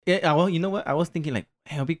Yeah, well, you know what? I was thinking like,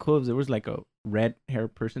 hey, it'd be cool if there was like a red hair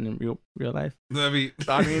person in real life. I mean,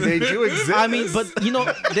 they do exist. I mean, but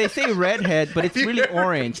they say redhead, but it's really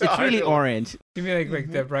orange. It's really orange. You mean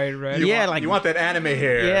like the bright red? Yeah, like you want that anime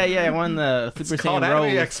hair. Yeah, I want the Super It's called Saiyan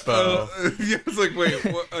Anime Rose. Expo. yeah, it's like wait,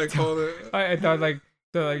 what? Like hold it. I thought like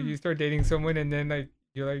so like you start dating someone and then like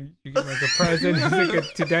you get like a present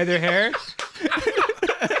to dye their hair.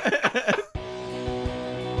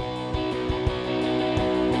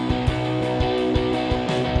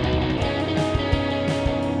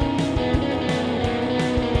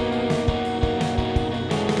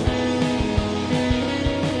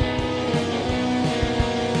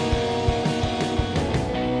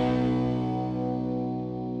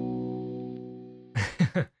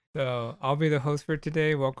 So I'll be the host for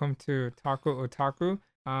today. Welcome to Taco Otaku.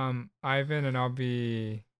 Ivan and I'll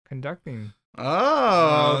be conducting.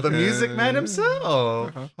 Oh, the Okay. music man himself.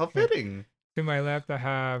 Uh-huh. How fitting. To my left I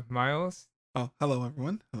have Miles. Oh, hello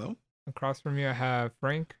everyone. Hello. Across from me I have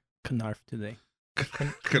Frank Knarf today.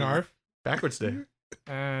 Knarf. Backwards day.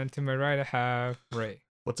 And to my right I have Ray.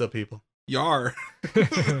 What's up, people? Yar.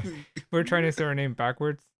 We're trying to say our name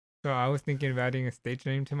backwards. So I was thinking of adding a stage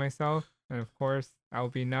name to myself. And of course, I'll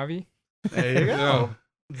be Navi. There you go.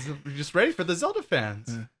 Yeah. We're just ready for the Zelda fans.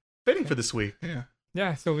 Yeah. Fitting for this week. Yeah.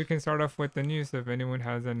 Yeah, so we can start off with the news if anyone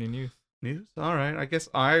has any news. News? All right. I guess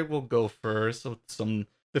I will go first with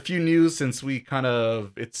the few news since we kind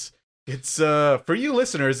of it's for you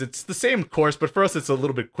listeners, it's the same course, but for us it's a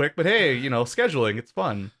little bit quick. But hey, scheduling, it's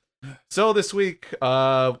fun. So this week,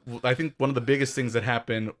 I think one of the biggest things that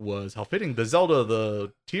happened was how fitting the Zelda,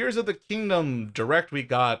 the Tears of the Kingdom direct we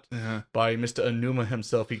got Yeah. by Mr. Anuma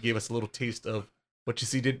himself. He gave us a little taste of what you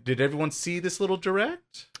see. Did everyone see this little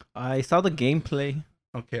direct? I saw the gameplay.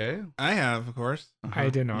 Okay. I have, of course. I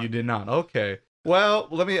did not. You did not. Okay. Well,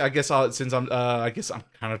 let me. I guess since I'm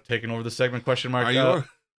kind of taking over the segment. Question mark. Are you?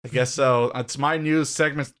 I guess so. It's my news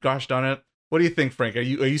segment. Gosh darn it. What do you think, Frank? Are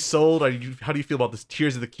you sold? How do you feel about this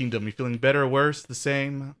Tears of the Kingdom? You feeling better, worse, the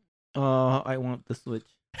same? I want the Switch.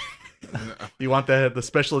 You want the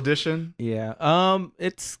special edition? Yeah.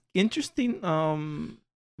 It's interesting.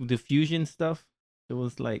 The fusion stuff. It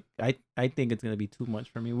was like I think it's gonna be too much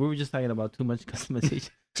for me. We were just talking about too much customization.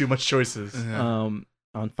 Too much choices. Yeah.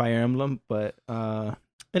 On Fire Emblem, but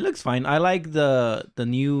it looks fine. I like the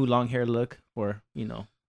new long hair look for The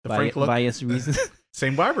Frank look. bias reasons.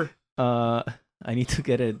 Same barber. I need to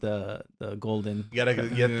get it the golden. You gotta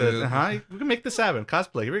get the. We can make this happen.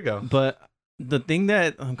 Cosplay. Here we go. But the thing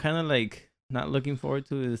that I'm kind of like not looking forward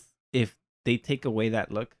to is if they take away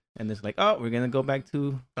that look and it's like, oh, we're gonna go back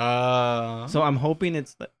to. So I'm hoping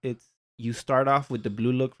it's you start off with the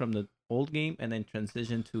blue look from the old game and then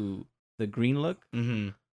transition to the green look. Mm-hmm.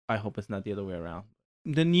 I hope it's not the other way around.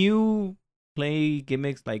 The new play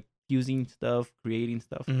gimmicks like fusing stuff, creating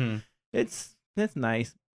stuff. Mm-hmm. That's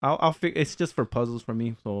nice. I'll figure. It's just for puzzles for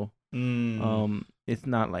me, so it's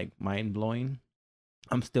not like mind blowing.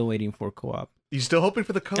 I'm still waiting for co-op. You still hoping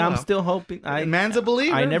for the co-op? I'm still hoping. Man's a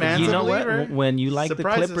believer. I never. Man's You a know believer. what? When you like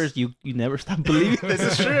Surprises. the Clippers, you never stop believing. This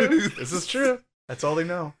is true. This is true. That's all they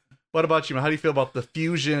know. What about you, man? How do you feel about the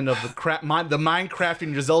fusion of the Minecraft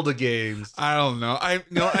and Zelda games? I don't know.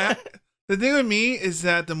 The thing with me is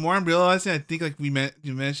that the more I'm realizing, I think like you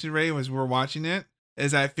mentioned, Ray, as we're watching it,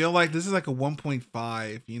 is I feel like this is like a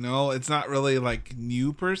 1.5. It's not really like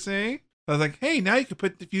new per se. I was like, hey, now you can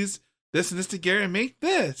fuse this and this together and make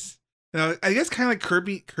this. I guess kind of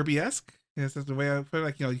like Kirby-esque. I guess that's the way I put it.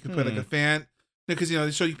 Like, you can put like a fan, because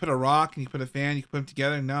they show you put a rock and you put a fan, you can put them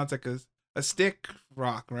together, and now it's like a stick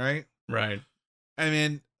rock, right? Right. I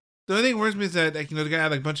mean, the only thing that worries me is that they're gonna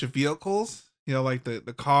add like a bunch of vehicles. Like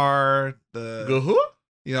the car, Go-hoo?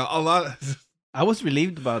 a lot. I was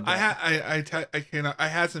relieved about that. I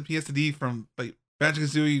had some PSD from like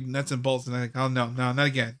Banjo-Kazooie nuts and bolts, and I'm like, oh no, not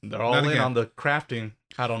again. They're all Not in again. on the crafting.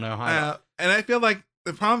 I don't know. And I feel like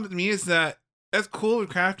the problem with me is that that's cool with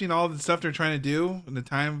crafting all the stuff they're trying to do and the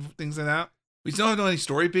time things like that. We still don't have any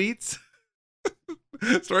story beats.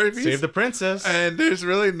 Save the princess. And there's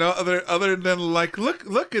really no other than like,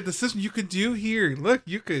 look at the system you could do here. Look,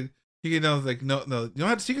 you like no, you don't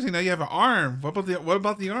have the secrecy now. You have an arm. What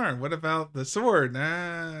about the arm? What about the sword?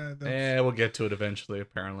 We'll get to it eventually.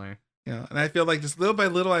 Apparently. And I feel like just little by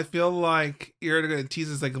little, I feel like you're gonna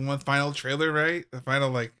tease us like one final trailer, right? The final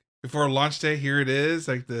like before launch day. Here it is,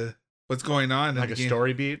 like what's going on, Like a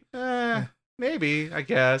story beat. Maybe, I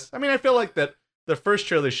guess. I mean, I feel like that the first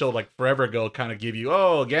trailer they showed like forever ago kind of give you,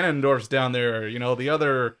 oh, Ganondorf's down there. The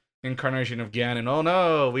other incarnation of Ganon. Oh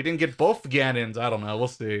no, we didn't get both Ganons. I don't know. We'll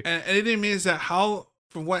see. And it didn't mean is that how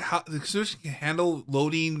from how the Switch can handle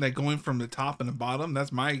loading, like going from the top and the bottom.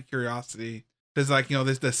 That's my curiosity. There's like, you know,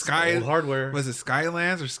 there's the Sky old hardware. Was it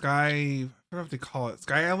Skylands or Sky? I don't know if they call it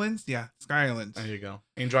Sky Islands. Yeah, Sky Islands. There you go.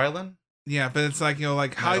 Angel Island. Yeah, but it's like, you know,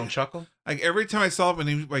 like I don't chuckle. Like every time I saw it when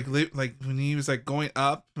he like when he was like going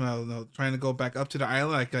up, trying to go back up to the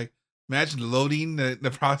island, like imagine loading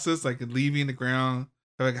the process, like leaving the ground.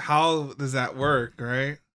 Like, how does that work,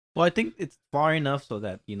 right? Well, I think it's far enough so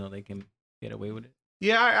that, you know, they can get away with it.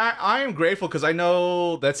 Yeah, I am grateful because I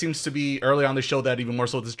know that seems to be early on the show that even more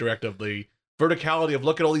so this direct of the verticality of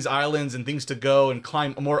look at all these islands and things to go and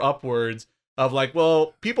climb more upwards. Of like,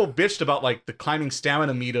 well, people bitched about like the climbing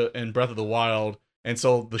stamina meter in Breath of the Wild, and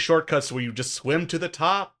so the shortcuts where you just swim to the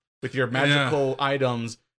top with your magical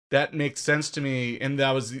items, that makes sense to me. And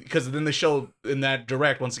that was because then the show in that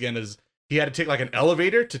direct once again is he had to take like an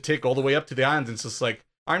elevator to take all the way up to the islands. And it's just like,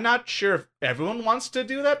 I'm not sure if everyone wants to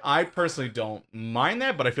do that. I personally don't mind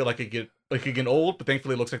that, but I feel like it get old. But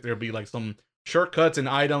thankfully, it looks like there'll be like some shortcuts and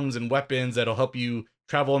items and weapons that'll help you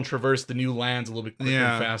travel and traverse the new lands a little bit quicker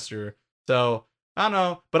and faster. So I don't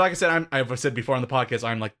know, but like I said, I've said before on the podcast,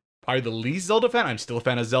 I'm like probably the least Zelda fan. I'm still a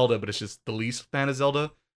fan of Zelda, but it's just the least fan of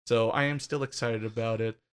Zelda. So I am still excited about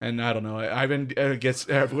it. And I don't know, I guess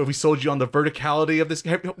we sold you on the verticality of this.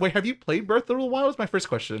 Have you played Breath of the Wild? Was my first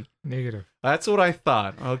question. Negative. That's what I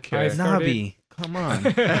thought. Okay, Nabi, come on,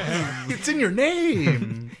 it's in your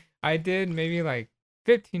name. I did maybe like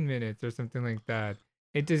 15 minutes or something like that.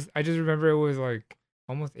 I just remember it was like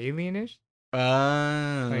almost alienish.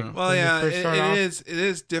 Well, yeah, it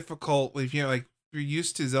is difficult if you're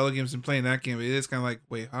used to Zelda games and playing that game. It is kind of like,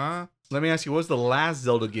 wait, huh? Let me ask you, what was the last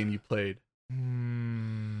Zelda game you played?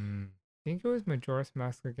 I think it was Majora's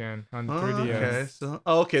Mask again on the 3DS.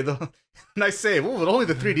 Okay, nice save. Ooh, but only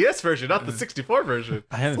the 3DS version, not the 64 version.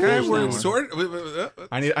 I haven't finished that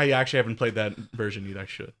one. I actually haven't played that version either. I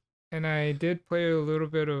should. And I did play a little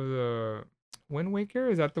bit of the Wind Waker.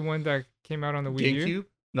 Is that the one that came out on the Wii U? GameCube?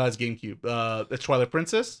 No, it's GameCube. It's Twilight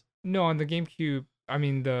Princess? No, on the GameCube. I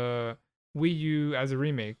mean, the Wii U as a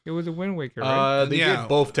remake. It was a Wind Waker, right? They did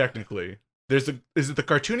both technically. Is it the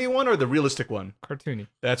cartoony one or the realistic one? Cartoony.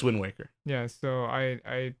 That's Wind Waker. Yeah, so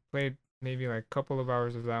I played maybe like a couple of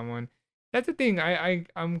hours of that one. That's the thing.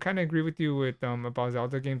 I'm kind of agree with you with about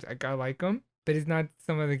Zelda games. I like them, but it's not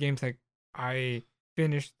some of the games like I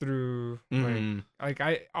finished through.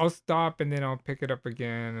 I'll stop and then I'll pick it up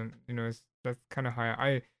again, and you know that's kind of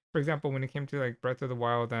how for example, when it came to like Breath of the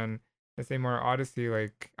Wild and let's say Mario Odyssey,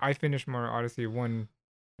 like I finished Mario Odyssey one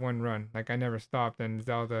run. Like I never stopped. And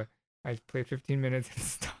Zelda, I played 15 minutes and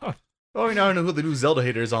stopped. Oh, now I know who the new Zelda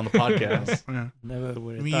hater is on the podcast. Yeah. Never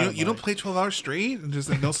would. I mean, you don't play 12 hours straight and just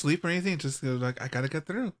like no sleep or anything. Just like I gotta get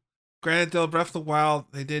through. Granted, though, Breath of the Wild,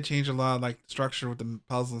 they did change a lot of like structure with the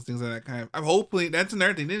puzzles, things like that kind of. I'm hoping that's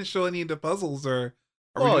another thing. They didn't show any of the puzzles or.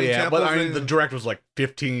 Oh yeah, but I mean, the direct was like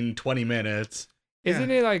 15, 20 minutes.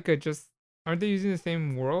 Isn't it like aren't they using the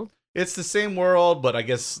same world? It's the same world, but I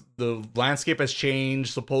guess the landscape has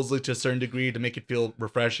changed supposedly to a certain degree to make it feel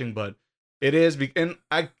refreshing. But it is, and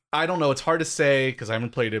I don't know. It's hard to say because I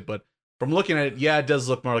haven't played it, but from looking at it, yeah, it does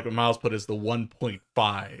look more like what Miles put as the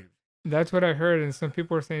 1.5. That's what I heard, and some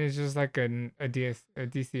people are saying it's just like a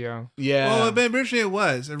DCL. Yeah. Well, but originally it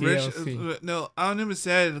was. DLC. No, Aonuma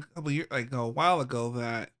said a couple years, like a while ago,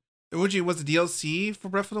 that originally was a DLC for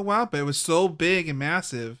Breath of the Wild, but it was so big and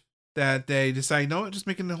massive that they decided, no, just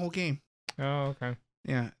making the whole game. Oh, okay.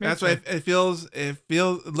 Yeah, that's why it feels. It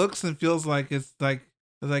looks and feels like it's like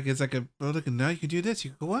a. Oh, look, now you can do this. You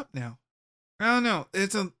can go up now. I don't know.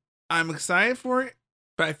 I'm excited for it.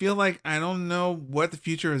 But I feel like I don't know what the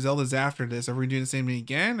future of Zelda's after this. Are we doing the same thing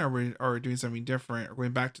again, or are we doing something different, or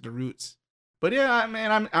going back to the roots? But yeah,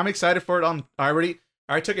 man, I'm excited for it.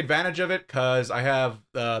 I took advantage of it because I have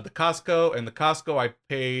the Costco, and the Costco I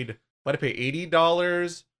paid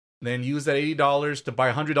 $80, then use that $80 to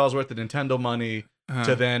buy $100 worth of Nintendo money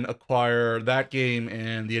to then acquire that game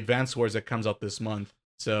and the Advance Wars that comes out this month.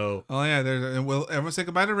 So everyone say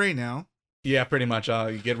goodbye to Ray now. Yeah, pretty much.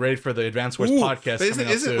 You get ready for the Advance Wars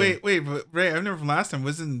podcast. Wait, but Ray, I remember from last time,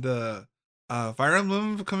 wasn't the Fire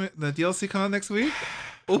Emblem the DLC coming out next week?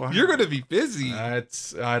 Oh, you're gonna be busy. I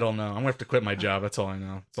don't know. I'm gonna have to quit my job. That's all I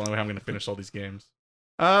know. It's the only way I'm gonna finish all these games.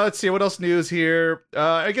 Let's see what else news here.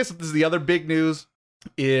 I guess this is the other big news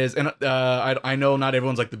is, and I know not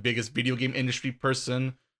everyone's like the biggest video game industry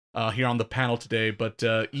person here on the panel today, but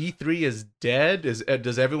E3 is dead.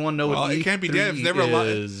 Does everyone know what E3 it can't be dead if it's never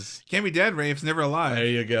alive. Can't be dead, Ray, if it's never alive. There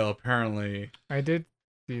you go. Apparently, I did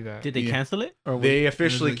see that. Did they cancel it? Or they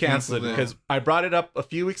officially canceled it because I brought it up a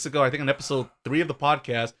few weeks ago. I think in episode 3 of the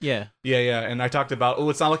podcast. Yeah. And I talked about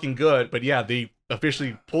it's not looking good, but yeah, they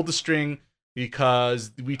officially pulled the string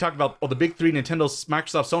because we talked about the big three: Nintendo,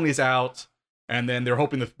 Microsoft, Sony is out, and then they're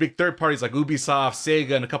hoping the big third parties like Ubisoft,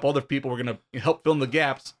 Sega, and a couple other people were gonna help fill in the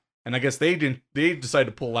gaps. And I guess they didn't. They decided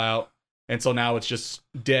to pull out, and so now it's just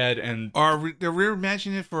dead. And they're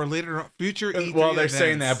reimagining it for a later future. E3 well, they're events.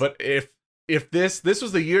 saying that, but if this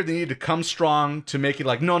was the year they needed to come strong to make it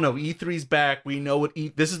like no E3's back. We know what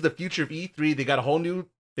this is the future of E3. They got a whole new.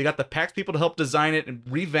 They got the PAX people to help design it and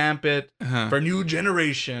revamp it for a new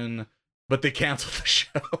generation, but they canceled the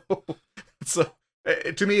show. So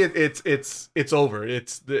to me, it's over.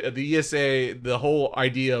 It's the ESA. The whole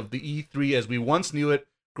idea of the E3 as we once knew it,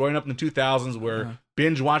 growing up in the 2000s, where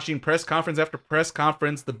binge watching press conference after press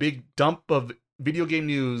conference, the big dump of video game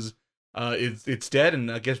news. It's dead, and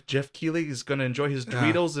I guess Jeff Keighley is going to enjoy his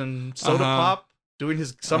Doritos and soda pop doing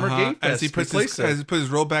his summer game fest. As he puts his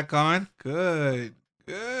roll back on. Good.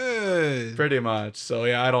 Pretty much. So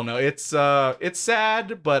yeah, I don't know. It's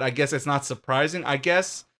sad, but I guess it's not surprising. I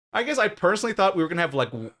guess I personally thought we were gonna have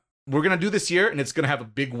we're gonna do this year, and it's gonna have a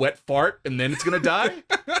big wet fart, and then it's gonna die.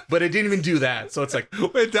 But it didn't even do that. So it's like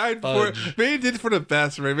it died maybe it did for the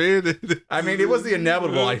best, right? I mean, it was the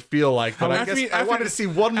inevitable. I feel like, but I wanted to see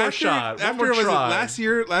one more shot. Last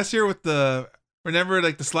year with the. Remember,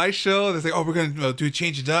 like the slideshow, it's like, oh, we're gonna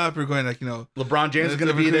change it up. We're going LeBron James is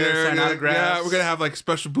gonna be there, sign autographs. Yeah, we're gonna have like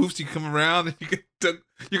special booths. You can come around and you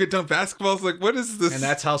can dunk basketballs. Like, what is this? And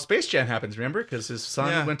that's how Space Jam happens. Remember, because his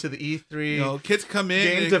son went to the E3. Kids come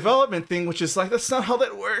in game development thing, which is like that's not how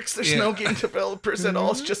that works. There's no game developers at all.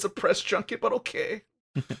 It's just a press junket, but okay.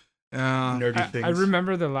 Nerdy things. I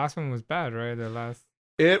remember the last one was bad, right?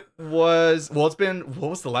 It was, it's been,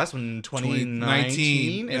 what was the last one?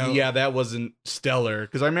 2019? And that wasn't stellar.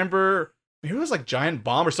 Because I remember, maybe it was like Giant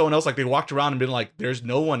Bomb or someone else, like they walked around and been like, there's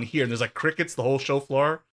no one here. And there's like crickets the whole show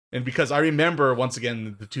floor. And because I remember, once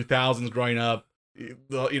again, the 2000s growing up,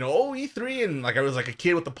 E3, and like I was like a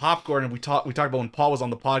kid with the popcorn, and we talked about when Paul was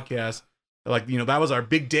on the podcast, like, that was our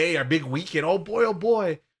big day, our big weekend. Oh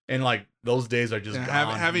boy. And like those days are just gone.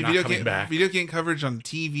 Having video game coverage on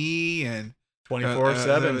TV and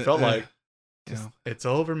 24/7 felt like it's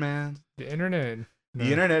over, man. The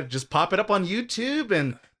internet, just pop it up on YouTube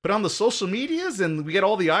and put on the social medias, and we get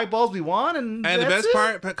all the eyeballs we want. And the best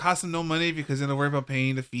part, it costs them no money because they don't worry about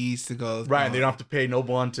paying the fees to go. Right, they don't have to pay no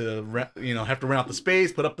one to have to rent out the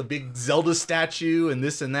space, put up the big Zelda statue and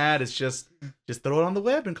this and that. It's just throw it on the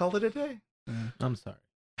web and call it a day. I'm sorry.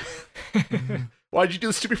 Why'd you do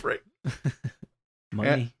this to me, Frank?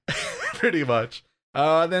 Money. Pretty much.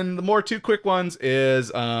 Then the more two quick ones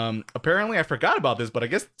is apparently I forgot about this, but I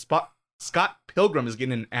guess Scott Pilgrim is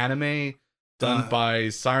getting an anime done by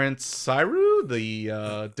Siren Saru, the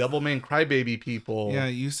Devilman Crybaby people. Yeah,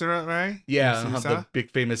 Yusura, right? Yeah, the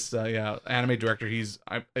big famous anime director.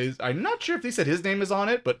 I'm not sure if they said his name is on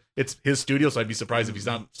it, but it's his studio, so I'd be surprised if he's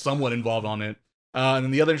not somewhat involved on it. And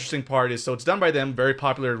then the other interesting part is, so it's done by them, very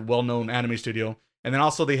popular, well-known anime studio, and then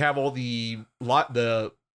also they have all the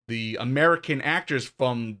American actors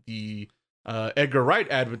from the Edgar Wright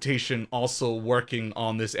adaptation also working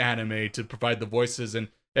on this anime to provide the voices, and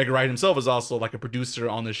Edgar Wright himself is also like a producer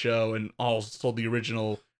on the show and also the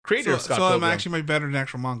original creator of Scott Pilgrim. So it actually might be better than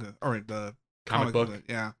actual manga. All right, the comic book.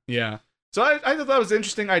 Yeah. So I thought that was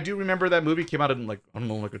interesting. I do remember that movie came out in like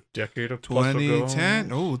a decade or 2010.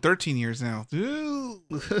 Oh, 13 years now.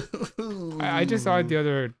 I just saw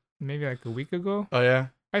it maybe like a week ago. Oh yeah.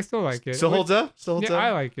 I still like it. Still holds up?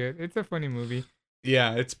 I like it. It's a funny movie.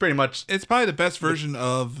 Yeah, it's pretty much... It's probably the best version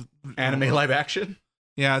of... anime live action?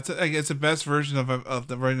 Yeah, it's the best version of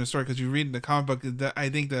the original story, because you read the comic book, I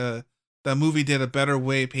think the movie did a better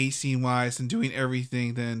way pacing-wise and doing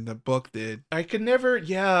everything than the book did. I could never...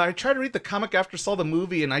 Yeah, I tried to read the comic after I saw the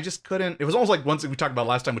movie, and I just couldn't... It was almost like once we talked about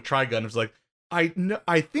last time with Trigun, it was like, I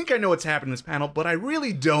think I know what's happening in this panel, but I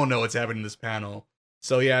really don't know what's happening in this panel.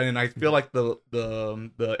 So yeah, and I feel like the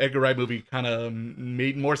Edgar Wright movie kind of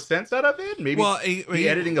made more sense out of it. Maybe the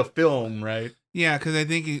editing of film, right? Yeah, because I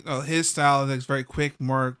think his style is very quick.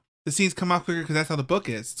 The scenes come out quicker because that's how the book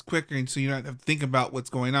is. It's quicker, and so you don't have to think about what's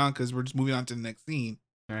going on because we're just moving on to the next scene.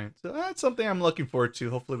 All right, so that's something I'm looking forward to.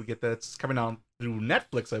 Hopefully, we get that. It's coming out through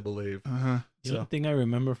Netflix, I believe. The only thing I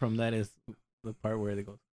remember from that is the part where they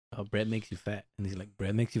go, "Oh, bread makes you fat," and he's like,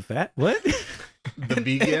 "Bread makes you fat? What?" The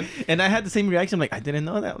vegan. And I had the same reaction. I'm like, I didn't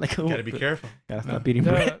know that. Like, gotta be careful. Gotta stop eating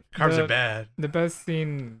bread. Carbs are bad. The best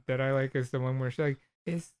scene that I like is the one where she's like,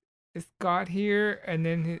 "Is Scott here?" And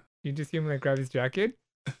then you just see him like grab his jacket,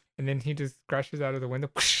 and then he just crashes out of the window.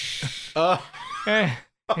 Yeah.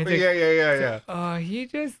 Oh, he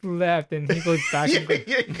just left, and he goes back. Yeah,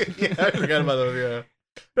 I forgot about that. Yeah.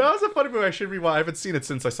 That was a funny movie. I should rewatch. I haven't seen it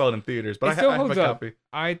since I saw it in theaters, but It still I have holds a up. copy.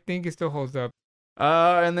 I think it still holds up.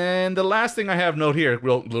 And then the last thing I have note here,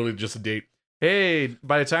 well, literally just a date. Hey,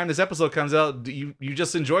 by the time this episode comes out, you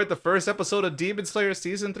just enjoyed the first episode of Demon Slayer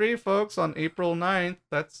Season 3, folks, on April 9th.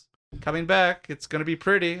 That's coming back. It's going to be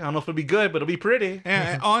pretty. I don't know if it'll be good, but it'll be pretty.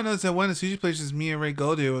 Yeah, all I know is that one of the sushi places, me and Ray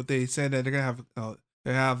go to, they said that they're going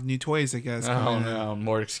to have new toys, I guess. Oh, no.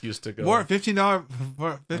 More excuse to go. More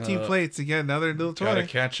 $15, 15 plates to get another little toy. Gotta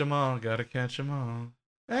catch them all. Gotta catch them all.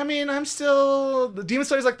 I mean, I'm still... The Demon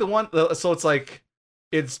Slayer is like the one... So it's like...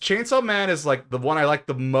 It's Chainsaw Man is like the one I like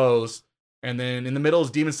the most. And then in the middle is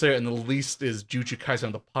Demon Slayer, and the least is Jujutsu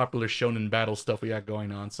Kaisen, the popular shonen battle stuff we got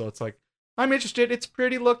going on. So it's like, I'm interested. It's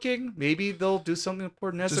pretty looking. Maybe they'll do something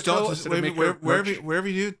important. Just don't, wherever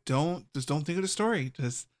you do, just don't think of the story.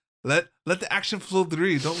 Just let the action flow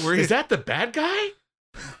through. Don't worry. Is that the bad guy?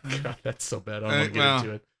 God, that's so bad. I don't want to get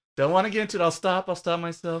into it. Don't want to get into it. I'll stop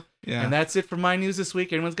myself. Yeah. And that's it for my news this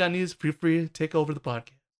week. Anyone's got news, feel free to take over the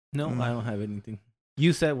podcast. No, I don't have anything.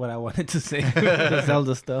 You said what I wanted to say. The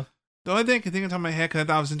Zelda stuff. The only thing I can think of on top of my head, because I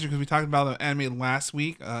thought it was interesting, because we talked about the anime last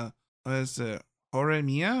week, was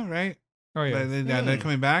Horimiya, right? Oh, yeah. They're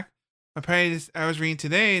coming back. Apparently, I was reading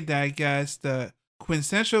today that I guess the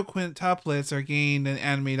quintessential quintuplets are getting an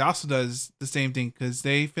anime that also does the same thing, because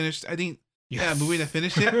they finished, I think, a movie that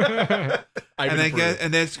finished it. And they're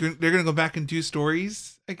going to go back and do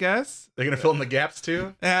stories, I guess. They're going to fill in the gaps,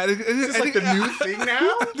 too? It's like the new thing now?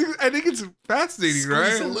 I think it's fascinating,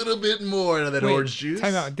 right? a little bit more of that orange juice.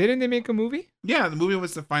 Time out. Didn't they make a movie? Yeah, the movie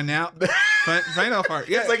was the final part.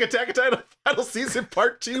 Yeah. It's like Attack on Titan Final Season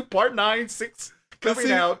Part 2, Part 9, 6,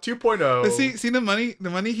 coming out, 2.0. But see the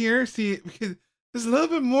money here? See, because there's a little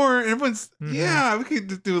bit more. And everyone's, yeah, we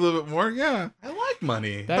could do a little bit more. Yeah. I like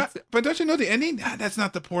money. But don't you know the ending? That's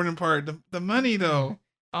not the important part. The money, though.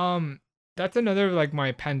 That's another, like,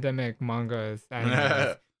 my pandemic mangas.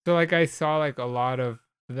 So, like, I saw, like, a lot of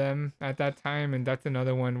them at that time. And that's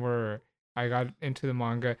another one where I got into the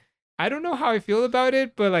manga. I don't know how I feel about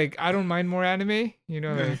it, but, like, I don't mind more anime. You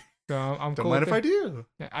know, like, so I'm don't cool mind with if it. I do.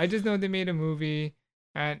 I just know they made a movie.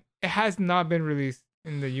 And it has not been released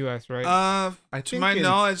in the US, right? To my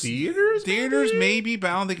knowledge, theaters maybe, but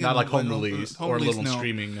I don't think not it's like home release or little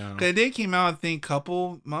streaming now. Because they came out, I think, a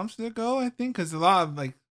couple months ago. I think because a lot of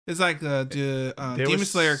like it's like Demon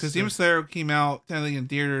Slayer, because Demon Slayer came out technically in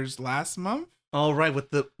theaters last month. Oh right,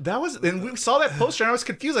 and we saw that poster and I was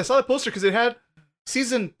confused. I saw that poster because it had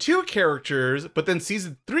season 2 characters, but then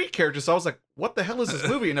season 3 characters. So I was like, what the hell is this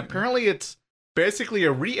movie? And apparently it's basically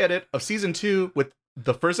a re-edit of season 2 with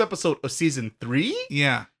the first episode of season 3.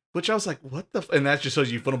 Yeah. Which I was like, what the and that just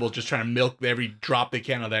shows you Funimable's just trying to milk every drop they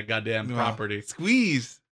can of that goddamn property.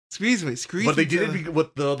 Squeeze. But they did it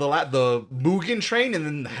with the Mugen Train, and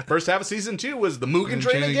then the first half of season 2 was the Mugen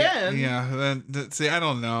Train again. Yeah, see, I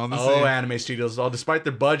don't know. Anime studios, all despite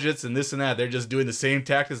their budgets and this and that, they're just doing the same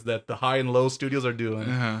tactics that the high and low studios are doing.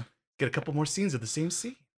 Get a couple more scenes of the same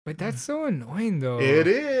scene. But that's so annoying, though. It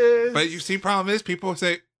is. But you see, problem is people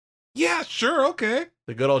say, yeah, sure, okay.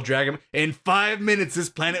 The good old Dragon. In 5 minutes, this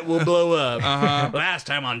planet will blow up. Last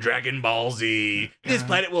time on Dragon Ball Z, this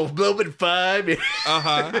planet will blow up in 5 minutes.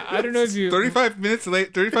 I don't know if you. 35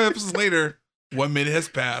 episodes later, 1 minute has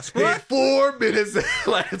passed. 4 minutes, the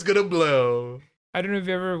planet's gonna blow. I don't know if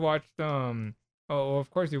you ever watched. Of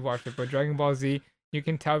course you watched it, but Dragon Ball Z, you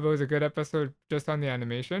can tell it was a good episode just on the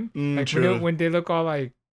animation. Like true. When they look all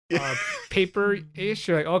like paper-ish,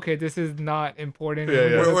 you're like, okay, this is not important.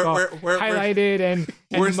 We're highlighted and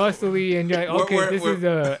muscly, and you're like, okay, this is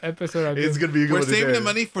the episode. It's gonna be a good We're saving the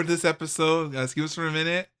money for this episode. Excuse us for a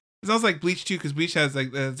minute. It sounds like Bleach too, because Bleach has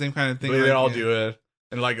like the same kind of thing. They all do it.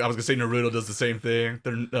 And like I was gonna say, Naruto does the same thing.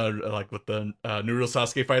 They're like with the Naruto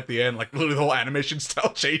Sasuke fight at the end, like literally the whole animation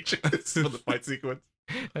style changes for the fight sequence.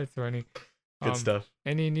 That's funny. Good stuff.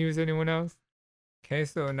 Any news? Anyone else? Okay,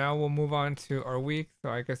 so now we'll move on to our week.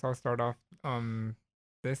 So I guess I'll start off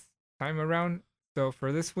this time around. So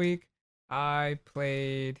for this week, I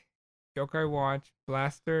played Yokai Watch,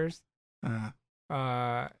 Blasters.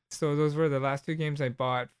 So those were the last 2 games I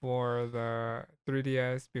bought for the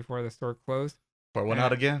 3DS before the store closed. Part 1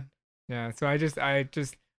 out again. Yeah, so I just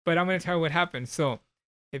but I'm gonna tell you what happened. So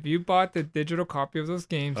if you bought the digital copy of those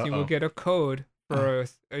games, you will get a code for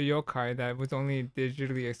a yokai that was only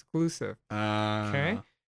digitally exclusive. Okay?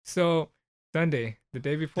 So Sunday, the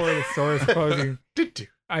day before the store is closing,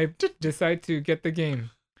 I decide to get the game.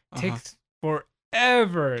 Takes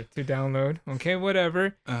forever to download. Okay,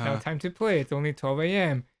 whatever. Now time to play. It's only 12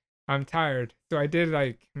 a.m. I'm tired. So I did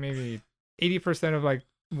like maybe 80% of like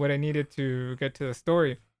what I needed to get to the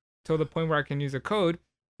story till the point where I can use a code.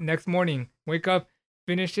 Next morning, wake up,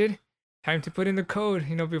 finished it. Time to put in the code,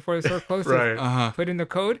 before the store closes. Right. Put in the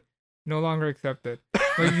code, no longer accepted.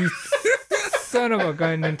 Like, you son of a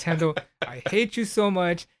gun, Nintendo. I hate you so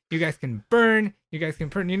much. You guys can burn.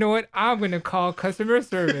 You know what? I'm going to call customer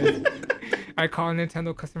service. I call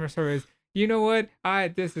Nintendo customer service. You know what?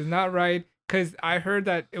 This is not right. Because I heard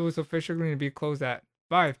that it was officially going to be closed at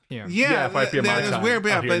 5 p.m. Yeah, 5 p.m. That is weird,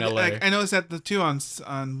 but LA. like I noticed that too on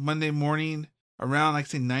Monday morning around like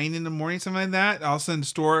say 9 in the morning, something like that. All of a sudden, the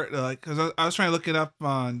store because I was trying to look it up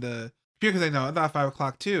on the computer because I thought 5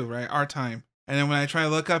 o'clock too, right, our time. And then when I try to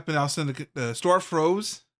look up, and all of a sudden the store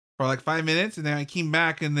froze for like 5 minutes, and then I came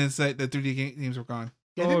back, and then it's like the 3D games were gone.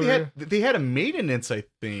 Yeah, I think they had a maintenance, I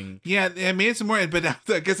think. Yeah, they made some more, but I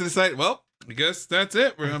guess it's like, well, I guess that's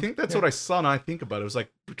it. I think that's what I saw. Now I think about it. It was like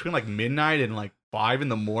between like midnight and like 5 in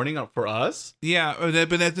the morning for us. Yeah, but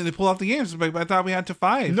then they pulled off the games. But I thought we had to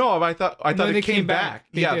 5. No, I thought they came back.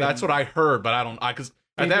 Yeah, did. that's what I heard, but because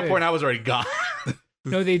at that point I was already gone.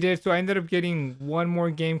 No, they did. So I ended up getting one more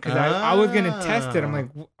game because I was gonna test it. I'm like,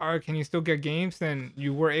 can you still get games? And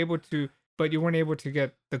you were able to, but you weren't able to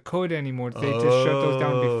get the code anymore. They just shut those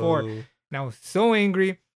down before. And I was so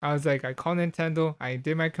angry. I was like, I called Nintendo. I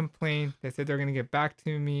did my complaint. They said they're gonna get back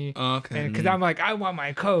to me. Okay. Because I'm like, I want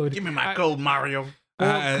my code. Give me my code, Mario.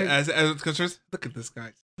 As concerns, look at this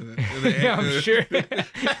guy. Yeah, I'm sure.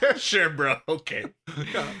 Sure, bro. Okay.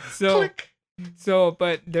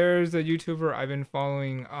 But there's a YouTuber I've been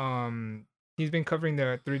following. He's been covering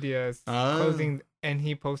the 3DS closing, and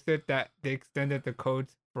he posted that they extended the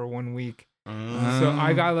codes for 1 week. So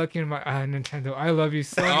I got lucky in my Nintendo. I love you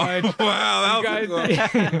so much. Wow,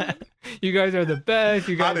 you guys are the best.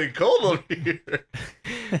 You guys hot and cold over here.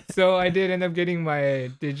 So I did end up getting my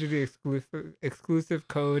digitally exclusive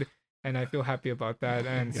code, and I feel happy about that.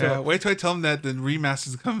 And so wait till I tell them that the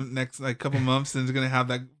remasters come next like couple months, and it's gonna have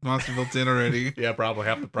that monster built in already. Yeah, probably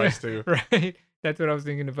half the price too. Right, that's what I was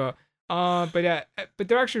thinking about. But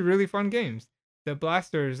they're actually really fun games. The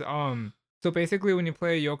blasters. So basically, when you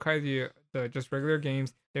play Yokai, the just regular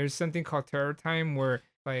games, there's something called Terror Time where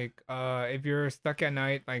like if you're stuck at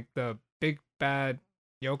night, like the big bad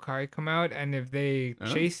yokai come out, and if they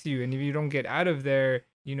chase you, and if you don't get out of there,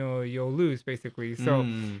 you'll lose basically. So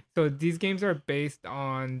these games are based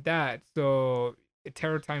on that. So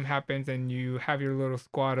Terror Time happens, and you have your little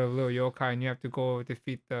squad of little yokai, and you have to go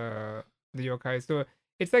defeat the yokai. So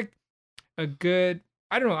it's like a good.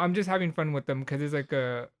 I don't know. I'm just having fun with them because it's like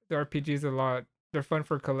the RPGs a lot. They're fun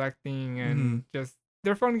for collecting and just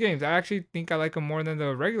they're fun games. I actually think I like them more than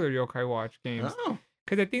the regular Yokai Watch games.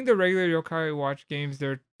 Because I think the regular Yokai Watch games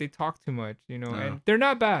they talk too much, and they're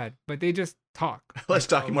not bad, but they just talk. Less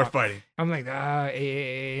talking, more fighting. I'm like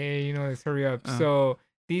let's hurry up. So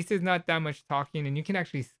this is not that much talking, and you can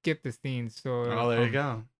actually skip the scenes. So there you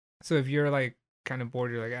go. So if you're like kind of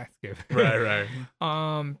bored, you're like skip. Right.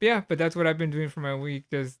 Yeah, but that's what I've been doing for my week.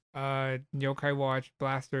 Just Yokai Watch,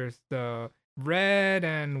 Blasters, the Red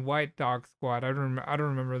and White Dog Squad. I don't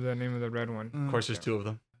remember the name of the red one. Of course, there's 2 of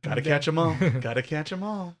them. Gotta catch them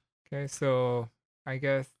all. Okay, so I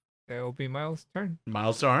guess it'll be Miles' turn.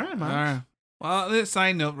 Miles, all right, Miles. All right. Well, this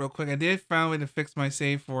side note, real quick, I did find a way to fix my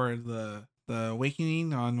save for the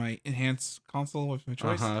Awakening on my enhanced console with my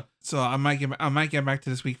choice. So I might get back to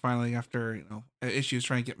this week finally after issues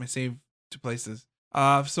trying to get my save to places.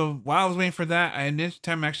 So while I was waiting for that, this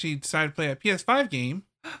time I actually decided to play a PS5 game.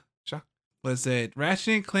 Was it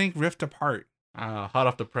Ratchet & Clank Rift Apart? Hot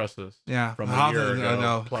off the presses. Yeah, from a year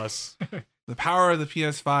ago plus. The power of the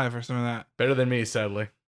PS5 or something like that. Better than me, sadly.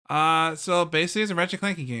 So basically, it's a Ratchet &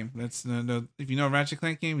 Clank game. That's if you know a Ratchet &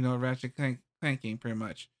 Clank game, you know a Ratchet & Clank game pretty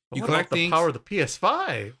much. But you what collect about things. The power of the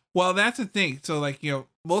PS5. Well, that's the thing. So like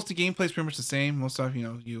most of the gameplay is pretty much the same. Most stuff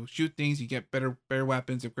you shoot things, you get better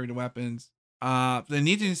weapons, upgrade the weapons. The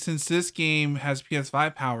neat thing since this game has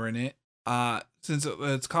PS5 power in it. Since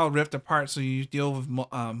it's called Rift Apart, so you deal with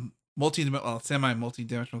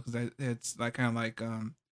semi-multi-dimensional because it's like kind of like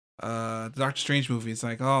the Doctor Strange movie. It's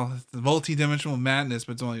like it's the multi-dimensional madness,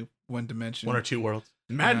 but it's only one dimension. 1 or 2 worlds.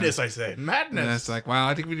 Madness, I say. Madness. And it's like, wow,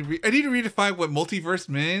 I think I need to redefine what multiverse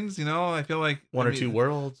means. I feel like 1 or 2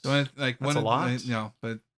 worlds. Like that's a lot.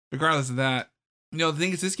 But regardless of that, the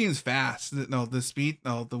thing is, this game is fast. The speed,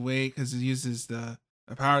 the way, because it uses the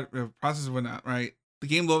power processor and whatnot, right? The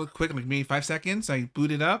game loaded quick, like maybe 5 seconds. I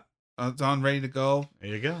boot it up. It's on, ready to go. There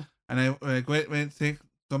you go. And I go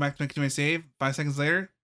back to my save. 5 seconds later,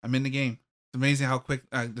 I'm in the game. It's amazing how quick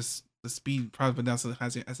the speed probably went down so it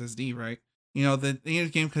has the SSD, right? The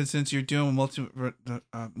game, because since you're doing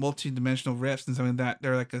multi-dimensional rifts and something like that,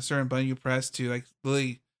 they're like a certain button you press to like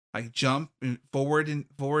really like jump forward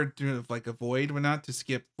through like a void or not to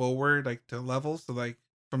skip forward like to levels. So like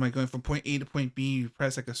from like going from point A to point B. You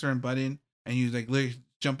press like a certain button and you like literally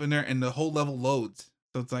jump in there, and the whole level loads.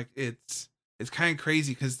 So it's like it's kind of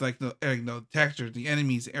crazy because like the texture, the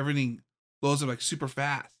enemies, everything loads up like super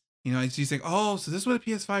fast. You know, it's just like, oh, so this is what a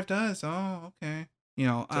PS5 does. Oh, okay. You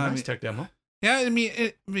know, it's a nice tech demo. Yeah, I mean,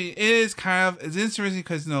 it is kind of, it's interesting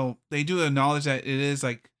because they do acknowledge that it is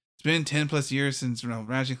like it's been 10 plus years since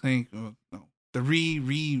Ratchet and Clank,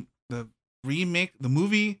 the remake, the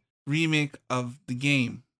movie remake of the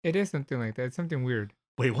game. It is something like that. It's something weird.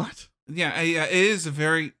 Wait, what? Yeah, it is a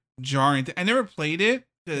very jarring. I never played it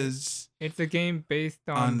because it's a game based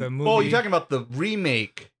on the movie. Oh, you're talking about the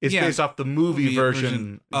remake? It's based off the movie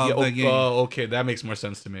version of the game. Oh, okay, that makes more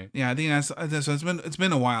sense to me. Yeah, I think that's so. It's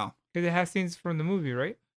been a while. Because it has scenes from the movie,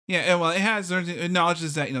 right? Yeah, well, it has. It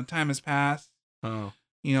acknowledges that time has passed. Oh,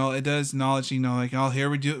 it does acknowledge. Like, oh, here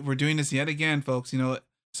we're doing this yet again, folks.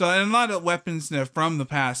 So and a lot of weapons from the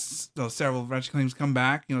past, several Ratchet claims come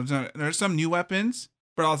back. There's some new weapons,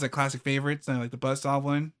 but also like classic favorites, like the Buzzsaw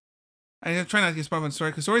one. I try not to get spoiled by the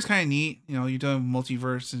story because the story's kind of neat. You're doing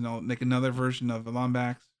multiverse, like another version of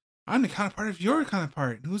Lombax. I'm the counterpart of your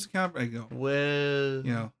counterpart. Who's the counterpart? I go,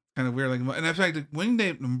 well, kind of weird. Like, and in fact, when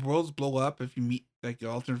the worlds blow up, if you meet like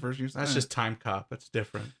your alternate versions, that's just Time Cop. That's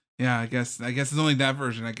different. Yeah, I guess it's only that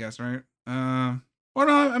version. I guess, right? Well, no,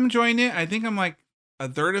 I'm enjoying it. I think I'm like a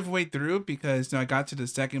third of the way through because I got to the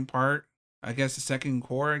second part. I guess the second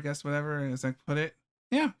core. I guess whatever as I put it.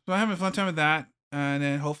 Yeah, so I'm having a fun time with that. And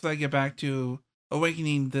then hopefully I get back to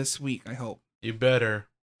Awakening this week, I hope. You better.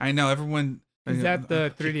 I know everyone. Is that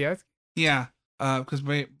the 3DS? Yeah. Because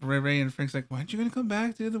Ray and Frank's like, why aren't you going to come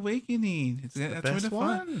back to the Awakening? That's the best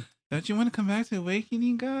one. Don't you want to come back to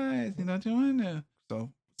Awakening, guys? Don't you want to? So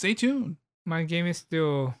stay tuned. My game is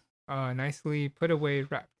still nicely put away,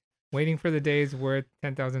 wrapped, waiting for the days worth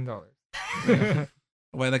 $10,000.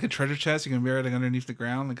 Wait, like a treasure chest? You can bury it like underneath the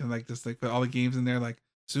ground? Like just like put all the games in there like,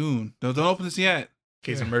 soon. Don't open this yet. In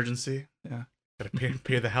case emergency. Yeah. Gotta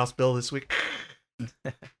pay the house bill this week.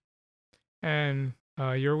 And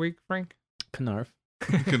your week, Frank? Knarf.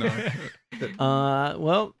 Knarf.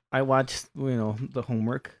 Well, I watched, the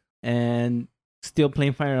homework and still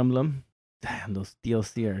playing Fire Emblem. Damn, those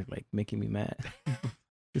DLC are like making me mad.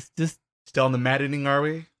 It's just still on the maddening, are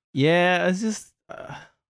we? Yeah, it's just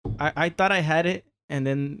I thought I had it, and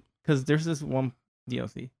then because there's this one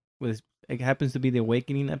DLC with it happens to be the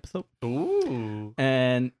Awakening episode. Ooh.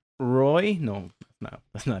 And Roy, no,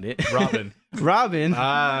 that's not it. Robin.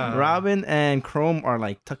 Robin and Chrome are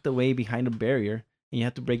like tucked away behind a barrier, and you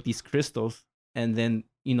have to break these crystals, and then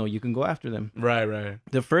you can go after them. Right.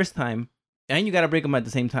 The first time, and you gotta break them at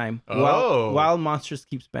the same time. Oh. While monsters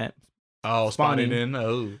keep spawning in.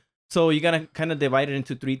 Oh. So you gotta kind of divide it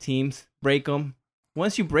into 3 teams. Break them.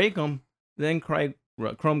 Once you break them, then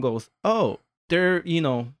Chrome goes, oh, they're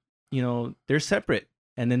they're separate,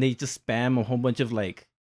 and then they just spam a whole bunch of like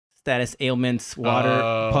status ailments,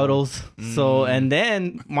 water puddles. So and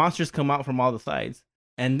then monsters come out from all the sides,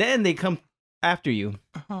 and then they come after you.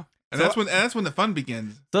 Uh-huh. And that's when the fun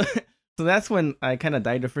begins. So that's when I kind of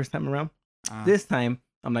died the first time around. This time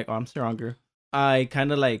I'm like, oh, I'm stronger. I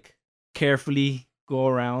kind of like carefully go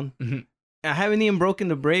around. Mm-hmm. I haven't even broken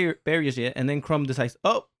the barriers yet, and then Crumb decides,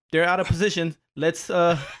 oh, they're out of position. Let's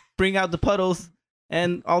bring out the puddles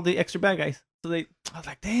and all the extra bad guys. So I was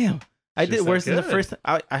like, damn, I did worse in the first.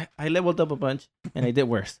 I leveled up a bunch, and I did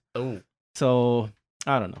worse. Oh, so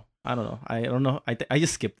I don't know. I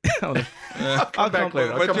just skipped. I'll come back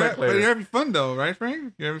later. But you're having fun though, right,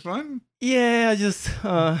 Frank? You're having fun. Yeah, I just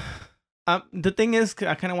the thing is,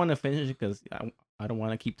 I kind of want to finish it because I don't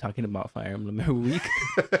want to keep talking about Fire Emblem every week.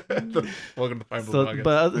 Welcome to Fire Emblem.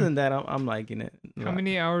 But other than that, I'm liking it. How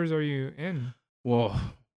many hours are you in? Whoa,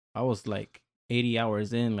 I was like 80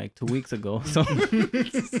 hours in like 2 weeks ago. So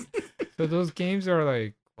so those games are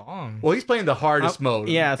like long. Well, he's playing the hardest mode.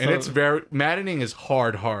 Yeah, and it's very maddening. Is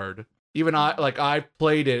hard. Even I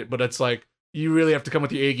played it, but it's like you really have to come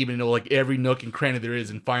with your A game and know like every nook and cranny there is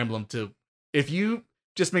in Fire Emblem. If you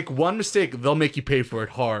just make one mistake, they'll make you pay for it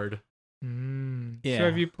hard. Yeah. So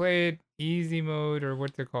have you played easy mode or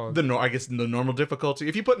what's it called? I guess the normal difficulty.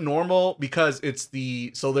 If you put normal, because it's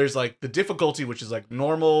there's like the difficulty, which is like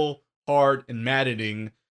normal, hard, and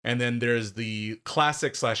maddening, and then there's the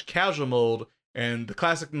classic / casual mode. And the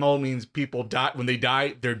classic mode means people die. When they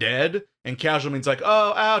die, they're dead. And casual means like,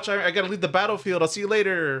 oh, ouch, I gotta leave the battlefield. I'll see you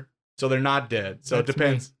later. So they're not dead. So it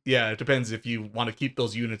depends. Me. Yeah, it depends if you want to keep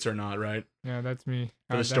those units or not, right? Yeah, that's me.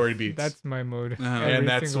 For the story beats. That's my mode. And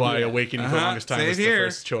that's why Awakening for the longest time was the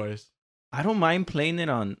first choice. I don't mind playing it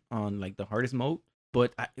on like the hardest mode,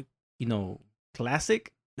 but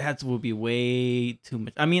classic, that would be way too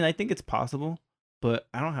much. I mean, I think it's possible, but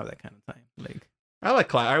I don't have that kind of time. Like I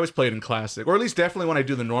like I always play it in classic, or at least definitely when I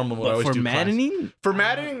do the normal mode. I always for do maddening. Classic. For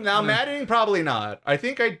maddening, now maddening probably not. I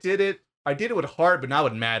think I did it with hard, but not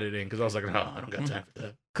with maddening because I was like, no, I don't got time for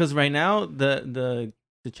that. Because right now the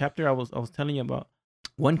chapter I was telling you about,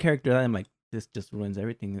 one character that I'm like, this just ruins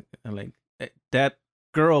everything. And like that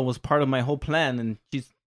girl was part of my whole plan, and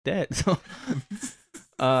she's dead. So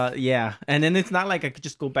yeah, and then it's not like I could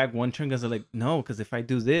just go back one turn because I'm like, no, because if I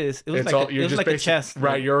do this, it was like a chess.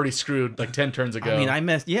 Right, like, you're already screwed like 10 turns ago. I mean, I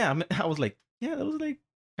messed. Yeah, I was like, yeah, that was like.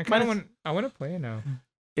 I want to play it now.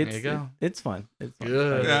 There you go. It's fun. It's fun.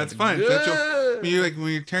 Good. Yeah, it's fun. Good. When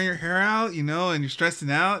you're tearing your hair out, you know, and you're stressing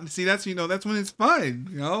out. See, that's that's when it's fun,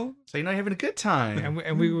 you know. So you're not having a good time.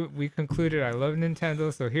 And we concluded. I love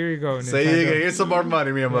Nintendo, so here you go. Nintendo. So here's some more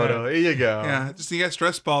money, Miyamoto. Yeah. Here you go. Yeah, just so you got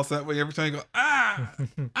stress balls that way. Every time you go,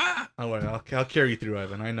 Oh, well, I'll carry you through,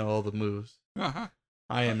 Ivan. I know all the moves. Uh-huh.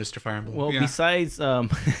 I am Mr. Fire Emblem. Well, besides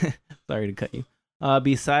sorry to cut you.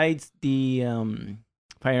 Besides the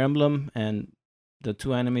Fire Emblem and the 2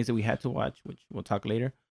 animes that we had to watch, which we'll talk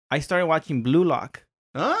later, I started watching Blue Lock.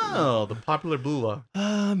 Oh, the popular Blue Lock.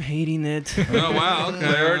 I'm hating it. Oh wow, okay.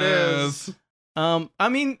 There it is. I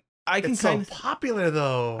mean, It's so popular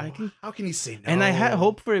though. How can you say no? And I had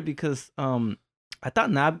hope for it because I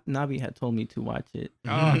thought Nabi had told me to watch it.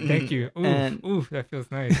 Oh, thank you. Oof, that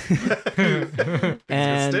feels nice.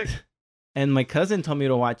 and my cousin told me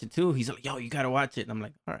to watch it too. He's like, yo, you gotta watch it. And I'm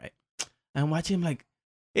like, all right. And I'm watching him like,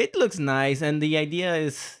 it looks nice, and the idea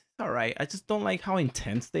is all right. I just don't like how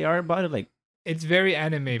intense they are about it. Like, it's very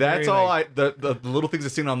anime. That's all the little things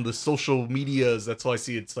I've seen on the social medias. That's all I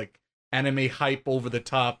see. It's like anime hype, over the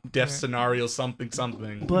top, death scenario, something.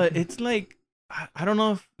 But it's like, I don't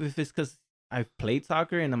know if it's because I've played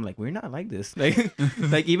soccer and I'm like, we're not like this. Like,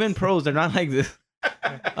 like even pros, they're not like this.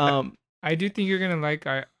 I do think you're gonna like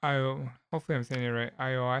hopefully I'm saying it right.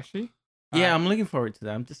 Aoashi. Yeah, I'm looking forward to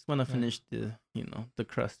that. I'm just want to finish the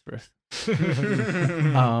crust first.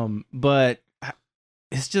 But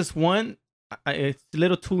it's just it's a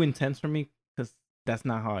little too intense for me because that's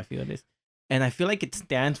not how I feel it is, and I feel like it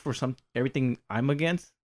stands for everything I'm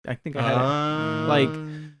against. I think I had like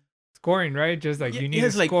scoring, right? Just like you need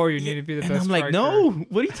to score, you need to be the best. And I'm like, striker. no,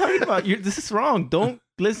 what are you talking about? This is wrong. Don't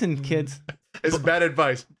listen, kids. It's bad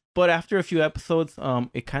advice. But after a few episodes,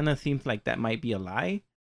 it kind of seems like that might be a lie.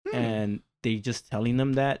 And they just telling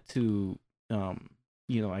them that to,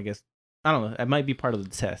 I guess, I don't know, it might be part of the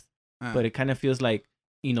test, but it kind of feels like,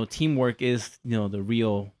 teamwork is, the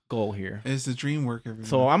real goal here. It's the dream work.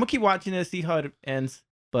 So I'm gonna keep watching it, see how it ends,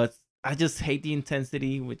 but I just hate the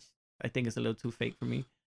intensity, which I think is a little too fake for me,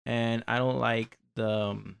 and I don't like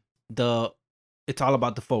the it's all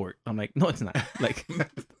about the forward. I'm like, no, it's not. Like,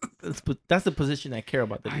 that's the position I care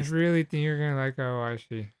about the least. I really think you're gonna like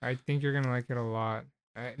Aoashi. I think you're gonna like it a lot.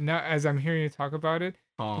 Now, as I'm hearing you talk about it,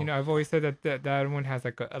 I've always said that one has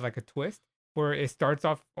like a twist where it starts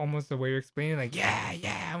off almost the way you're explaining, like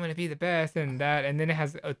I'm gonna be the best and that, and then it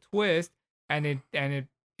has a twist, and it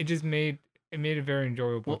just made it very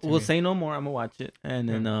enjoyable. We'll say no more. I'm gonna watch it, and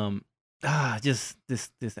then just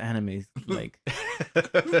this anime is like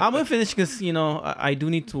I'm gonna finish because I do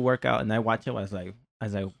need to work out, and I watch it as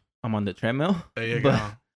I'm on the treadmill. There you go.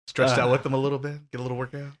 Stretched out with them a little bit, get a little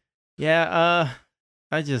workout. Yeah,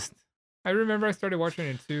 I remember I started watching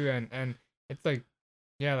it too, and it's like,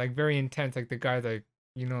 like very intense. Like the guy's like,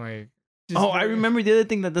 like. I remember the other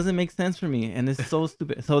thing that doesn't make sense for me, and it's so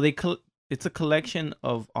stupid. So it's a collection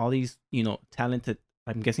of all these, talented.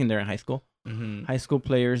 I'm guessing they're in high school. Mm-hmm. High school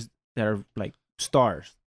players that are like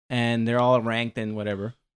stars, and they're all ranked and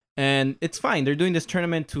whatever. And it's fine. They're doing this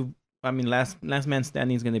tournament to. I mean, last man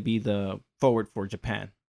standing is going to be the forward for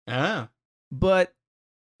Japan. But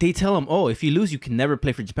they tell him, oh, if you lose, you can never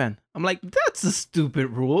play for Japan. I'm like, that's a stupid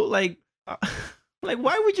rule. Like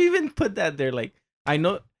why would you even put that there? Like, I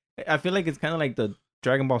feel like it's kind of like the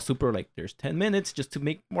Dragon Ball Super. Like, there's 10 minutes just to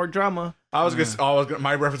make more drama. My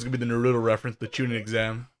reference gonna be the Naruto reference, the Chunin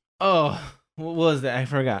exam. Oh, what was that? I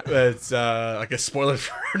forgot. It's like a spoiler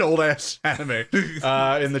for an old ass anime.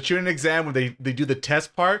 In the Chunin exam, when they do the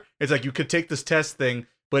test part, it's like you could take this test thing,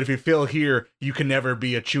 but if you fail here, you can never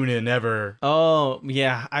be a Chunin ever. Oh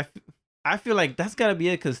yeah, I feel like that's gotta be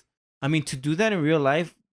it, because I mean, to do that in real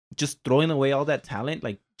life, just throwing away all that talent,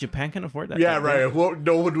 like Japan can afford that. Yeah, right. Well,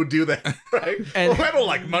 no one would do that, right? And I don't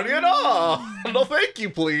like money at all. No, thank you,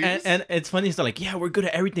 please. And it's funny. It's like, yeah, we're good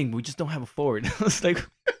at everything, but we just don't have a forward. It's like,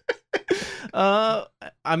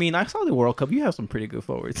 I mean, I saw the World Cup. You have some pretty good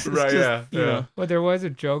forwards. It's Right, just, yeah, you yeah. know. Well, there was a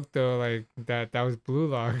joke though, like that was Blue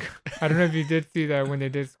Lock. I don't know if you did see that when they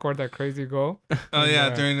did score that crazy goal. Oh yeah,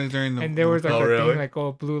 And, during the and there was like Oh, a really? thing like,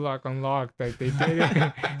 oh, Blue Lock unlocked, like they did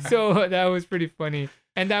it. So that was pretty funny,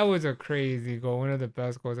 and that was a crazy goal, one of the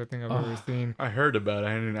best goals I think I've ever seen. I heard about it.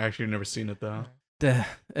 I hadn't actually never seen it though.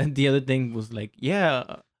 And the other thing was like, yeah,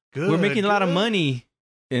 Good. we're making a lot of good. money,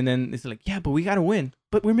 and then it's like, yeah, but we gotta win,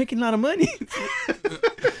 but we're making a lot of money.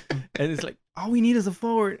 And it's like, all we need is a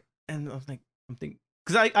forward. And I was like, I'm thinking,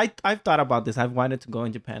 because I've thought about this. I've wanted to go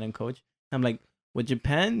in Japan and coach. I'm like, what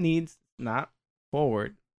Japan needs, not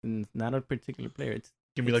forward, and it's not a particular player.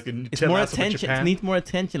 Give me like a It's Ted more Lasso for attention. It Japan. needs more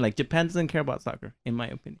attention. Like Japan doesn't care about soccer, in my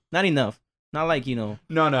opinion. Not enough. Not like, you know,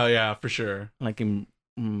 No, yeah, for sure. like in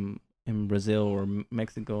Brazil or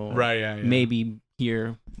Mexico. Or Right, yeah. maybe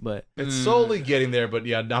here, but It's slowly getting there, but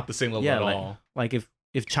yeah, not the same level yeah, at like, all. like if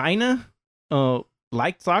China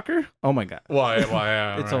liked soccer, oh my god, Why?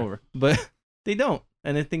 Yeah, it's right. over. But they don't,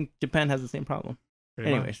 and I think Japan has the same problem.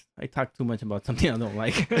 Pretty Anyways, I talked too much about something I don't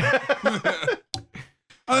like.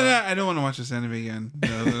 Oh yeah, I don't want to watch this anime again.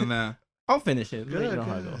 No, other than that. I'll finish it. Good, You know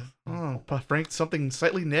how it good. goes. Oh, Frank, something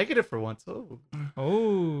slightly negative for once. Oh,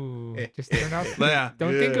 Oh, just turn out. Yeah.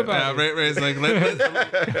 Don't think Yeah. about it. Ray's like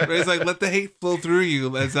Ray's like let the hate flow through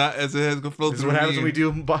you as it has go flow This is through what happens me. when we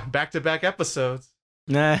do back-to-back episodes.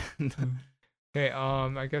 Nah, Okay,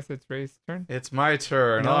 I guess it's Ray's turn. It's my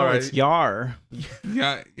turn. no, All right. it's Yar,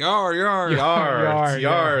 Yeah, yar. Yar. Yar,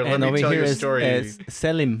 Yar. Let and me over tell here you a is story.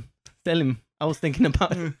 Selim. I was thinking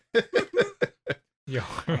about it. Yeah.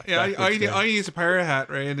 Yeah, all you need is a pirate hat,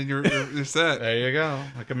 right? And then you're set. There you go.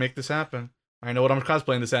 I can make this happen. I know what I'm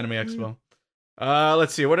cosplaying this Anime Expo.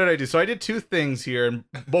 Let's see. What did I do? So I did two things here, and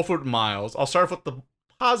both with Miles. I'll start off with the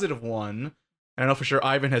positive one. I know for sure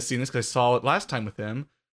Ivan has seen this because I saw it last time with him.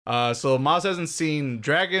 So Miles hasn't seen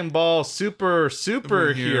Dragon Ball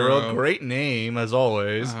Superhero. Great name, as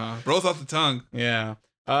always. Rolls off the tongue. Yeah.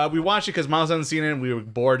 We watched it because Miles hasn't seen it, and we were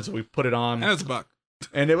bored, so we put it on. And it's a buck.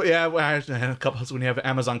 And a couple. So when you have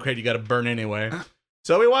Amazon credit, you got to burn anyway.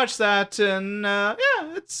 So we watched that, and yeah,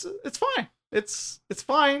 it's fine. It's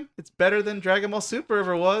fine. It's better than Dragon Ball Super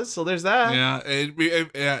ever was. So there's that.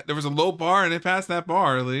 Yeah, there was a low bar, and it passed that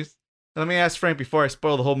bar at least. Let me ask Frank before I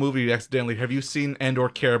spoil the whole movie accidentally. Have you seen and/or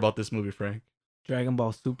care about this movie, Frank? Dragon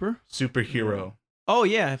Ball Super. Superhero, Oh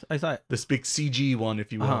yeah, I saw it. this big CG one,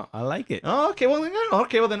 if you will. I like it. Oh, okay. Well,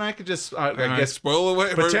 then I could just I guess spoil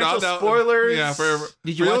away. potential spoilers. Yeah, for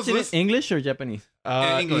Did you watch it in English or Japanese?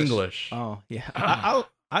 English. English. Oh yeah,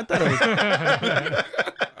 I thought it was.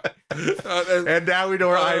 And now we know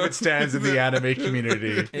where Ivan stands in the anime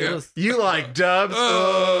community. It was. You like dubs?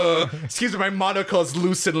 Excuse me, my monocle is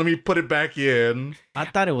loosened. Let me put it back in. I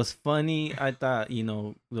thought it was funny. I thought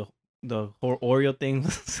the whole Oreo thing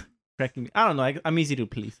was cracking me. I don't know. I'm easy to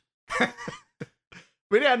please.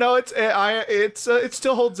 But yeah, no, it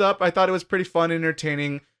still holds up. I thought it was pretty fun,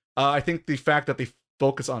 entertaining. I think the fact that they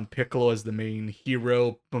focus on Piccolo as the main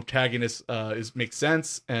hero protagonist makes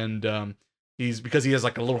sense, and because he has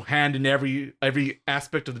like a little hand in every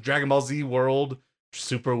aspect of the Dragon Ball Z world,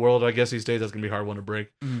 super world, I guess these days. That's gonna be a hard one to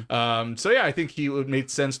break. So yeah, I think it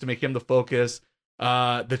made sense to make him the focus.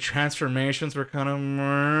 The transformations were kind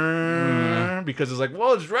of because it's like,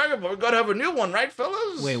 well, it's Dragon Ball, we gotta have a new one, right,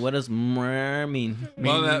 fellas? Wait, what does mean?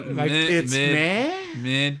 Well, that Like, it's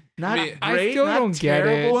mid. not Mid. I great, still not don't get it.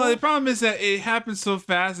 terrible. Well, the problem is that it happens so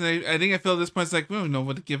fast, and I think I feel at this point it's like we don't know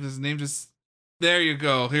what to give his name. Just there you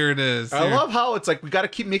go, here it is. I Here. love how it's like we got to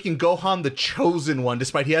keep making Gohan the chosen one,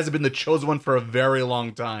 despite he hasn't been the chosen one for a very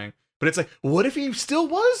long time. But it's like, what if he still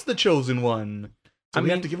was the chosen one? So we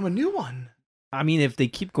have to give him a new one. I mean, if they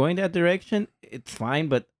keep going that direction, it's fine.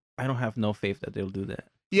 But I don't have no faith that they'll do that.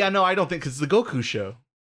 Yeah, no, I don't think because it's the Goku show.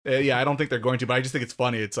 Yeah, I don't think they're going to, but I just think it's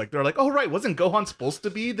funny. It's like they're like, oh right, wasn't Gohan supposed to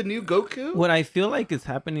be the new Goku? What I feel like is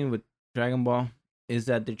happening with Dragon Ball is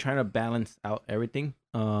that they're trying to balance out everything.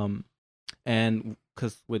 And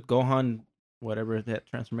because with Gohan, whatever that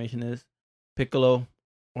transformation is, Piccolo,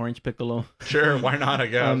 Orange Piccolo, Sure, why not? I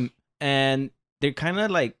guess. and they're kind of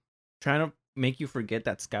like trying to make you forget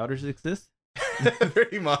that Scouters exist,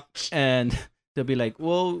 Very much. and they'll be like,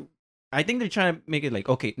 well, I think they're trying to make it like,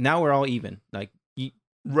 okay, now we're all even. Like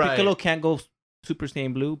Right. Piccolo can't go Super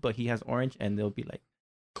Saiyan Blue, but he has Orange, and they'll be like,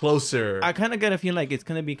 Closer. I kind of get a feel like it's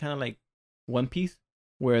gonna be kind of like One Piece,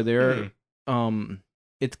 where they're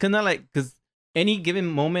it's kind of like because any given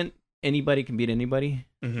moment anybody can beat anybody,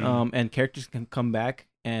 Mhm. and characters can come back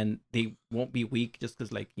and they won't be weak just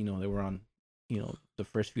because like they were on the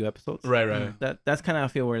first few episodes. Right. That's kind of I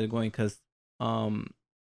feel where they're going because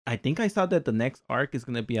I I think I saw that the next arc is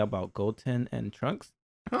gonna be about Goten and Trunks.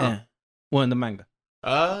 Huh. Well, in the manga.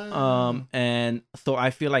 Oh. And so I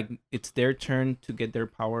feel like it's their turn to get their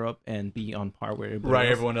power up and be on par with everybody Right,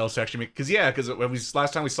 else. everyone else actually, because when we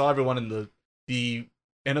last time we saw everyone in the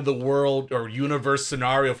end of the world or universe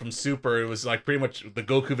scenario from Super, it was like pretty much the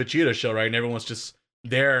Goku Vegeta show, right? And everyone's just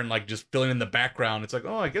there and like just filling in the background. It's like,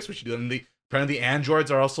 oh, I guess we should do it. And apparently the androids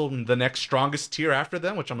are also the next strongest tier after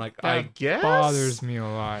them, which I'm like, I guess bothers me a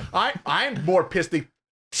lot. I'm more pissed.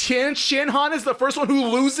 Shinhan is the first one who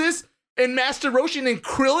loses, and Master Roshi and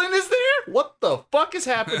Krillin is there. What the fuck is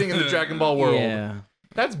happening in the Dragon Ball world? Yeah.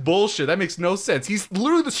 That's bullshit. That makes no sense. He's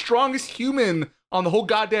literally the strongest human on the whole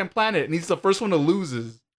goddamn planet, and he's the first one to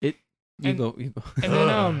loses. You go. And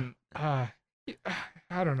then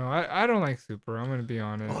I don't know. I don't like Super. I'm gonna be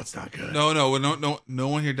honest. Oh, it's not good. No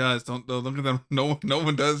one here does. Don't look at them. No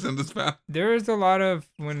one does in this path. There's a lot of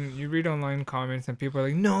when you read online comments and people are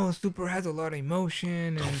like, "No, Super has a lot of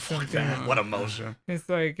emotion and something." What emotion? It's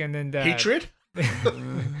like, and then that Hatred?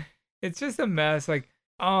 it's just a mess. Like,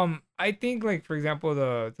 I think like for example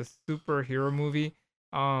the superhero movie,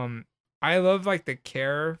 I love like the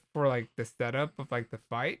care for like the setup of like the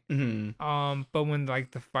fight. Mm-hmm. But when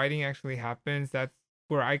like the fighting actually happens, that's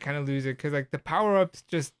where I kind of lose it because like the power ups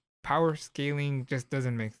just power scaling just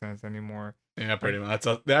doesn't make sense anymore. Yeah, pretty much.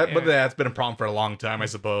 But that's been a problem for a long time, I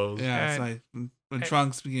suppose. Yeah, it's like when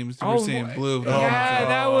Trunks became Super Oh, Saiyan Blue. Yeah,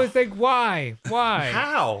 that was like why?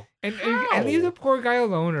 How? And How? leave the poor guy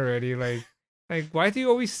alone already. Like why is he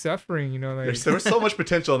always suffering? You know, like There was so much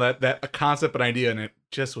potential in that concept and idea, and it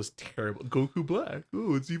just was terrible. Goku Black.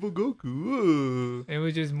 Oh, it's evil Goku. Ooh. it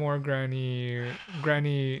was just more granny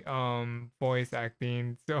voice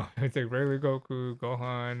acting. So it's like regular Goku,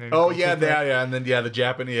 Gohan, and Oh Goku yeah, Black. and then the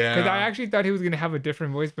Japanese. Yeah. Because I actually thought he was gonna have a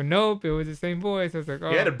different voice, but nope, it was the same voice. I was like, oh,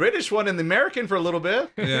 He had a British one and the American for a little bit.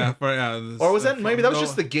 Yeah, Or was that maybe that was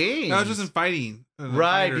just the game? That was just in fighting.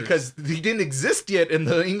 Right, because he didn't exist yet in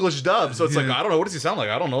the English dub, so it's like I don't know, what does he sound like?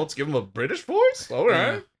 I don't know. Let's give him a British voice. All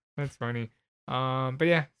right, that's funny. But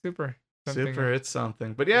yeah, Super. Super, it's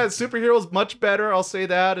something. But yeah, superheroes much better. I'll say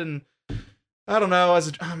that. And I don't know,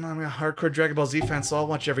 I'm a hardcore Dragon Ball Z fan, so I'll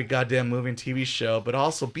watch every goddamn movie and TV show, but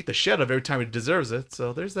also beat the shit out of every time it deserves it.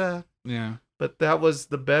 So there's that. Yeah. But that was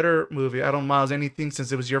the better movie. I don't, Miles, anything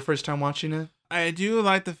since it was your first time watching it? I do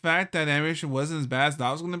like the fact that animation wasn't as bad as I thought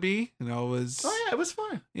it was going to be. You know, it was... Oh, yeah, it was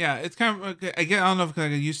fine. Yeah, it's kind of... I don't know if I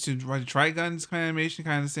get used to Trigun's kind of animation,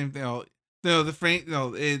 kind of the same thing. The frame...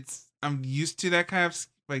 it's... I'm used to that kind of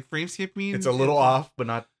like frame skipping. It's a little off, but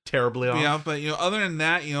not terribly off. Yeah, but other than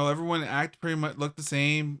that, everyone pretty much looked the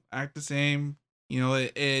same, act the same.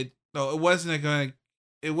 It wasn't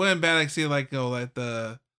it wasn't bad. Like say like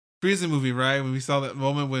the Frieza movie, right? When we saw that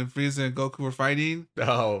moment when Frieza and Goku were fighting.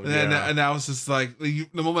 Oh, and that was just like the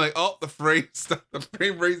moment like, oh, the frame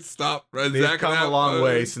rate stopped. Right? They've come a long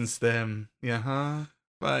way since then. Yeah, huh?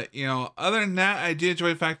 But other than that, I did enjoy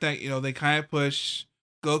the fact that they kind of push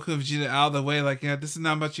Goku and Vegeta out of the way. Like, this is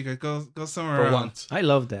not much. You could go somewhere for else. once. I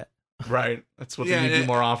love that. Right, that's what they need to do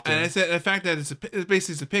more often. And I said the fact that it's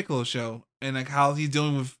basically a Piccolo show, and like how he's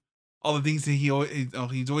dealing with all the things that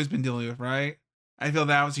he's always been dealing with. Right. I feel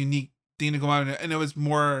that was a unique thing to go out, and it was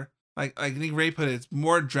more like Nick Ray put it. It's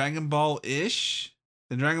more Dragon Ball ish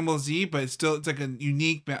than Dragon Ball Z, but it's like a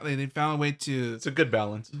unique. They found a way to. It's a good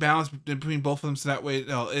balance Between both of them, so that way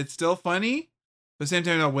it's still funny. But at the same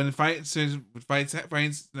time, when fights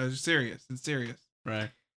they're serious.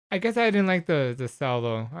 Right. I guess I didn't like the cell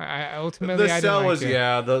though. I ultimately the I cell didn't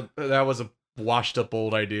like was it. that was a washed up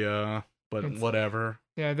old idea, but whatever.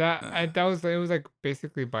 Yeah, that was it was like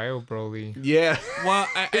basically Bio Broly. Yeah. Well,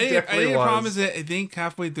 I think the problem is that I think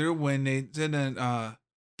halfway through when they said that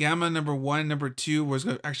Gamma number 1, number 2 was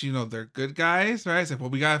actually they're good guys, right? It's like,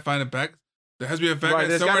 well, we gotta find a back. There has to be a back. Right,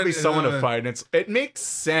 there's got to be someone to fight. And it makes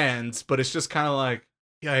sense, but it's just kind of like,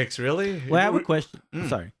 yikes, really? Well, I have a question.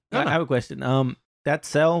 Sorry, No. I have a question. That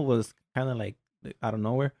cell was kind of like out of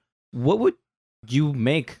nowhere. What would you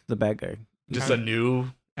make the bad guy? Just a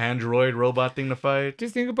new android robot thing to fight.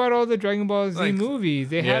 Just think about all the Dragon Ball Z Like, movies.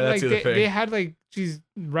 They yeah, had that's like the thing. they had like these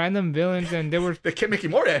random villains, and they were They kept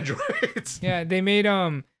making more androids. yeah. They made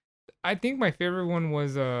I think my favorite one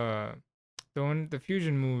was the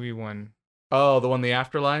Fusion movie one. Oh, the one, the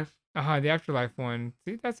Afterlife. The Afterlife one.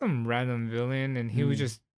 See, that's some random villain, and he was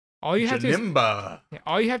just all you have to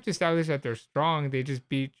establish that they're strong. They just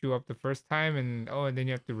beat you up the first time, and then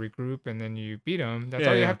you have to regroup, and then you beat them. That's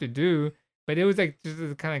all you have to do. But it was like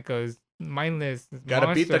just kind of goes mindless.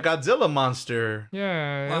 Gotta beat the Godzilla monster.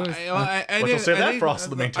 Yeah. Well, It was, I But they'll save that for also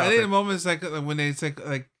the main I think topic. the moments like when they say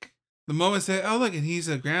like the moment say, oh look, and he's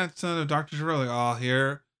a grandson of Dr. Gero. Like, oh,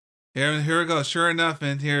 here Here we go. Sure enough,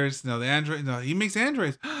 and here's the android. No, he makes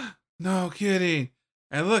androids. No kidding.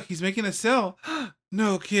 And look, he's making a cell.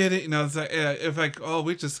 No kidding. It's like if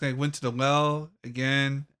we just like went to the well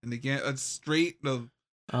again and again. It's straight.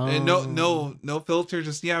 And no filter.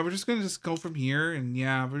 Just we're just gonna just go from here, and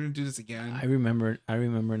we're gonna do this again. I remember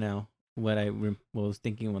now what I was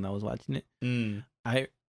thinking when I was watching it. I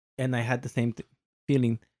had the same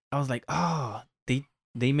feeling. I was like,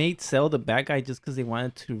 they made Cell the bad guy just because they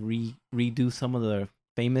wanted to redo some of the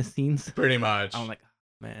famous scenes. Pretty much. I'm like,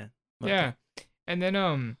 man. Yeah, and then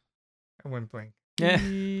I went blank. Yeah.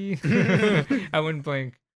 I went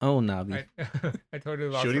blank. Oh, Nabi. I totally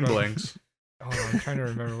lost. Shooting blanks. Oh, I'm trying to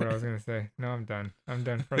remember what I was gonna say. No, I'm done. I'm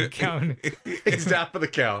done for the count. He's down for the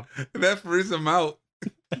count. That frees him out.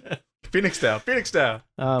 Phoenix down.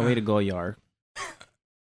 Way to go, Yar.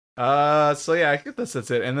 So yeah, I think that's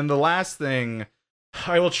it. And then the last thing,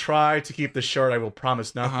 I will try to keep this short. I will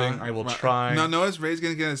promise nothing. I will try. No, notice Ray's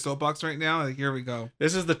gonna get in a soapbox right now. Like, here we go.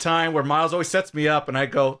 This is the time where Miles always sets me up and I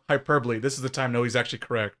go hyperbole. This is the time, no, he's actually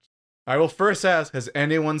correct. I will first ask, has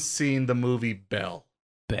anyone seen the movie Belle?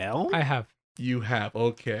 Belle? I have. You have,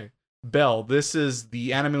 okay. Belle, this is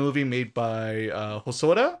the anime movie made by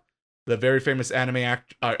Hosoda, the very famous anime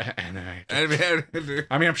actor. I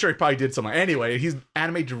mean, I'm sure he probably did something. Anyway, he's an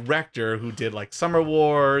anime director who did like Summer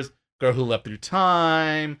Wars, Girl Who Leapt Through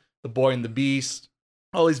Time, The Boy and the Beast.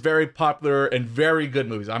 All these very popular and very good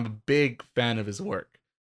movies. I'm a big fan of his work.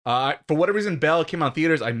 For whatever reason, Belle came out in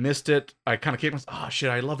theaters. I missed it. I kind of came, oh shit,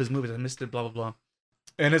 I love his movies. I missed it, blah, blah, blah.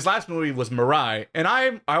 And his last movie was Mirai. And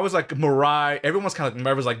I was like, Mirai, everyone's kind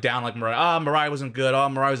of like down like Mirai. Mirai wasn't good.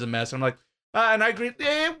 Mirai was a mess. And I'm like, and I agree,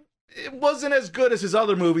 it wasn't as good as his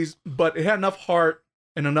other movies, but it had enough heart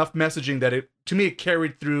and enough messaging that it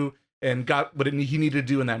carried through and got what he needed to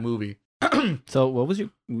do in that movie. So what was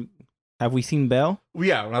have we seen Belle?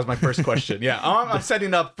 Yeah, that was my first question. Yeah, I'm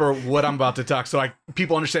setting up for what I'm about to talk, so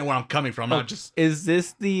people understand where I'm coming from. Not just is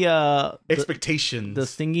this the expectations? The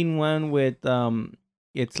singing one with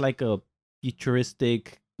it's like a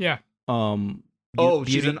futuristic. Yeah.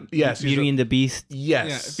 Beauty and the Beast.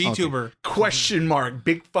 Yes. Yeah, VTuber. Okay. Question mark.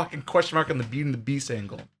 Big fucking question mark on the Beauty and the Beast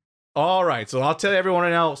angle. All right, so I'll tell everyone right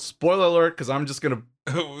now. Spoiler alert, because I'm just gonna.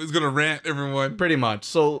 It's gonna rant everyone. Pretty much.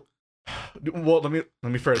 So, well, let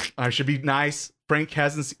me first. I should be nice. Frank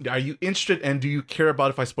hasn't seen. Are you interested? And do you care about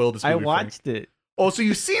if I spoil this movie? I watched it. Oh, so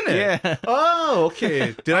you've seen it? Yeah. Oh,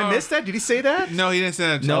 okay. Did I miss that? Did he say that? No, he didn't say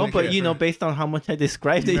that. No, but based on how much I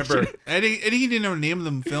described it. Remember? I think he didn't know the name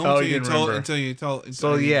of the film until you told.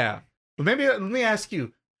 So yeah. But maybe let me ask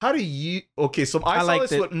you, how do you? Okay, so I saw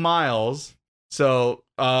this with Miles. So,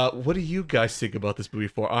 what do you guys think about this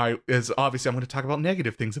movie? As obviously I'm going to talk about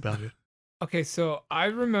negative things about it. Okay, so I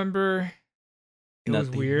remember it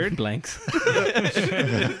was weird. Blanks.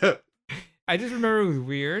 I just remember it was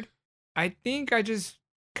weird. I think I just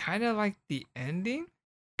kind of liked the ending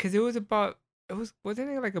because wasn't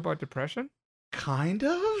it like about depression? Kind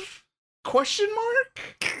of? Question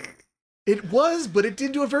mark? It was, but it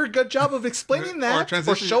didn't do a very good job of explaining that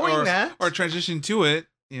or showing that or transition to it.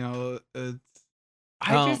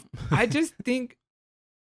 I just think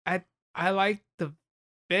I like the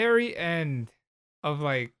very end of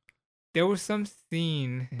like there was some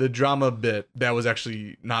scene. The drama bit that was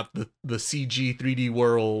actually not the CG 3D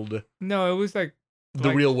world. No, it was like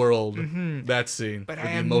the real world. Mm-hmm. That scene. But I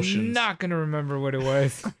am not gonna remember what it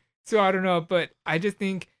was. So I don't know. But I just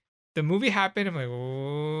think the movie happened. I'm like,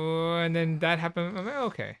 oh, and then that happened. I'm like,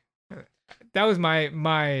 okay. That was my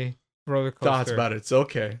roller coaster. Thoughts about it. It's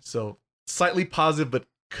okay. So slightly positive, but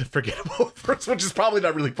forgettable. First, which is probably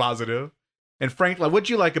not really positive. And Frank, like, what'd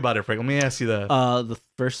you like about it, Frank? Let me ask you that. The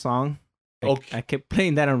first song. Okay. I kept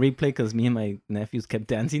playing that on replay because me and my nephews kept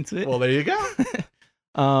dancing to it. Well, there you go.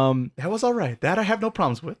 That was all right. That I have no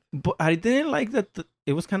problems with. But I didn't like that.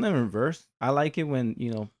 It was kind of in reverse. I like it when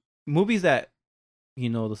movies that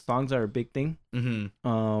the songs are a big thing.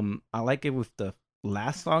 Mm-hmm. I like it with the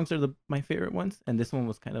last songs are my favorite ones, and this one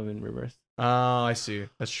was kind of in reverse. Oh, I see.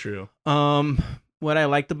 That's true. What I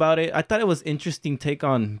liked about it, I thought it was interesting take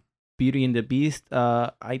on Beauty and the Beast.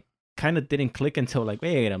 I kind of didn't click until like,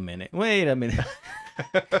 wait a minute.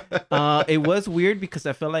 It was weird because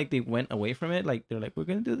I felt like they went away from it. Like they're like, we're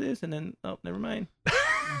gonna do this, and then never mind.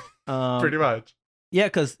 Pretty much. Yeah,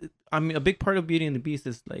 because I mean, a big part of Beauty and the Beast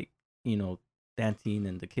is like dancing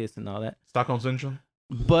and the kiss and all that. Stockholm Syndrome.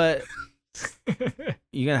 But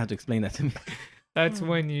you're gonna have to explain that to me. That's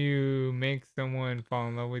when you make someone fall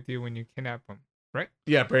in love with you when you kidnap them, right?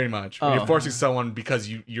 Yeah, pretty much. When you're forcing someone because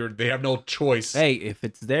they have no choice. Hey, if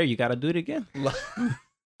it's there, you gotta do it again.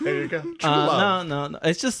 There you go. True love. No.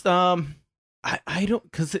 It's just I don't,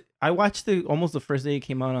 because I watched it almost the first day it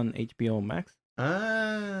came out on HBO Max.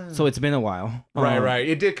 So it's been a while. Right.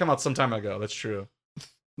 It did come out some time ago. That's true.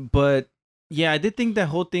 But yeah, I did think that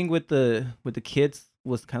whole thing with the kids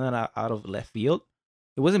was kind of out of left field.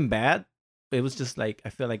 It wasn't bad. It was just like, I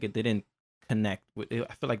feel like it didn't connect with it.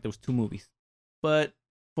 I feel like there was two movies. But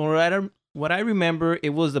for what I remember, it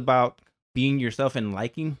was about being yourself and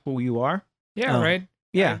liking who you are. Yeah, right.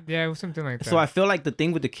 Yeah, yeah, it was something like that. So I feel like the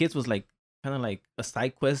thing with the kids was like kind of like a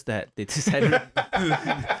side quest that they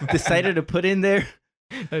decided to put in there.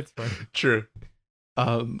 That's funny. True.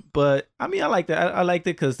 But I mean, I liked it. I liked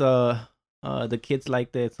it because the kids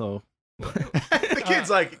liked it. So the kids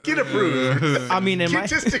like kid approved. I mean,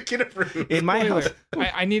 just a kid approved. In my house,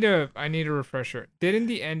 I need a refresher. Didn't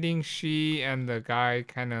the ending she and the guy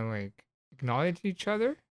kind of like acknowledge each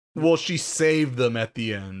other? Well, she saved them at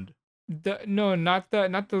the end. Not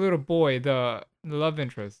the little boy, the love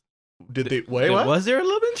interest. Did they wait? What? Was there a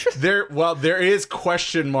love interest? There is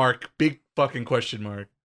question mark, big fucking question mark.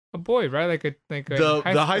 A boy, right? Like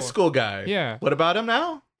a high school guy. Yeah. What about him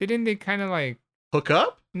now? Didn't they kind of like hook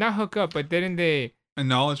up? Not hook up, but didn't they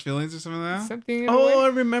acknowledge feelings or something like that? Something. I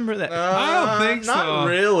remember that. I don't think so. Not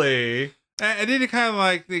really. I did kind of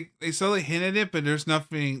like they slowly hinted it, but there's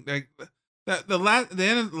nothing like that. The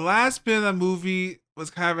last bit of the movie was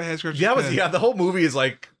kind of a head scratcher. Yeah, the whole movie is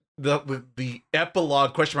like the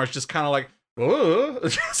epilogue question marks, just kind of like.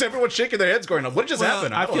 Just everyone's shaking their heads going, what just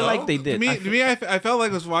happened? I feel like they did. To me, I felt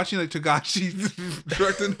like I was watching like Togashi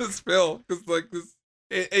directing this film because like this,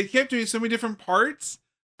 it kept doing so many different parts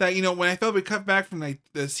that, you know, when I felt we cut back from like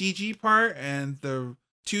the CG part and the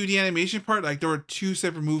 2D animation part, like there were two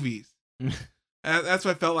separate movies. That's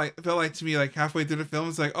what it felt like. It felt like to me, like halfway through the film,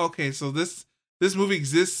 it's like, okay, so this movie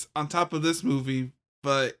exists on top of this movie,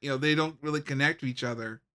 but you know they don't really connect to each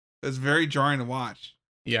other. It's very jarring to watch.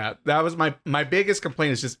 Yeah, that was my biggest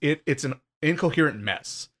complaint is just it's an incoherent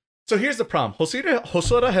mess. So here's the problem.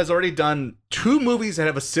 Hosoda has already done 2 movies that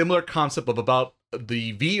have a similar concept of about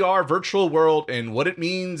the VR virtual world and what it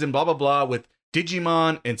means and blah, blah, blah with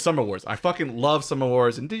Digimon and Summer Wars. I fucking love Summer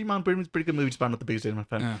Wars and Digimon, pretty good movie, just not the biggest Digimon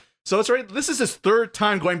fan. Yeah. So it's already, this is his 3rd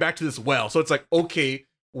time going back to this well. So it's like, okay,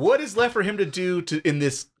 what is left for him to do in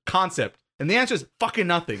this concept? And the answer is fucking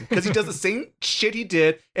nothing, because he does the same shit he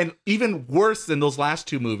did, and even worse than those last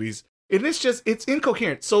 2 movies. And it's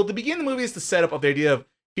incoherent. So the beginning of the movie is the setup of the idea of,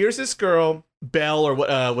 here's this girl, Belle, or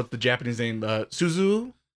what's the Japanese name?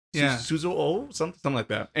 Suzu? Yeah. Suzu something like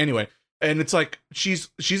that. Anyway, and it's like, she's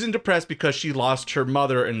depressed because she lost her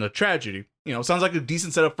mother in the tragedy. You know, sounds like a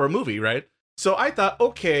decent setup for a movie, right? So I thought,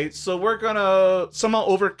 okay, so we're gonna somehow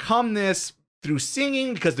overcome this through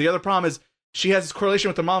singing, because the other problem is, she has this correlation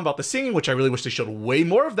with her mom about the singing, which I really wish they showed way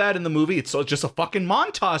more of that in the movie. It's just a fucking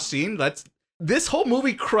montage scene. This whole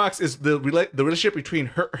movie crux is the relationship between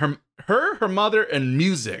her mother, and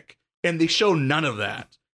music, and they show none of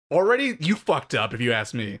that. Already, you fucked up if you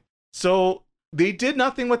ask me. So they did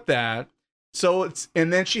nothing with that.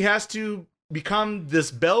 And then she has to become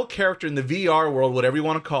this Belle character in the VR world, whatever you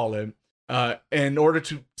want to call it, in order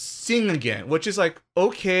to sing again, which is like,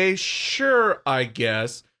 okay, sure, I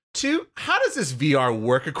guess. 2, how does this VR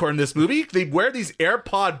work according to this movie? They wear these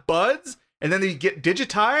AirPod buds and then they get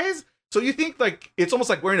digitized. So you think like it's almost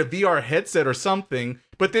like wearing a VR headset or something.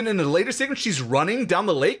 But then in the later sequence, she's running down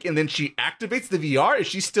the lake and then she activates the VR. Is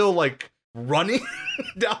she still like running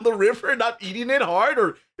down the river, not eating it hard?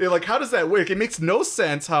 Or like, how does that work? It makes no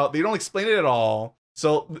sense how they don't explain it at all.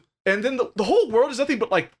 So, and then the whole world is nothing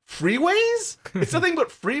but like freeways. It's nothing but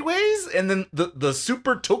freeways. And then the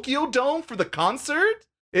Super Tokyo Dome for the concert.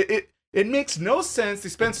 It makes no sense. They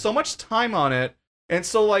spend so much time on it, and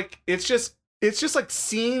so like it's just like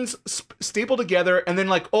scenes stapled together, and then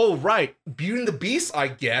like, oh right, Beauty and the Beast, I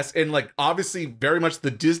guess, and like obviously very much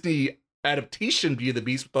the Disney adaptation Beauty and the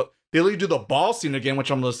Beast, but they literally do the ball scene again, which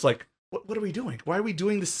I'm just like, what are we doing? Why are we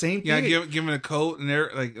doing the same thing? Yeah, giving a coat and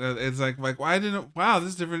there like it's like why didn't this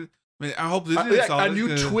is different. I mean, I hope this is a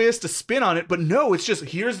new twist, a spin on it, but no, it's just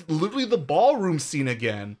here's literally the ballroom scene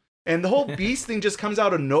again. And the whole Beast thing just comes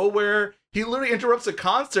out of nowhere. He literally interrupts a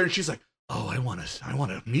concert, and she's like, "Oh, I want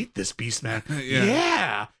to meet this Beast man."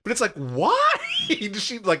 Yeah, but it's like, why?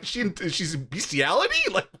 She's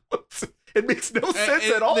bestiality? Like, it makes no sense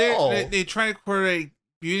at all. They try to coordinate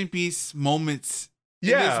Beauty and Beast moments in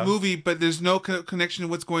this movie, but there's no connection to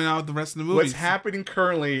what's going on with the rest of the movie. What's happening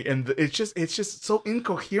currently, and it's just so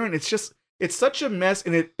incoherent. It's such a mess,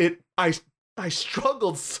 and I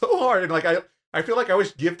struggled so hard, and like I feel like I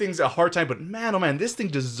always give things a hard time, but man, oh man, this thing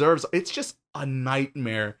deserves, it's just a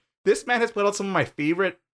nightmare. This man has put out some of my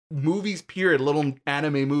favorite movies, period, little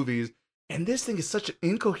anime movies, and this thing is such an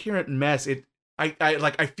incoherent mess.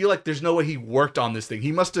 I feel like there's no way he worked on this thing.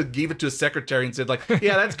 He must have gave it to his secretary and said like,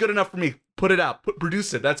 yeah, that's good enough for me. Put it out,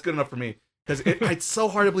 produce it. That's good enough for me. Because it's so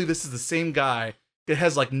hard to believe this is the same guy. It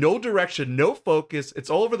has like no direction, no focus. It's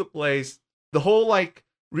all over the place. The whole like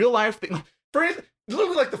real life thing. For instance,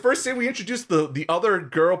 literally like the first scene we introduced the other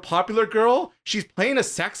girl, popular girl. She's playing a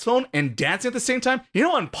saxophone and dancing at the same time. You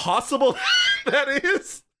know how impossible that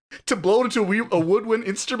is to blow into a woodwind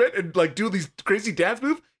instrument and like do these crazy dance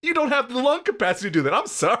moves. You don't have the lung capacity to do that. I'm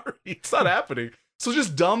sorry, it's not happening. So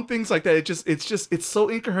just dumb things like that. It's so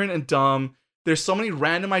incoherent and dumb. There's so many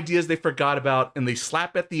random ideas they forgot about, and they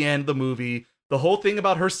slap at the end of the movie. The whole thing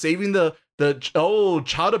about her saving the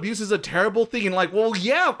child abuse is a terrible thing, and like, well,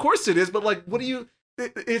 yeah, of course it is, but like, what do you?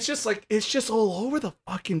 It's just all over the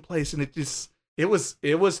fucking place, and it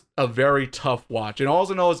was a very tough watch. And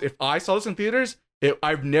all I know is if I saw this in theaters,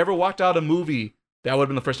 I've never walked out a movie. That would have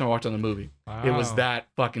been the first time I walked out a movie. Wow. It was that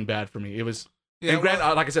fucking bad for me. It was. Yeah, and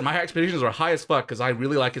granted, like I said, my expectations were high as fuck because I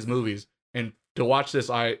really like his movies, and to watch this,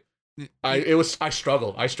 I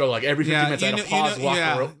struggled. Like every 15 minutes, I had to pause, walk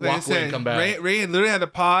away, and come back. Ray literally had to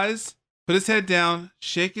pause, put his head down,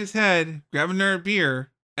 shake his head, grab another beer,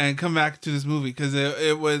 and come back to this movie because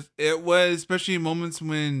it was especially moments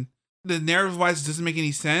when the narrative wise doesn't make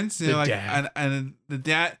any sense. You know, and the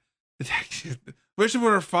dad, especially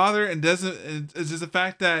with her father, and doesn't. It's just the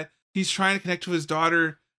fact that he's trying to connect to his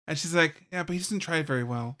daughter. And she's like, yeah, but he doesn't try very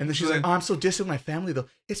well. And then she's like, oh, I'm so distant with my family, though.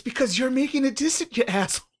 It's because you're making it distant, you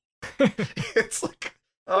asshole. It's like,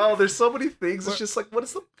 oh, there's so many things. It's just like, what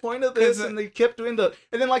is the point of this? And they kept doing and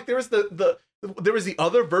then like there was the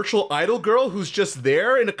other virtual idol girl who's just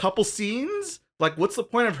there in a couple scenes. Like, what's the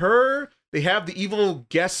point of her? They have the evil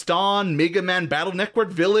Gaston Mega Man Battle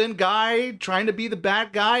Network villain guy trying to be the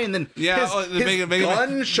bad guy, and then his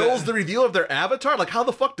gun shows the reveal of their avatar. Like, how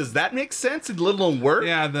the fuck does that make sense? And let alone work?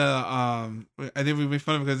 Yeah, I think we made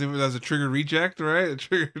fun of it because it was a Trigger reject, right? A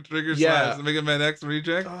trigger slash the Mega Man X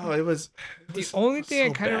reject. Oh, it was the only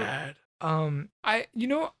thing so I kind bad. of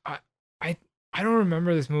I don't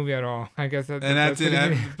remember this movie at all. I guess that's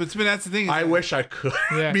it. But that's the thing. I wish I could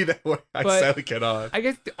be that way. I sadly cannot. I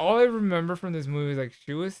guess all I remember from this movie is like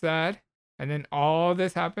she was sad, and then all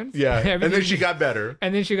this happens. Yeah, and then she got better.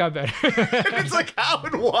 And then she got better. And it's like, how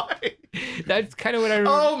and why? That's kind of what I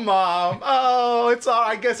remember. Oh, Mom. Oh, it's all.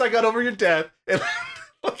 I guess I got over your death. And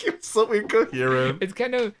like, it's so incoherent. It's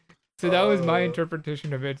kind of. So that was my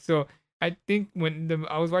interpretation of it. So I think when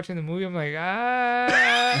I was watching the movie, I'm like,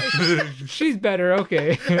 she's better.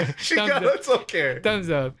 Okay. That's okay. Thumbs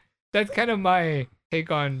up. That's kind of my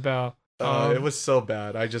take on Belle. It was so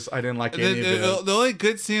bad. I didn't like any of it. The only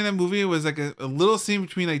good scene in that movie was like a little scene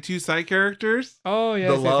between like two side characters. Oh yeah.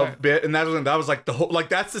 The love bit, and that was like the whole, like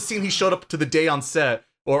that's the scene he showed up to the day on set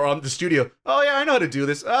or on the studio. Oh yeah, I know how to do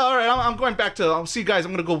this. All right, I'm going back to. I'll see you guys.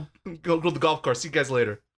 I'm gonna go to the golf course. See you guys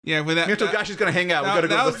later. Yeah, but Gashi's gonna hang out. We gotta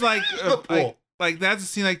go. That was like the pool. Like that's a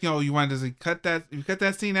scene. Like, you want to cut that? You cut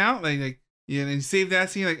that scene out. Like yeah, and you save that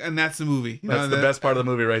scene. Like, and that's the movie. That's the best part of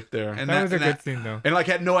the movie right there. And that was a good scene though. And like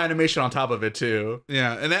had no animation on top of it too.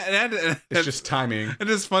 Yeah, and it's just timing. And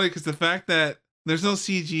it's funny because the fact that there's no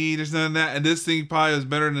CG, there's none of that, and this thing probably was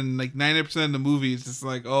better than like 90% of the movie. It's just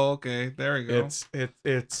like, oh, okay, there we go.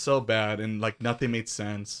 It's so bad, and like nothing made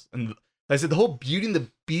sense. And like I said, the whole Beauty and the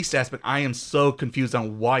Beast aspect, I am so confused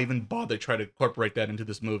on why even bother try to incorporate that into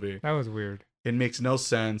this movie. That was weird. It makes no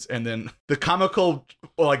sense. And then the comical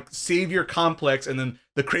like savior complex, and then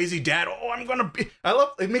the crazy dad. Oh,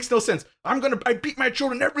 it makes no sense. I beat my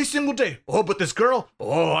children every single day. Oh, but this girl.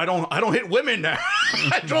 Oh, I don't hit women now.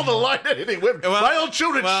 I draw the line at hitting women. Well, my own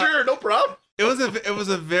children, sure, no problem. It was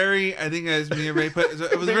a very, I think as me and Ray put,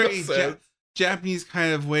 it was a very Japanese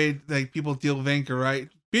kind of way like people deal with anger, right?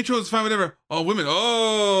 Beatrice was fine, whatever. Oh, women.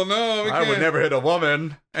 Oh no, I would never hit a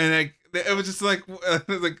woman. And like it was just like I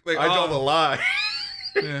draw the line.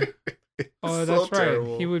 Yeah. Oh, that's so right.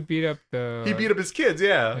 Terrible. He would beat up He beat up his kids.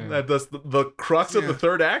 Yeah. That's the crux of the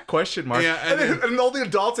third act? Question mark. Yeah. And all the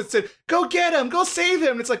adults had said, "Go get him. Go save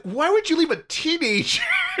him." It's like, why would you leave a teenager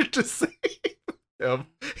to save him?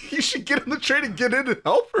 You should get on the train and get in and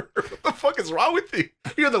help her. What the fuck is wrong with you?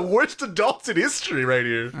 You're the worst adults in history, right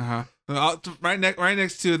here. Right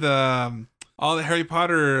next to the all the Harry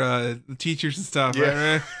Potter teachers and stuff.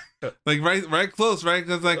 Yeah. Right? Like right close, right?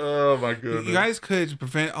 Because like, oh my goodness, you guys could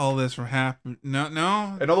prevent all this from happening. No.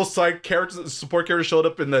 And all those side characters, support characters, showed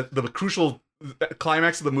up in the crucial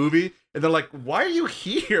climax of the movie, and they're like, "Why are you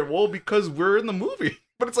here?" Well, because we're in the movie.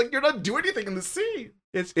 But it's like you're not doing anything in the scene.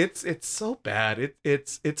 It's so bad.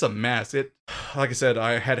 It's a mess. Like I said,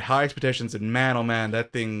 I had high expectations, and man, oh man,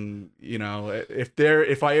 that thing.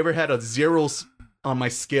 If I ever had a zero on my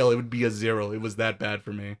scale, it would be a 0. It was that bad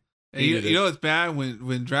for me. And you know it's bad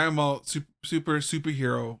when Dragon Ball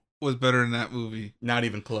Superhero was better than that movie. Not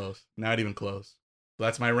even close. Not even close. So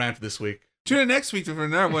that's my rant this week. Tune in next week for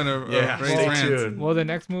another one of stay tuned. Well, the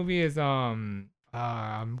next movie is I'm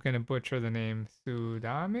gonna butcher the name.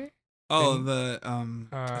 Sudame. Oh, the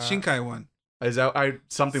Shinkai one. Is that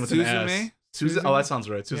something with an S? Suzume? Oh, that sounds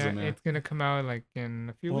right. Suzume. Yeah, it's gonna come out like in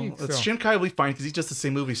a few weeks. Shinkai will be fine because he does the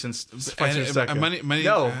same movie since Fight to the Second.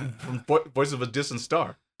 From Voice of a Distant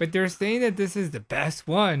Star. But they're saying that this is the best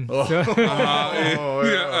one. Oh, so.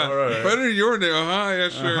 Right. Better your name. Yeah,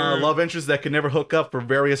 sure. Love interest that can never hook up for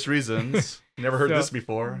various reasons. Never heard this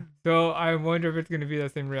before. So I wonder if it's gonna be the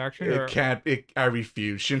same reaction. It can't. I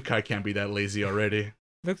refuse. Shinkai can't be that lazy already.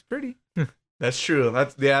 Looks pretty. That's true.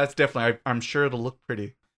 That's definitely. I'm sure it'll look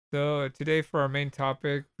pretty. So today for our main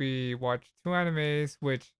topic, we watched 2 animes,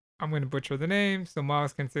 which I'm going to butcher the name, so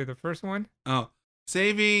Miles can say the first one. Oh,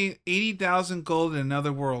 saving 80,000 gold in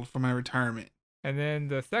another world for my retirement. And then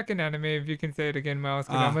the second anime, if you can say it again, Miles,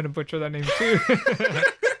 because I'm going to butcher that name too.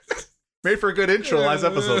 Made for a good intro last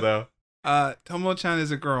episode, though. Tomo-chan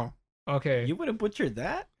is a girl. Okay. You would have butchered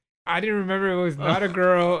that? I didn't remember it was not a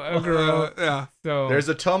girl, yeah. So there's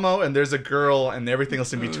a Tomo and there's a girl, and everything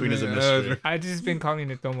else in between is a mystery. I just been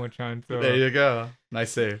calling it Tomo-chan. So there you go.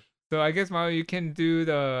 Nice save. So I guess Miles, you can do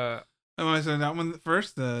the. So that one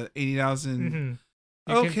first, the 80,000.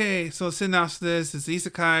 Okay, so synopsis is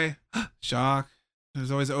isekai. Shock.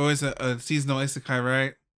 There's always a seasonal isekai,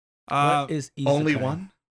 right? What is isekai? Only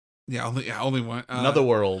one? Yeah, only one. Another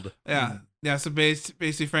world. Yeah. Yeah, so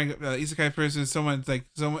basically, Frank, isekai person is someone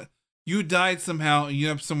you died somehow and you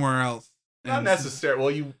end up somewhere else. Not necessarily. Well,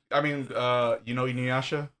 you know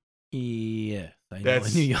Inuyasha? Yes, I know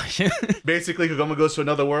Inuyasha. Basically, Kagome goes to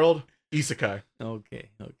another world, isekai. Okay.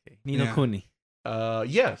 Ni no Kuni.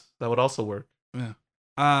 Yes, that would also work. Yeah.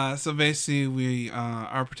 So basically,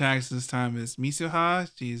 our protagonist this time is Mitsuha.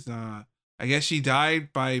 She's, I guess she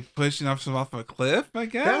died by pushing off a cliff, I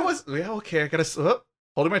guess? Okay, I gotta...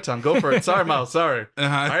 holding my tongue. Go for it. Sorry, Miles. Sorry.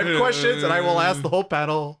 I have questions, and I will ask the whole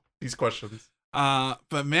panel these questions.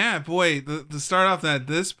 But man, boy, to start off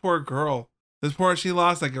this poor girl, she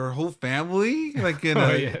lost like her whole family, like in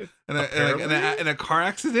a car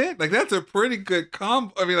accident. Like that's a pretty good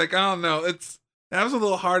comp. I mean, like I don't know, that was a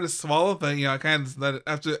little hard to swallow, but I kind of just let it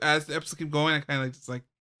as the episode keep going. I kind of just let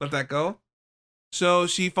that go. So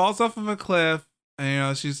she falls off of a cliff,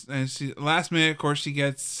 and she last minute, of course, she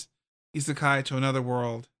gets isekai to another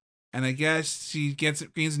world, and I guess she gains a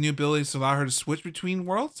new ability to allow her to switch between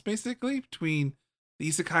worlds, basically between the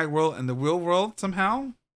isekai world and the real world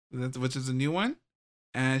somehow, which is a new one.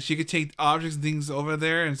 And she could take objects and things over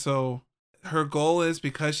there, and so her goal is,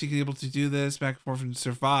 because she can be able to do this back and forth and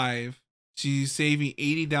survive, she's saving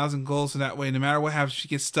 80,000 gold, so that way no matter what happens, she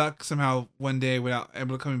gets stuck somehow one day without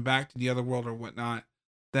able to coming back to the other world or whatnot,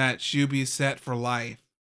 that she'll be set for life.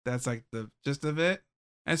 That's like the gist of it.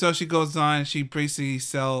 And so she goes on, she basically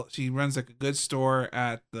she runs like a goods store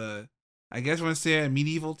at a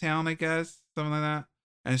medieval town, I guess, something like that.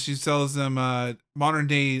 And she sells them modern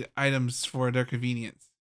day items for their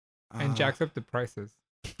convenience. And jacks up the prices.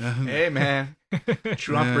 Hey man.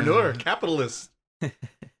 True entrepreneur, capitalist.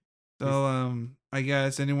 So I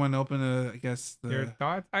guess anyone open your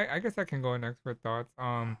thoughts? I guess I can go next for thoughts.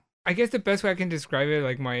 I guess the best way I can describe it,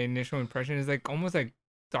 like my initial impression, is like almost like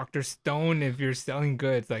Dr. Stone if you're selling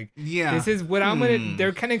goods. Like, yeah, this is what I'm gonna.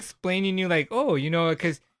 They're kind of explaining you like, oh,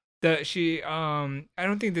 because I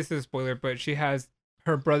don't think this is a spoiler, but she has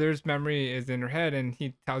her brother's memory is in her head, and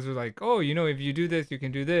he tells her like, oh, if you do this, you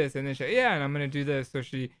can do this, and then she's like, yeah, and I'm gonna do this. So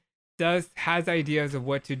she has ideas of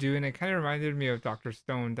what to do, and it kind of reminded me of Dr.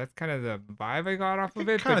 Stone. That's kind of the vibe I got off of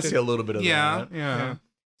it. Kind of see a little bit of that. Yeah.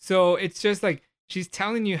 So it's just like she's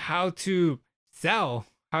telling you how to sell.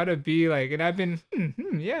 How to be like, and I've been,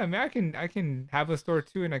 yeah, man, I can have a store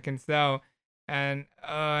too, and I can sell. And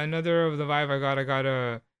another of the vibe I got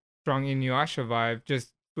a strong Inuyasha vibe,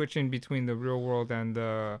 just switching between the real world and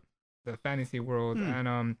the fantasy world.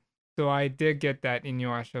 And so I did get that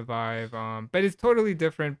Inuyasha vibe. But it's totally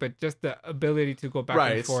different, but just the ability to go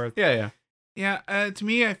back and forth. Yeah. To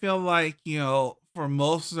me, I feel like for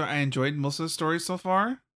I enjoyed most of the stories so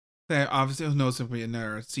far. Obviously, who knows if we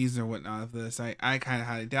another season or whatnot of this. I kind of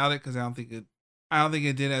highly doubt it, because I don't think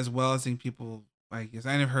it did as well as people. I guess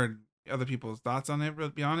I never heard other people's thoughts on it, to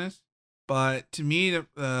be honest. But to me,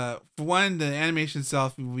 for one, the animation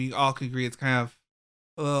itself, we all could agree it's kind of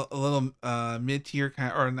a little mid tier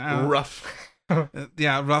kind of, or rough.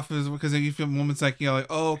 Yeah, rough is because you feel moments like like,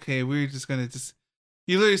 oh, okay, we're just gonna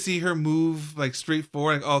you literally see her move like straight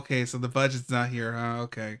forward, like, okay, so the budget's not here, huh?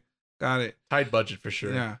 Okay. Got it. Tight budget for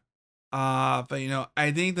sure. Yeah. But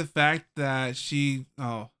I think the fact that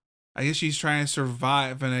I guess she's trying to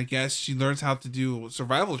survive, and I guess she learns how to do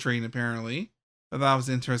survival training. Apparently, I thought that was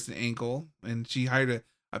an interesting angle, and she hired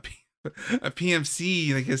a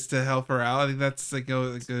PMC, I guess, to help her out. I think that's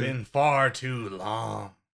It's been far too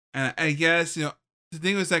long. And I guess the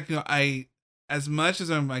thing was like I, as much as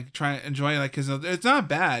I'm like trying to enjoy it, like because it's not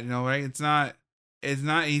bad, right? It's not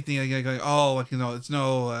anything like oh, like it's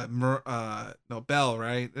no Bell,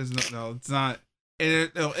 right? There's no it's not.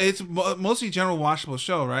 It's mostly general watchable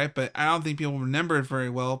show, right? But I don't think people remember it very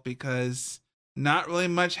well because not really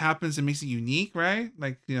much happens that makes it unique, right?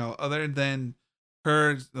 Like other than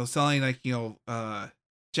her selling like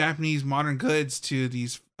Japanese modern goods to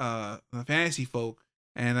these fantasy folk,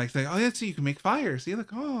 and like oh yeah, so you can make fire. See,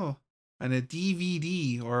 like oh, and a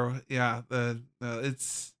DVD or yeah,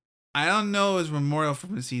 it's I don't know as memorial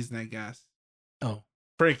from the season, I guess. Oh,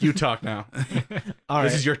 Frank, you talk now. All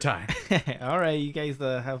This right. is your time. All right, you guys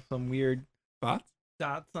have some weird Thoughts?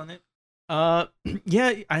 on it.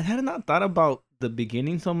 Yeah, I had not thought about the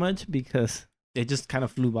beginning so much because it just kind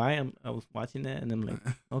of flew by. I was watching it and I'm like,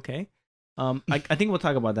 okay. I think we'll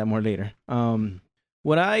talk about that more later.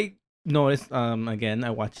 What I noticed, again,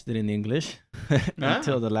 I watched it in English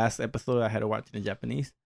until the last episode. I had to watch it in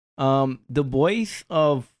Japanese. The voice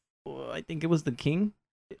of, I think it was the king,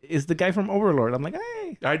 is the guy from Overlord. I'm like,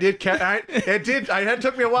 hey. I did. It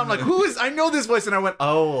took me a while. I'm like, who is? I know this voice, and I went,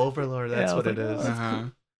 oh, Overlord. That's Yeah, I what was it like, is. oh, that's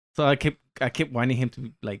cool. So I kept wanting him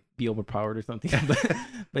to like be overpowered or something, but it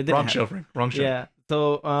didn't Wrong happen. show, Frank. Wrong show. Yeah.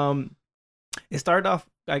 So it started off,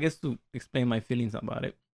 I guess, to explain my feelings about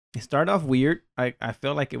it. It started off weird. I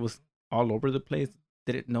felt like it was all over the place.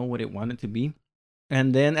 Didn't know what it wanted to be,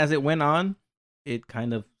 and then as it went on, it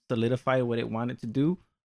kind of solidified what it wanted to do,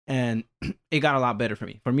 and it got a lot better for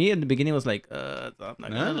me. For me, in the beginning, it was like, I'm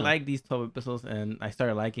not gonna like these 12 episodes, and I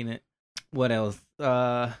started liking it. What else?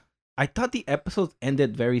 I thought the episodes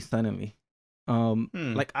ended very suddenly.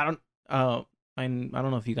 Like I don't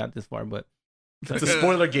know if you got this far, but It's a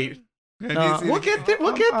spoiler gate. We'll get there.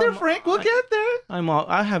 We'll get there, Frank. We'll get there.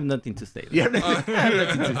 I have nothing to say. Yeah.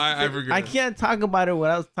 I forgot. I can't talk about it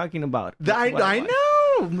without talking about it. I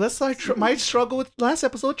know. That's like my struggle with last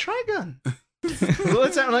episode, Trigun.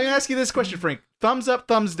 Let me ask you this question, Frank. Thumbs up,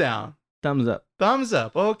 thumbs down. Thumbs up. Thumbs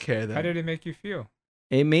up. Okay, then. How did it make you feel?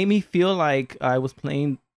 It made me feel like I was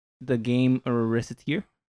playing the game Reciteer.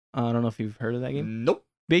 I don't know if you've heard of that game. Nope.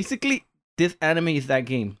 Basically, this anime is that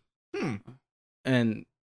game. And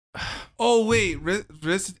Oh wait,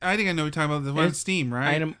 I think I know what you're talking about. The one on It's Steam,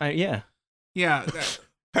 right? yeah. Yeah.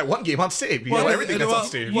 That one game on Steam. You Well, know everything that's on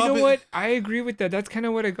Steam. You Well, know but- what? I agree with that. That's kind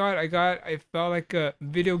of what I got. I felt like a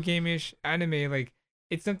video game-ish anime. Like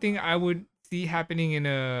it's something I would see happening in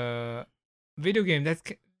a video game.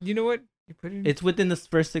 You know what? You put it in. It's within the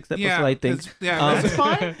first 6 episodes, Yeah, I think. yeah, That's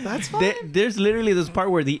fine. That's fine. There's literally this part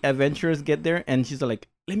where the adventurers get there, and she's like,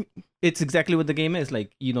 it's exactly what the game is.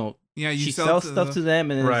 Like, yeah. You she sell sells stuff to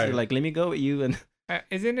them, and then Right. she's like, let me go with you. And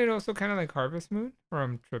Isn't it also kind of like Harvest Moon? Or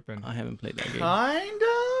I'm tripping. I haven't played that game. Kind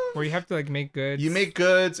of. Where you have to like make goods. You make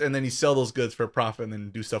goods and then you sell those goods for a profit and then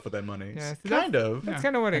do stuff with that money. Yeah, so Kind of. That's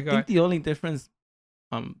kind of what I I got. think the only difference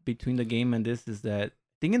between the game and this is that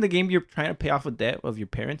I think in the game you're trying to pay off a debt of your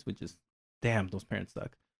parents, which is damn, those parents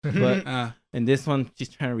suck. But in this one, she's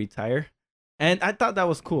trying to retire, and I thought that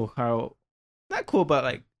was cool. How not cool, but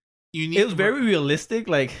like it was very realistic.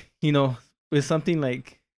 Like with something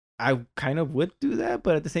like I kind of would do that,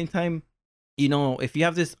 but at the same time, if you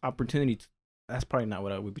have this opportunity, that's probably not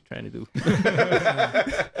what I would be trying to do.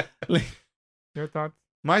 Your thoughts?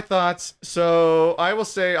 My thoughts. So I will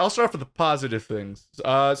say I'll start off with the positive things.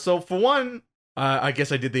 So for one, I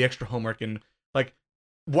guess I did the extra homework and like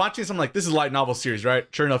watching something like this is a light novel series, right?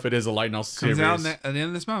 Sure enough, it is a light novel series. Comes out at the end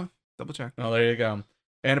of this month. Double check. Oh, there you go.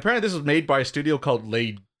 And apparently this was made by a studio called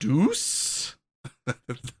Les Deuce.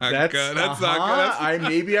 That's not good. That's not good.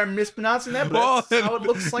 Maybe I'm mispronouncing that, but that's how it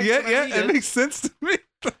looks like. when I read it makes sense to me.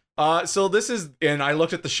 So this is, and I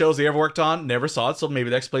looked at the shows they ever worked on, never saw it, so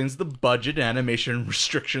maybe that explains the budget and animation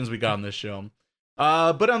restrictions we got on this show.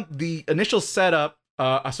 But on the initial setup,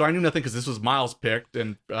 so I knew nothing because this was Miles picked,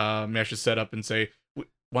 and maybe I should set up and say,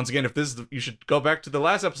 once again, if this is, you should go back to the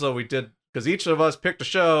last episode we did, because each of us picked a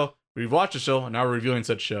show, we've watched a show, and now we're reviewing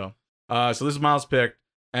such show. So this is Miles picked,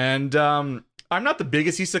 and I'm not the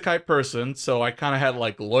biggest isekai person, so I kind of had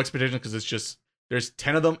like low expectations because it's just, there's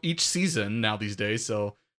 10 of them each season now these days,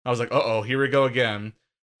 so I was like, uh-oh, here we go again.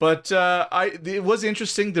 But it was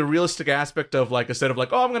interesting, the realistic aspect of like, instead of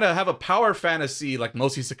like, oh, I'm going to have a power fantasy like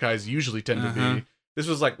most isekais usually tend to be. This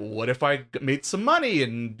was like, what if I made some money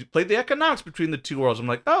and played the economics between the two worlds? I'm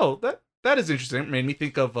like, oh, that is interesting. It made me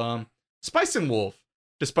think of Spice and Wolf.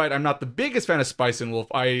 Despite I'm not the biggest fan of Spice and Wolf,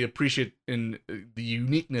 I appreciate the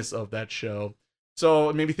uniqueness of that show. So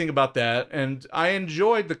it made me think about that, and I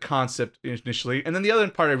enjoyed the concept initially. And then the other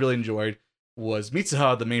part I really enjoyed was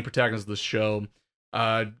Mitsuha, the main protagonist of the show.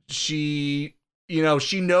 She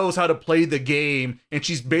knows how to play the game, and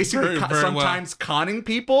she's basically sometimes conning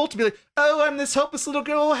people to be like, oh, I'm this helpless little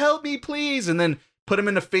girl, help me, please. And then put him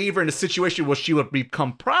in a favor in a situation where she would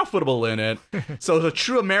become profitable in it. So as a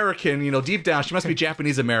true American, deep down, she must be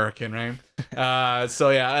Japanese American, right?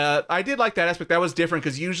 I did like that aspect. That was different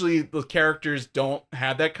because usually the characters don't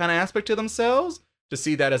have that kind of aspect to themselves. To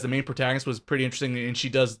see that as the main protagonist was pretty interesting, and she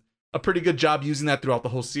does a pretty good job using that throughout the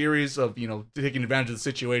whole series of, taking advantage of the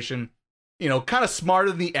situation. Kind of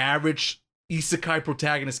smarter than the average isekai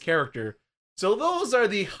protagonist character. So those are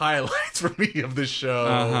the highlights for me of the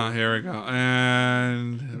show. Here we go.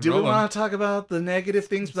 And do we want to talk about the negative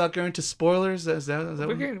things without going to spoilers? Is that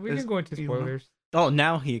we can go into spoilers. Oh,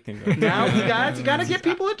 now he can go. Now you gotta give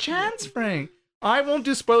people a chance, Frank. I won't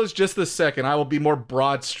do spoilers just this second. I will be more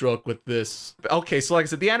broad stroke with this. Okay, so like I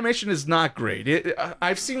said, the animation is not great.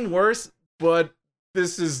 I've seen worse, but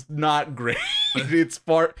this is not great. It's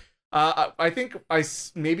far. I think I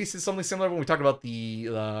maybe said something similar when we talked about the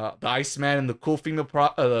Iceman and the cool female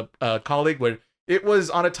colleague, where it was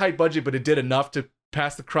on a tight budget, but it did enough to go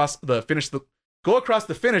across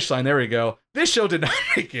the finish line. There we go. This show did not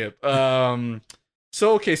make it.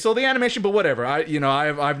 So the animation, but whatever.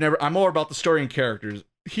 I'm more about the story and characters.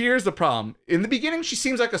 Here's the problem. In the beginning, she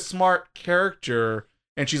seems like a smart character,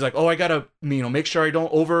 and she's like, oh, I gotta make sure I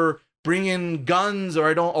don't bring in guns, or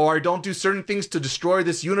I don't do certain things to destroy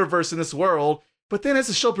this universe and this world. But then as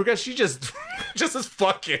the show progresses, she just says,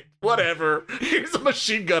 fuck it, whatever. Here's a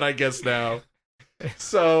machine gun, I guess, now.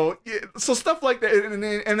 So stuff like that, and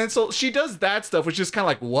then so she does that stuff, which is kind of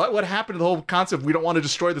like, what happened to the whole concept? We don't want to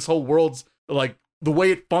destroy this whole world's, like, the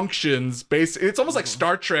way it functions. It's almost like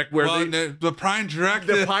Star Trek, where the Prime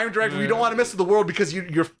Directive. The Prime Directive. We don't want to mess with the world because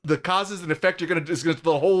the causes and effect is going to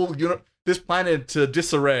the whole this planet to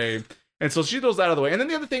disarray. And so she throws that out of the way. And then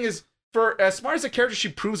the other thing is, for as smart as a character she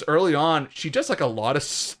proves early on, she does like a lot of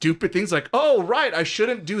stupid things, like, oh right, I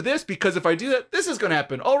shouldn't do this because if I do that, this is gonna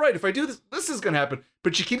happen. Oh right, if I do this, this is gonna happen.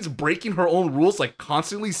 But she keeps breaking her own rules like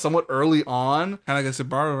constantly, somewhat early on. Kind of like a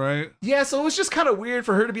Subaru, right? Yeah, so it was just kind of weird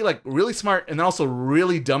for her to be like really smart and then also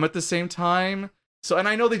really dumb at the same time. So, and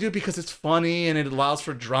I know they do it because it's funny and it allows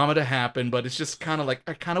for drama to happen, but it's just kind of like,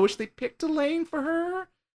 I kind of wish they picked a lane for her.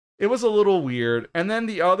 It was a little weird. And then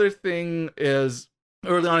the other thing is,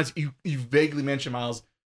 early on, as you vaguely mentioned, Miles,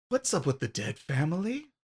 what's up with the dead family?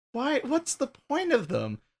 Why? What's the point of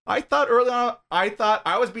them? I thought early on,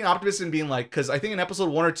 I was being optimistic and being like, because I think in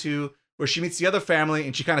episode 1 or 2, where she meets the other family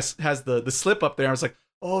and she kind of has the slip up there, I was like,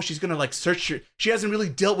 oh, she's gonna like search her. She hasn't really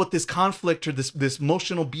dealt with this conflict or this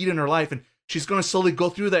emotional beat in her life, and she's gonna slowly go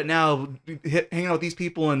through that now, hanging out with these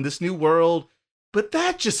people in this new world. But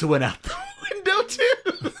that just went out the window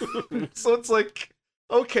too. So it's like,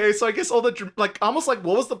 okay, so I guess all the, like, almost like,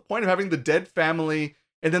 what was the point of having the dead family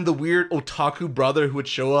and then the weird otaku brother who would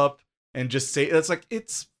show up and just say, it's like,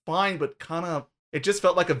 it's fine, but kind of, it just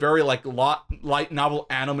felt like a very, like, light novel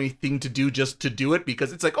anime thing to do just to do it,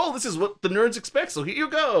 because it's like, oh, this is what the nerds expect, so here you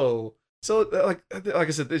go. So, like I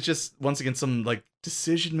said, it's just, once again, some, like,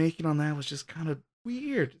 decision-making on that was just kind of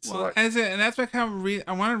weird. Well, so, and that's why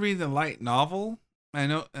I want to read the light novel. I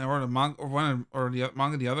know, or the manga, or the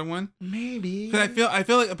manga, the other one. Maybe. Because I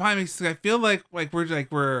feel like it probably makes. I feel like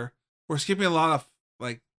we're skipping a lot of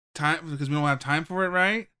like time because we don't have time for it,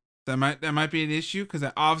 right? That might be an issue, because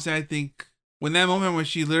obviously I think when that moment when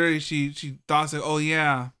she literally she thought like, oh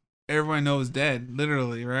yeah, everyone knows dead,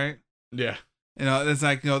 literally, right? Yeah. It's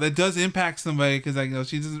like, that does impact somebody, because like,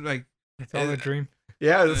 she doesn't like. It's all a dream.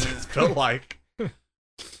 Yeah, it felt like.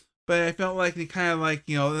 But I felt like they kind of like,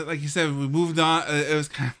 like you said, we moved on. It was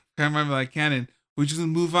kind of remember like canon. We're just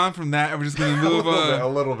gonna move on from that, and we're just gonna move on a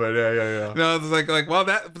little bit. Yeah. No, it's like well,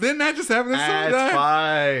 didn't that just happen? That's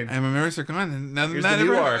fine. And my memories are gone, and here's the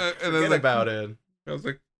new arc. Forget about it. I was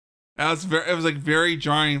like, it was like very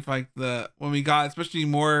jarring for like when we got, especially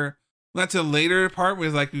more not to the later part where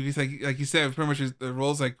it's like you said, pretty much the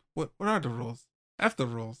rules. Like what are the rules? F the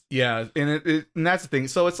rules. Yeah, and and that's the thing.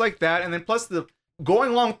 So it's like that, and then plus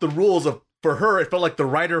going along with the rules for her, it felt like the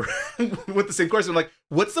writer with the same question. I'm like,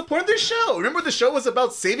 what's the point of this show? Remember, the show was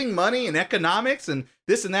about saving money and economics and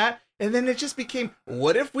this and that. And then it just became,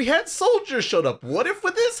 what if we had soldiers showed up? What if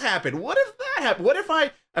this happened? What if that happened? What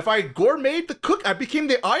if I gourmet the cook? I became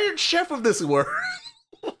the Iron Chef of this world.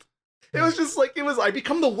 It was just like I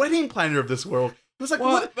become the wedding planner of this world. It was like,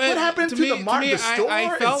 what happened to the store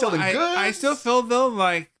and selling goods? I still feel though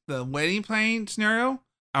like the wedding planning scenario,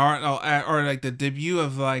 or like the debut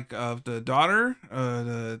of the daughter,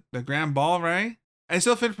 the grand ball, right? I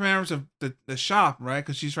still fit parameters of the shop, right?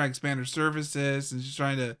 Because she's trying to expand her services and she's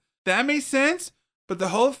trying to. That makes sense. But the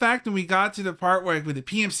whole fact that we got to the part where the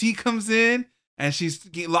PMC comes in and she's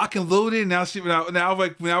lock and loaded, and now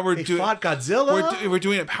we're doing fought Godzilla. We're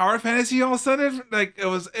doing a power fantasy all of a sudden. Like it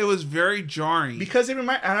was very jarring because and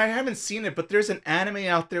I haven't seen it, but there's an anime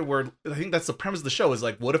out there where I think that's the premise of the show is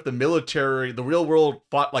like, what if the military, the real world,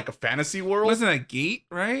 fought like a fantasy world? Wasn't a Gate,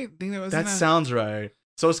 right? I think that sounds right.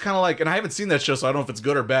 So it's kind of like, and I haven't seen that show, so I don't know if it's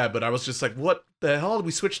good or bad. But I was just like, what the hell?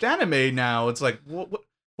 We switched anime now. It's like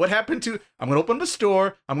what happened to, I'm going to open the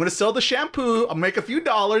store, I'm going to sell the shampoo, I'll make a few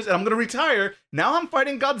dollars, and I'm going to retire. Now I'm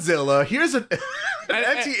fighting Godzilla. Here's an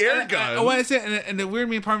anti-air gun. I want to say, and the weird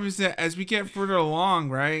main part is that as we get further along,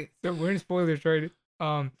 right? So we're in spoilers, right?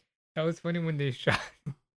 That was funny when they shot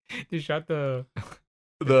the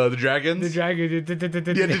dragons? The dragon.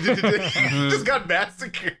 Just got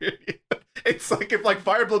massacred. It's like if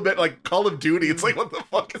Fire Emblem meant like Call of Duty. It's like, what the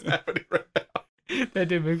fuck is happening right now? That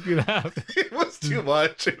did make me laugh. It was too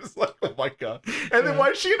much. It was like, oh my god. And then why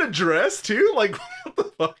is she in a dress too? Like, what the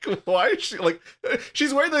fuck? Why is she like,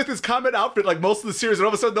 she's wearing like this common outfit like most of the series, and all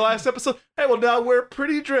of a sudden the last episode, hey, well now we're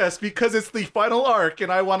pretty dressed because it's the final arc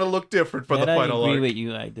and I want to look different for the final arc. I agree with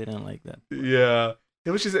you. I didn't like that. Yeah. It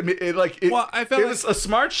was just, I felt it was a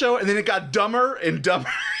smart show, and then it got dumber and dumber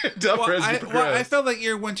and dumber as it progressed. I felt like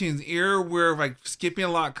Ear went to his ear. We're like skipping a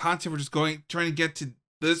lot of content. We're just trying to get to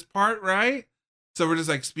this part, right? So we're just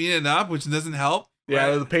like speeding it up, which doesn't help. Yeah,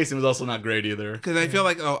 right? The pacing was also not great either. Because I feel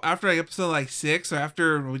like after episode 6, or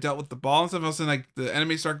after we dealt with the ball and stuff, all of a sudden the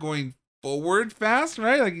enemies start going forward fast,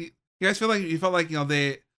 right? Like you guys felt like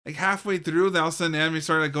they like halfway through, then all of a sudden the enemies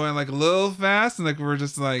started going like a little fast, and like we're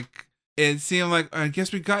just like. It seemed like, I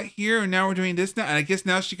guess we got here and now we're doing this now. And I guess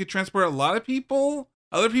now she could transport a lot of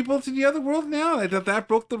other people to the other world now. I thought that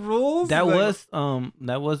broke the rules. That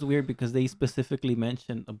was weird because they specifically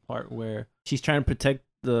mentioned a part where she's trying to protect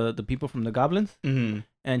the people from the goblins. Mm-hmm.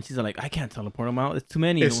 And she's like, I can't teleport them out. It's too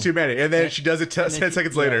many. It's too many. And then she does it 10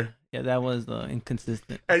 seconds later. Yeah, that was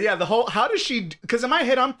inconsistent. And yeah, how does she, because in my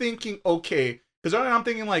head I'm thinking, okay, because I'm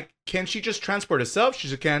thinking like, can she just transport herself?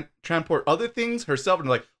 She can't transport other things herself. And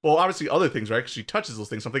like, well, obviously other things, right? Because she touches those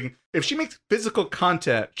things. So I'm thinking, if she makes physical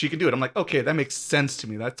contact, she can do it. I'm like, okay, that makes sense to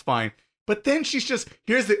me. That's fine. But then she's just,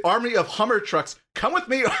 here's the army of Hummer trucks. Come with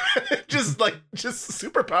me. just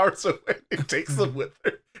superpowers away. It takes them with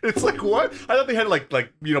her. It's like, what? I thought they had like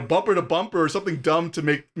bumper to bumper or something dumb to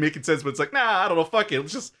make it sense. But it's like, nah, I don't know. Fuck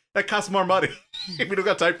it. That costs more money. We don't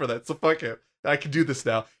got time for that. So fuck it. I can do this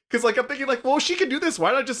now. Because I'm thinking well, she can do this.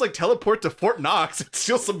 Why not just teleport to Fort Knox and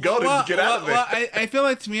steal some gold and get out of it? Well, I feel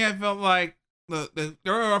like, to me, I felt like there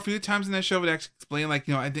are a few times in that show that actually explain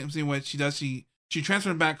I didn't see what she does. She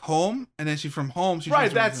transferred back home, and then from home she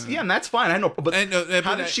right. And that's fine. I know, but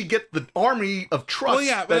how did she get the army of trucks? Well,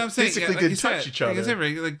 yeah, but I'm saying basically didn't touch each other. Like I said,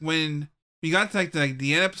 right, like when we got to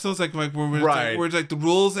the end episodes, where right. where it's the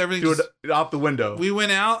rules, everything just out the window. We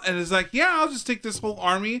went out, and it's I'll just take this whole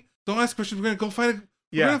army. Don't ask questions. We're gonna go fight.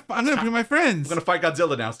 I'm gonna bring my friends. I'm gonna fight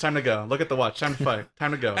Godzilla now. It's time to go. Look at the watch. Time to fight.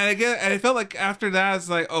 Time to go. And again, I felt like after that,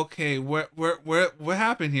 it's okay, what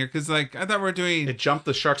happened here? Because I thought we're doing. It jumped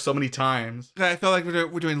the shark so many times. I felt like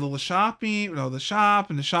we're doing a little shopping, the shop,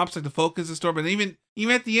 and the shop's the focus of the store. But even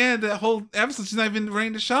at the end, the whole episode, she's not even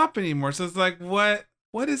running the shop anymore. So it's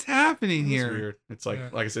what is happening here? It's weird. It's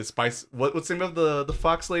like I said, Spice. What's the name of the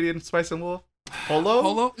fox lady in Spice and Wolf?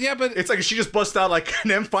 Holo? Yeah, but it's like she just bust out an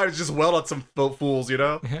M5 is just well on some fools,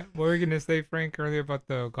 What were you gonna say, Frank, earlier about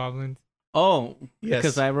the goblins? Oh, yes.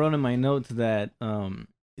 Because I wrote in my notes that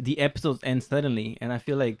the episodes end suddenly, and I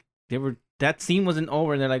feel like that scene wasn't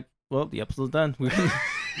over, and they're like, well, the episode's done.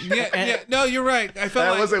 yeah. No, you're right. I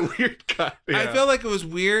felt that was a weird cut. Yeah. I felt like it was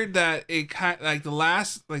weird that it kind of, the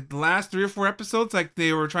last 3 or 4 episodes,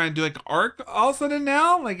 they were trying to do arc all of a sudden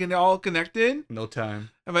now, and they're all connected. No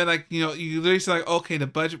time. But you literally say okay, the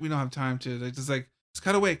budget, we don't have time to just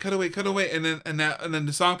cut away, and then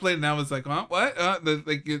the song played, and I was like, huh, what? It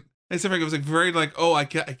was very I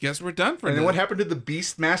guess we're done for. And then what happened to the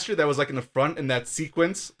Beast Master that was in the front in that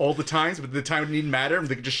sequence all the times, but the time didn't matter, and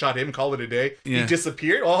they could just shot him, call it a day. Yeah. He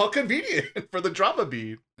disappeared. Oh, how convenient for the drama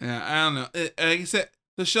beat. Yeah, I don't know. Like I said,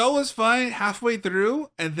 the show was fine halfway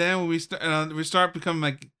through, and then when we start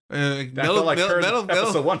becoming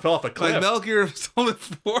episode 1 fell off a cliff. Like Metal Gear Solid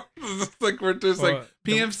 4. We're just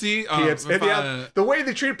PMC. The way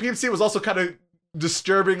they treated PMC was also kind of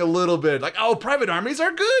disturbing a little bit. Like, oh, private armies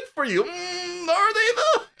are good for you. Are they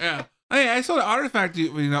though? Yeah. Hey, I saw the artifact.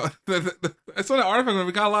 I saw the artifact when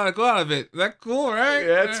we got a lot of go out of it. Is that cool, right?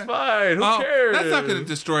 Yeah, it's fine. Who cares? That's not gonna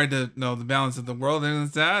destroy the balance of the world. And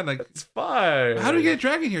it's that it's fine. How do we get a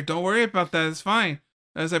dragon here? Don't worry about that. It's fine.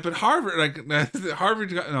 I was like, but Harvard,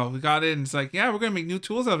 we got it, and it's like, yeah, we're gonna make new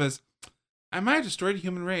tools of this. I might have destroyed the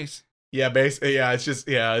human race. Yeah, basically, yeah. It's just,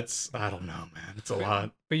 it's. I don't know, man. It's a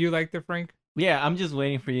lot. But you liked it, Frank? Yeah, I'm just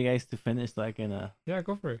waiting for you guys to finish so I can. Yeah,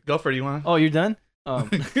 go for it. Go for it. You want? Oh, you're done. I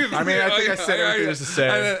mean, I think I said everything there's to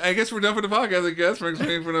say. I guess we're done for the podcast. I guess Frank's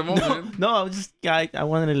waiting for the moment. No, I was just I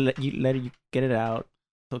wanted to let you get it out.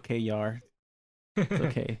 It's okay, Yar. It's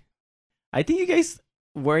okay. I think you guys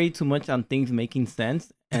worry too much on things making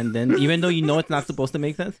sense, and then even though you know it's not supposed to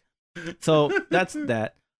make sense, so that's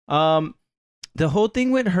that. The whole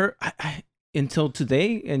thing with her, I until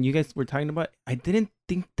today, and you guys were talking about, I didn't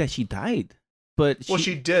think that she died, but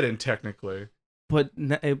she didn't technically. But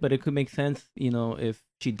it could make sense, if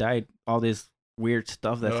she died, all this weird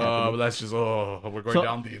stuff that's happening. But that's just we're going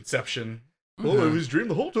down the Inception. Mm-hmm. Oh, it was a dream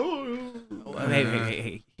the whole time.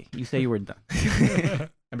 Hey! You say you were done. I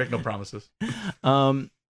make no promises. The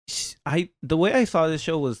way I saw this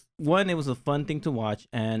show was, one, it was a fun thing to watch,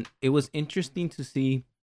 and it was interesting to see,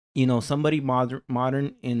 somebody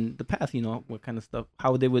modern in the past, what kind of stuff,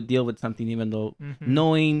 how they would deal with something, even though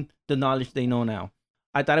knowing the knowledge they know now.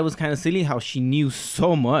 I thought it was kind of silly how she knew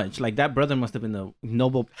so much. Like, that brother must have been a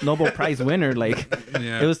Nobel Prize winner. Like,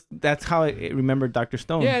 yeah. That's how I remembered Dr.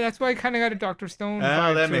 Stone. Yeah, that's why I kind of got a Dr. Stone.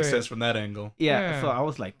 Oh, that makes sense from that angle. Yeah, so I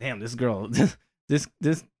was like, damn, this girl,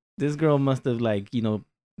 this girl must have, like,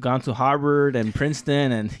 gone to Harvard and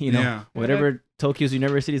Princeton and whatever Tokyo's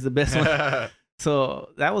university is the best one. So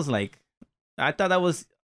that was like, I thought that was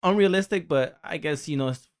unrealistic, but I guess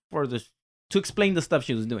to explain the stuff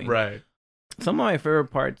she was doing. Right. Some of my favorite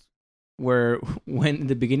parts were when in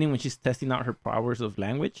the beginning when she's testing out her powers of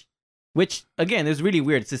language, which again is really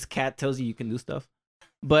weird. It's this cat tells you can do stuff,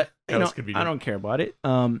 but I don't care about it.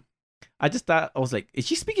 I just thought, I was like, is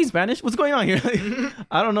she speaking Spanish? What's going on here?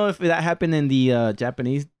 I don't know if that happened in the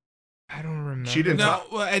Japanese. I don't remember. She didn't.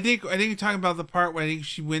 Well, I think you're talking about the part where I think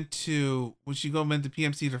she went to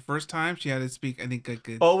PMC the first time. She had to speak. I think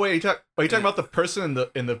like. Oh wait, are you talking about the person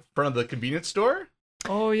in the front of the convenience store?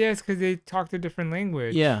 Oh yes, because they talked a different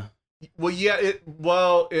language. Yeah. Well, yeah.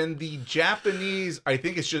 In the Japanese, I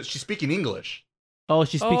think it's just she's speaking English. Oh,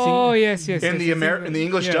 she speaks. Oh yes. In the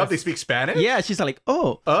English dub, they speak Spanish. Yeah, she's like, ¿De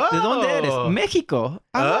dónde eres? Mexico.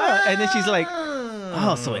 And then she's like,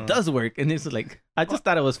 oh, so it does work. And it's like, I just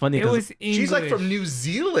thought it was funny. It was English. She's like from New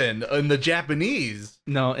Zealand in the Japanese.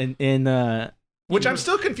 No, in which I'm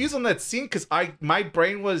still confused on that scene because my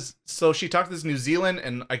brain was, so she talked to this New Zealand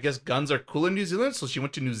and I guess guns are cool in New Zealand, so she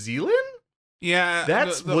went to New Zealand? Yeah. That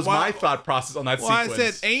was my thought process on that sequence. Well,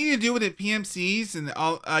 I said anything to do with the PMCs and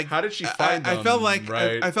all. Like, how did she find them? I felt like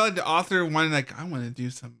right? I felt like the author wanted, like, I want to do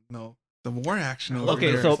some the war action.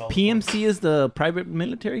 Okay, so PMC is the private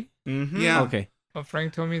military? Mm-hmm. Yeah. Okay. Well,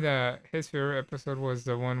 Frank told me that his favorite episode was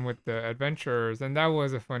the one with the adventurers, and that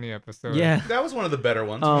was a funny episode. Yeah. That was one of the better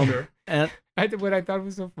ones, for sure. And what I thought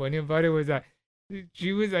was so funny about it was that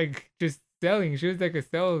she was like just selling. She was like a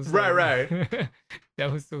sales. Right.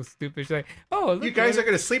 That was so stupid. She's like, oh, look, you guys are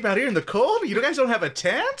going to sleep out here in the cold? You guys don't have a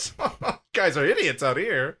tent? You guys are idiots out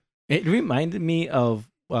here. It reminded me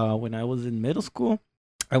of when I was in middle school.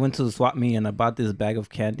 I went to the swap meet and I bought this bag of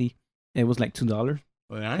candy. It was like $2.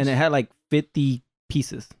 Oh, nice. And it had like 50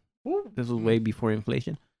 pieces. Ooh. This was way before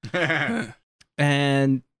inflation.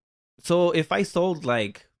 And so if I sold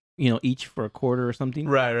like, each for a quarter or something.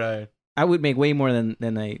 Right. I would make way more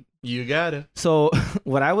than I. You got it. So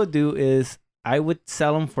what I would do is I would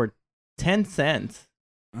sell them for 10 cents.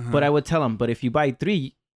 But I would tell them, but if you buy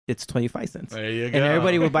 3, it's 25 cents. There you go. And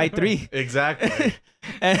everybody would buy 3. Exactly.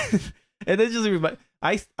 and then just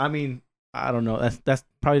I mean, I don't know. That's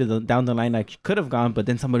probably down the line I could have gone, but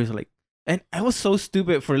then somebody was like, and I was so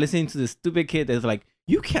stupid for listening to this stupid kid that's like,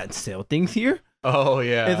 you can't sell things here. Oh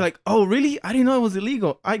yeah. It's like, oh really? I didn't know it was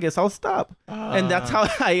illegal. I guess I'll stop. And that's how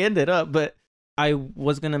I ended up. But I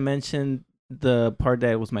was gonna mention the part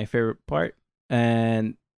that was my favorite part,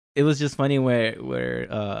 and it was just funny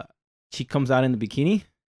where she comes out in the bikini,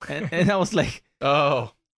 and I was like,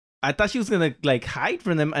 oh. I thought she was gonna like hide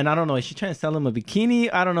from them, and I don't know. Is she trying to sell them a bikini?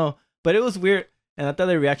 I don't know, but it was weird, and I thought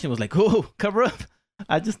the reaction was like, "Oh, cover up."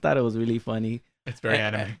 I just thought it was really funny. It's very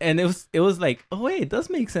anime, and it was like, oh wait, it does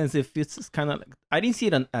make sense if it's just kind of like, I didn't see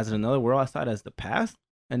it as another world. I saw it as the past,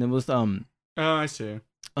 and it was Oh, I see.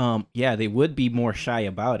 yeah, they would be more shy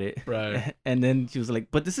about it. Right. And then she was like,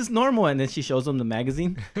 but this is normal. And then she shows them the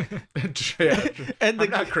magazine. Yeah, And I'm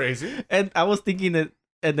not crazy. And I was thinking that,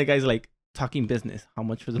 and the guy's like, talking business. How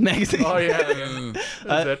much for the magazine? Oh yeah. Is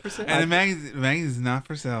that for sale? And the magazine is not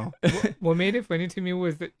for sale. What made it funny to me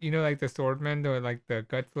was that, you know, like the swordman or like the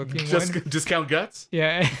guts looking Just one. discount guts.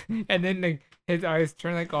 Yeah, and then like his eyes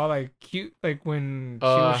turn like all like cute, like when she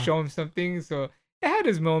would show him something. So it had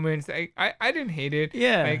his moments. I didn't hate it.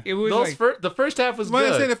 Yeah. Like it was Those like the first half was Well, I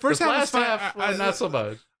good. say the first half was last fine. half, not so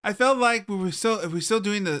much. I felt like we were still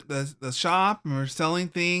doing the shop and we're selling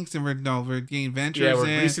things and we're getting ventures Yeah, we're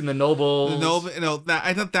in. greasing the nobles.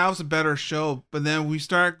 I thought that was a better show. But then we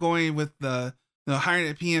start going with the hiring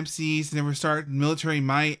at PMCs, and then we're starting military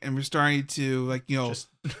might, and we're starting to Just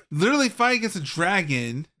literally fight against a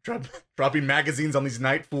dragon. dropping magazines on these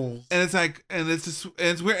night fools. And it's like, and it's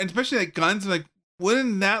weird, and especially like guns. Like,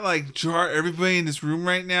 wouldn't that like jar everybody in this room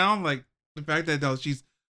right now? Like the fact that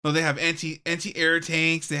they have anti-air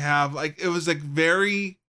tanks. They have like, it was like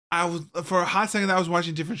very. I was for a hot second I was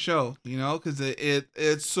watching a different show, because it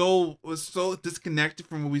was so disconnected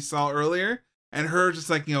from what we saw earlier, and her just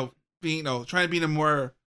like being trying to be a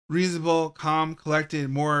more reasonable, calm, collected,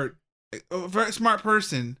 more very smart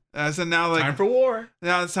person. So now like Time for war.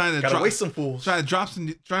 now it's time to Gotta waste some fools. try to drop some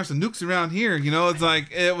nukes around here. It's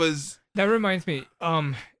like it was. that reminds me.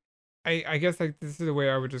 I guess like this is the way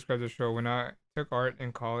I would describe the show. When I took art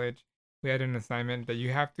in college, we had an assignment that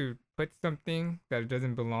you have to put something that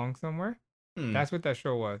doesn't belong somewhere. That's what that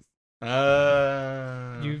show was.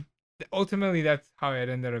 You ultimately, that's how it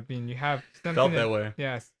ended up being. You have something felt that way.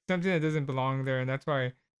 Yes, something that doesn't belong there, and that's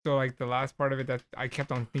why. So like the last part of it, that I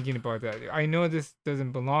kept on thinking about that. I know this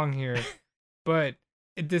doesn't belong here, but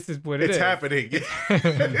this is what It's is. happening.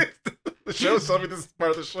 The show told me this is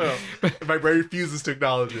part of the show. My brain refuses to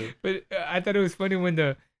acknowledge it. But I thought it was funny when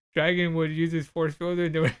the dragon would use his force field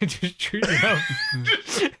and they would just shoot it out.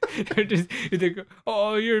 They're just it's like,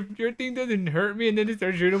 oh, your thing doesn't hurt me, and then they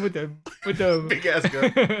start shooting with the Big ass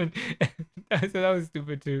gun. So that was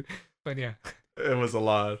stupid too. But yeah. It was a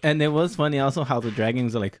lot. And it was funny also how the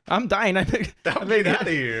dragons are like, I'm dying. I Get out of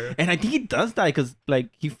here. And I think he does die because like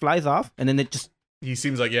he flies off and then it just. He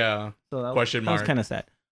seems like, yeah. So that Question That was mark. kind of sad.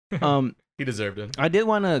 He deserved it. I did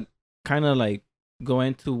want to kind of like go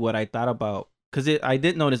into what I thought about, because I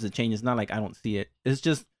did notice the change. It's not like I don't see it. It's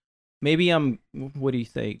just maybe I'm, what do you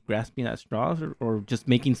say, grasping at straws or just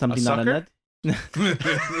making something out of nothing.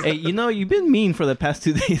 Hey, you've been mean for the past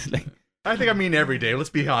 2 days. Like, I think I mean every day. Let's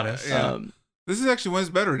be honest. Yeah. This is actually one of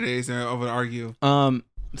his better days, I would argue.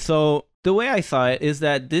 So the way I saw it is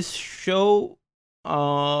that this show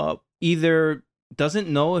either doesn't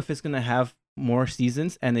know if it's gonna have more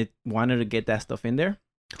seasons and it wanted to get that stuff in there.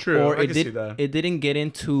 True. Or I can see that. it didn't get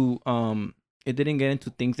into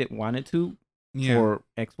things it wanted to for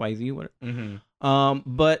XYZ whatever. Mm-hmm.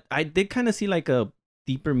 But I did kind of see like a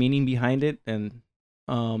deeper meaning behind it, and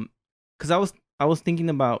because I was thinking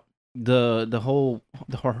about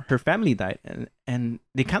her family died, and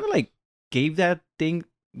they kind of like gave that thing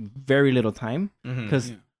very little time,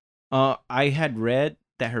 because I had read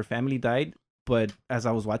that her family died, but as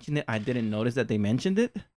I was watching it, I didn't notice that they mentioned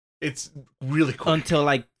it. It's really cool. Until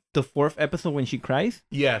like the 4th episode when she cries.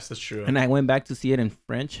 Yes, that's true. And I went back to see it in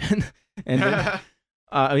French, and then,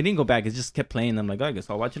 I didn't go back. It just kept playing. I'm like, oh, I guess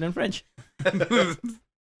I'll watch it in French.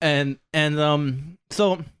 and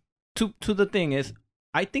so to the thing is,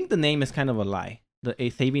 I think the name is kind of a lie.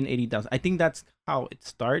 Saving 80,000. I think that's how it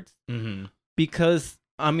starts. Mm-hmm. Because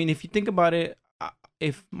I mean, if you think about it,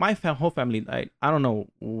 if my whole family died, I don't know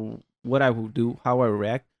what I would do, how I would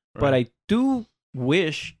react. Right. But I do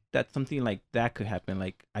wish that something like that could happen.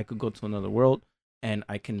 Like I could go to another world and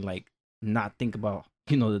I can like not think about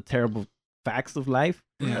the terrible facts of life.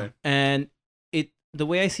 Yeah. And the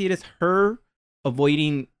way I see it is her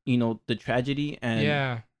avoiding the tragedy, and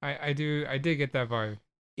yeah, I did get that vibe.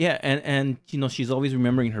 Yeah, and she's always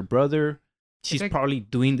remembering her brother. She's like, probably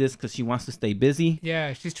doing this because she wants to stay busy.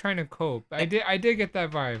 Yeah, she's trying to cope. I did get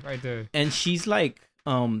that vibe. I did. And she's like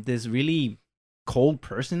this really cold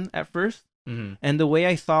person at first. Mm-hmm. And the way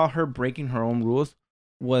I saw her breaking her own rules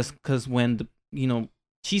was because when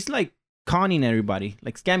she's like conning everybody,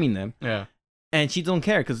 like scamming them. Yeah. And she don't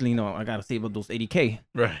care because I gotta save up those 80K.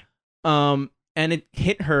 Right. And it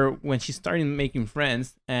hit her when she started making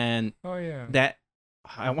friends, and that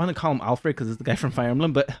I want to call him Alfred because it's the guy from Fire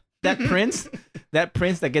Emblem, but that prince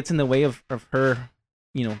that gets in the way of her,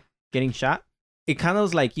 getting shot. It kind of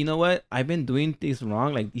was like, you know what? I've been doing things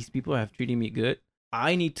wrong. Like these people have treated me good.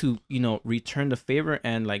 I need to, return the favor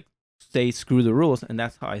and like say screw the rules. And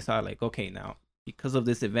that's how I saw it. Like, okay, now because of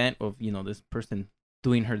this event of this person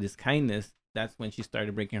doing her this kindness, that's when she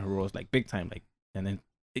started breaking her rules like big time. Like, and then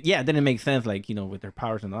it didn't make sense, like, you know, with her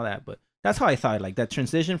powers and all that. But that's how I thought it. Like that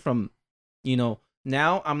transition from, you know,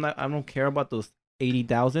 now I don't care about those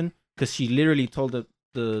 80,000 because she literally told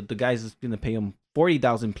the guys is gonna pay them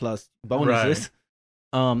 40,000 plus bonuses.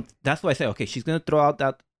 Right. That's why I say, okay, she's gonna throw out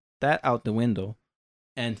that out the window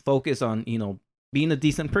and focus on, you know, being a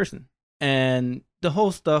decent person. And the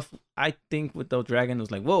whole stuff, I think, with the dragon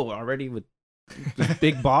was like, whoa, already with this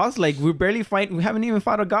big boss? Like, we haven't even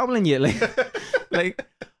fought a goblin yet. Like,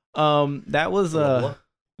 that was,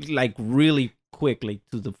 like, really quick, like,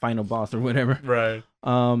 to the final boss or whatever. Right.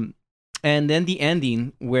 And then the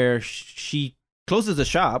ending where she closes the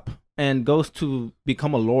shop and goes to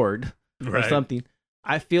become a lord or something.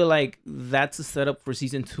 I feel like that's a setup for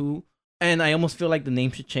season 2. And I almost feel like the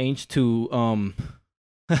name should change to,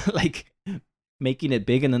 like, making it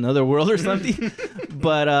big in another world or something.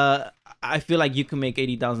 But I feel like you can make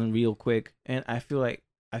 80,000 real quick. And I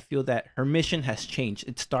feel that her mission has changed.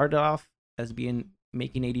 It started off as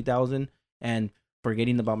making 80,000 and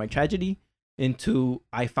forgetting about my tragedy, into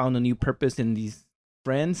I found a new purpose in these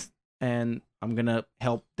friends, and I'm gonna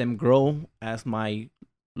help them grow as my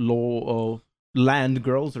land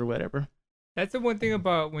grows or whatever. That's the one thing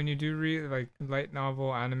about when you do read like light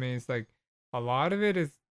novel anime, is like a lot of it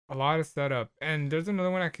is a lot of setup. And there's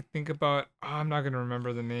another one I could think about. Oh, I'm not gonna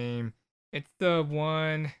remember the name. It's the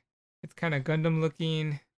one. It's kind of Gundam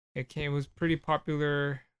looking. It was pretty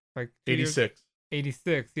popular. Like 86.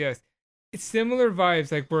 86. Yes. It's similar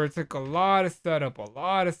vibes, like where it's like a lot of setup.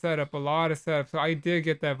 So I did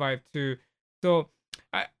get that vibe too. So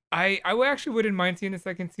I actually wouldn't mind seeing a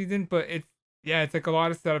second season, but it's like a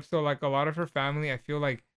lot of setup. So like a lot of her family, I feel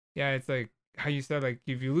like, it's like how you said, like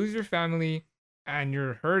if you lose your family and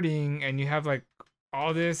you're hurting and you have like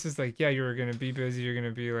all this, is like, you're gonna be busy. You're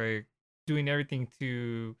gonna be like doing everything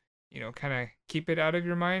to, you know, kind of keep it out of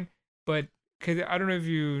your mind. But because I don't know if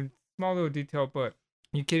you, small little detail, but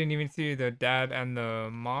you couldn't even see the dad and the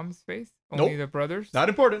mom's face. Only the brothers. Not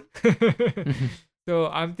important. So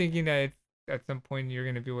I'm thinking that at some point you're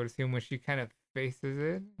gonna be able to see him when she kind of faces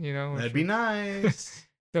it. You know, that'd be nice.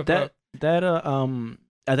 So,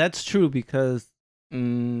 that's true because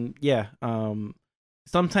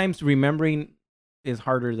sometimes remembering is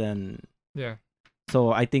harder than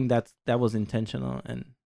So I think that was intentional, and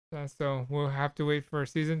so we'll have to wait for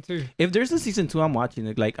season 2. If there's a season 2, I'm watching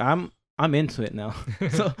it. Like I'm into it now.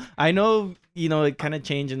 So I know, you know, it kind of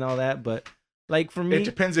changed and all that, but like for me, it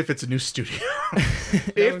depends if it's a new studio.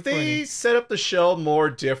 If they set up the show more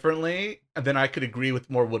differently, then I could agree with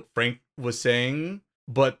more what Frank was saying.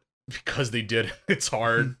 But because they did, it's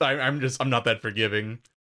hard. I'm not that forgiving.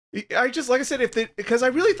 Like I said, because I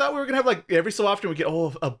really thought we were gonna have like every so often we get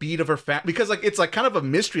a beat of her family, because like it's like kind of a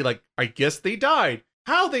mystery. Like I guess they died.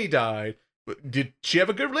 How they died? Did she have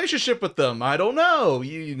a good relationship with them? I don't know.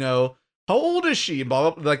 You know. How old is she?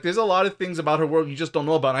 Blah, blah, blah. Like, there's a lot of things about her world you just don't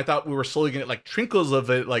know about. And I thought we were slowly getting like trinkles of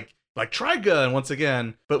it, like Trigun once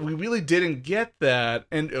again, but we really didn't get that.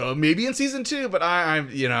 And maybe in season 2, but I'm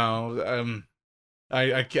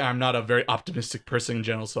not a very optimistic person in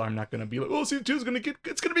general, so I'm not gonna be like, oh, season 2 is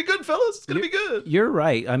it's gonna be good, fellas. It's gonna be good. You're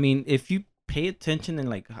right. I mean, if you pay attention and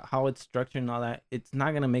like how it's structured and all that, it's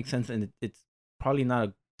not gonna make sense, and it's probably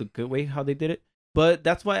not the good way how they did it. But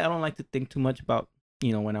that's why I don't like to think too much about,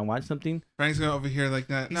 you know, when I watch something. Frank's going over here like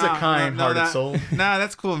that. He's a kind-hearted soul. Nah,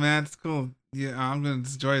 that's cool, man. It's cool. Yeah, I'm gonna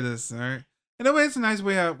enjoy this. All right. In a way, it's a nice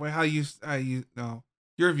way how you know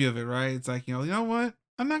your view of it, right? It's like, you know what?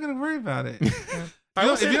 I'm not gonna worry about it.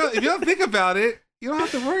 If you don't think about it, you don't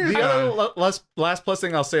have to worry about it. The other last plus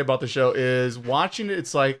thing I'll say about the show is watching it.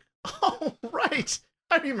 It's like, oh right,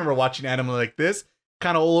 I remember watching anime like this,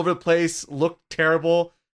 kind of all over the place, looked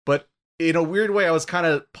terrible, but in a weird way, I was kind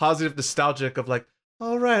of positive, nostalgic of like,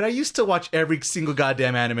 all right, I used to watch every single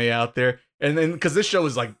goddamn anime out there. And then, because this show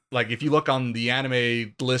is like if you look on the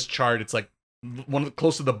anime list chart, it's like one of the,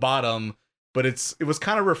 close to the bottom. But it was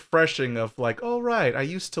kind of refreshing of like, all right, I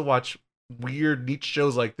used to watch weird niche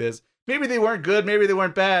shows like this. Maybe they weren't good, maybe they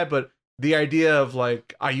weren't bad, but the idea of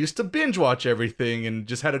like, I used to binge watch everything and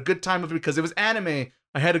just had a good time with it because it was anime.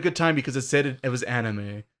 I had a good time because it said it was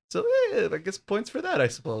anime. So I guess points for that, I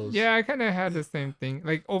suppose. Yeah, I kind of had the same thing.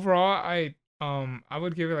 Like overall, I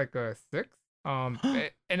would give it like a 6.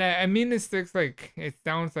 And I mean this 6, like it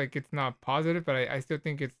sounds like it's not positive, but I still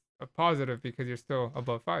think it's a positive because you're still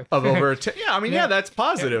above 5. Of over 10. Yeah, I mean, yeah, that's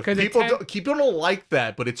positive. People don't like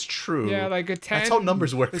that, but it's true. Yeah, like a 10. That's how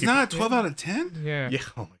numbers work. It's not a 12 out of 10? Yeah. Yeah.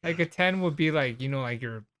 Oh my like a 10 would be like, you know, like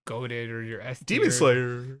your goated or your S Demon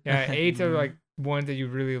Slayer. Yeah, 8s are like ones that you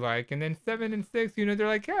really like, and then 7 and 6, you know, they're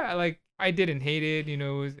like, yeah, like I didn't hate it. You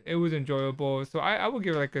know, it was enjoyable. So I would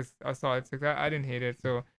give it like a solid 6. I didn't hate it.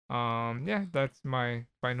 So yeah, that's my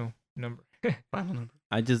final number. Final number.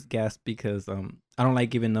 I just gasped because I don't like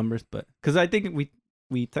giving numbers, but because I think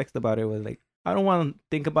we text about it was like I don't want to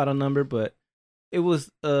think about a number, but it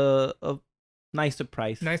was a nice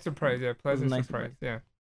surprise. Nice surprise, yeah, pleasant nice surprise, yeah.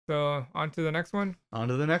 So on to the next one. On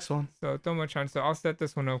to the next one. So Tomo-chan, so I'll set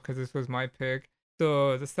this one up because this was my pick.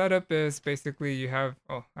 So the setup is basically you have.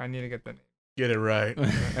 Oh, I need to get the name. Get it right.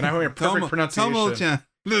 And I want your perfect pronunciation. Tomo-chan.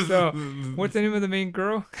 So what's the name of the main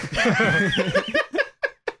girl?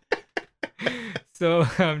 So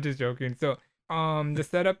I'm just joking. So the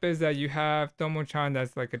setup is that you have Tomo-chan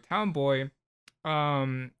that's like a tomboy,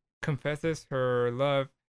 confesses her love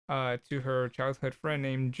to her childhood friend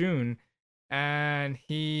named June, and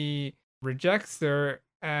he rejects her,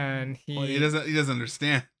 and he doesn't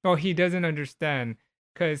understand. Oh, he doesn't understand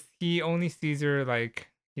because he only sees her like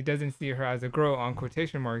he doesn't see her as a girl on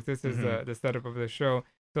quotation marks. This is the setup of the show.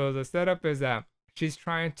 So the setup is that she's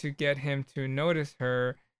trying to get him to notice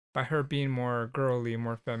her by her being more girly,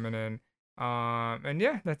 more feminine. And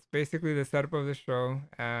yeah, that's basically the setup of the show.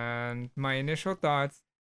 And my initial thoughts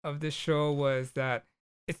of this show was that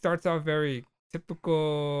it starts off very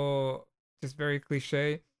typical, just very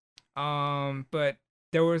cliche. But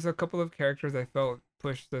there was a couple of characters I felt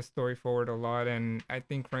pushed the story forward a lot. And I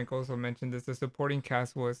think Frank also mentioned this. The supporting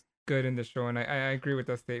cast was good in the show. And I agree with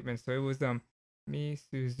that statement. So it was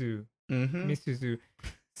Misuzu. Misuzu.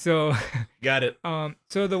 So got it.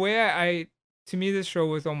 So the way I to me this show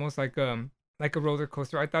was almost like a roller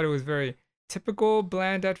coaster. I thought it was very typical,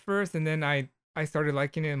 bland at first, and then I started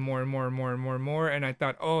liking it more and more and more and more and more, and I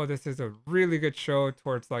thought, oh, this is a really good show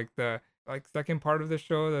towards like the second part of the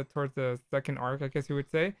show, towards the second arc, I guess you would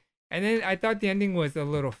say. And then I thought the ending was a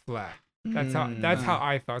little flat. That's how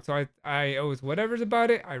I felt. So I was whatever's about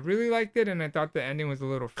it. I really liked it, and I thought the ending was a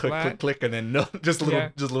little flat. Click, and then just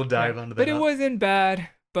a little dive onto that. But it wasn't bad.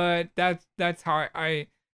 But that's how I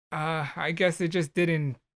guess it just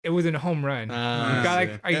didn't. It wasn't a home run.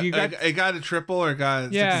 It got a triple or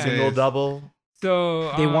got single double.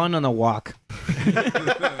 So they won on a walk.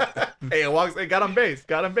 Hey, it walks. It got on base.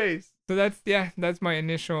 So that's my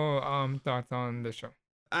initial thoughts on the show.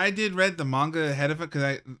 I did read the manga ahead of it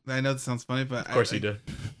because I know this sounds funny, but of course you did.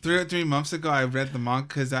 3 months ago, I read the manga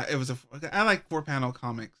because I like 4-panel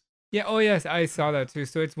comics. Yeah. Oh yes, I saw that too.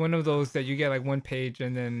 So it's one of those that you get like one page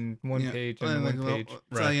and then one page and then one page.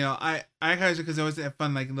 So I kind of because I always have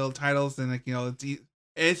fun like little titles and like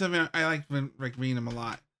it's something I like reading them a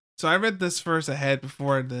lot. So I read this first ahead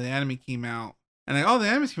before the anime came out, and the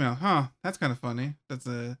anime came out. Huh, that's kind of funny. That's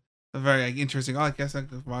a very interesting. Oh, I guess I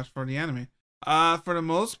could watch for the anime. For the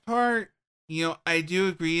most part, I do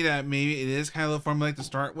agree that maybe it is kind of a formulaic to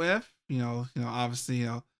start with. Obviously,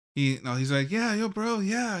 he's like, yeah, yo, bro,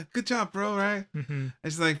 yeah, good job, bro, right? Mm-hmm.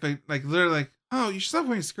 It's like literally like, oh, you should stop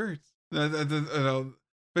wearing skirts.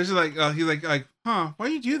 Especially like, he's like, huh, why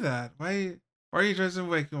you do that? Why are you dressing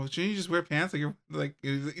like, shouldn't you just wear pants?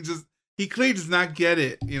 He clearly does not get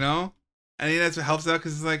it, I think that's what helps out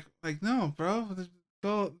because it's like, no, bro, let's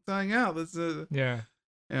go hang out. Let's yeah.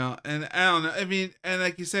 And I don't know. I mean, and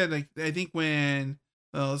like you said, like I think when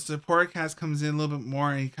the support cast comes in a little bit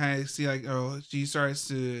more, and you kind of see like, oh, she starts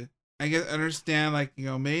to, I guess, understand like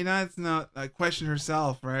maybe not like question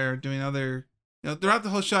herself, right, or doing other, throughout the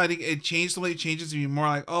whole show. I think it changed the way it changes to be more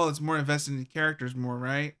like, oh, it's more invested in the characters more,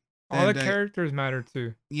 right? All the characters matter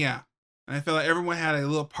too. Yeah, and I feel like everyone had a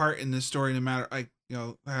little part in this story, no matter like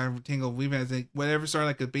however tangled we've had. Like whatever started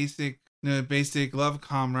like a basic love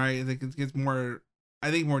com, right? Like it gets more. I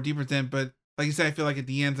think more deeper than, but like you said, I feel like at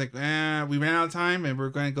the end, it's like, we ran out of time and we're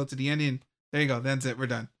going to go to the ending. There you go. That's it. We're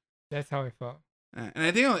done. That's how I felt. And I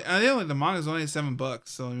think the manga is only $7.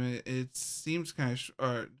 So I mean, it seems kind of,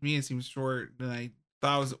 or to me, it seems short than I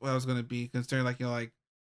thought it was going to be, considering like, like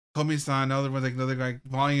Komi-san, other ones, like another like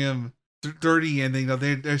volume 30, and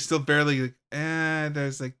they're still barely like,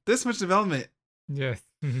 there's like this much development. Yes.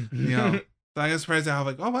 So I was surprised at how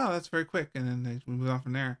like, oh wow, that's very quick. And then we move on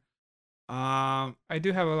from there. I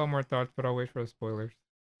do have a lot more thoughts, but I'll wait for the spoilers.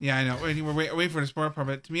 Yeah, I know. We're waiting for the spoiler part.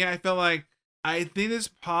 But to me, I feel like I think it's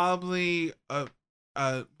probably probably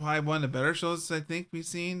one of the better shows I think we've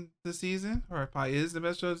seen this season, or it probably is the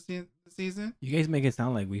best show this season. You guys make it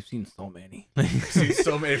sound like we've seen so many. Seen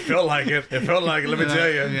so many. It felt like it. Let me tell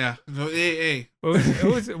you. Yeah. Hey.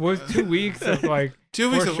 It was 2 weeks of like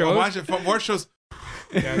 2 weeks of watching more shows.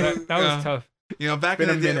 Yeah, that was tough. Back in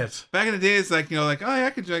the day, it's like, like, oh, yeah,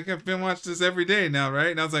 I've been watching this every day now, right?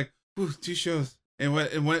 And I was like, ooh, 2 shows in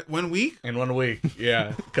 1 week. In 1 week,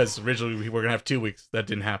 yeah, because originally we were gonna have 2 weeks. That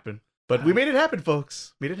didn't happen, but we made it happen,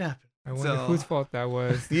 folks. Made it happen. I wonder whose fault that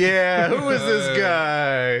was. Yeah, who is this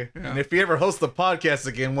guy? Yeah. And if he ever hosts the podcast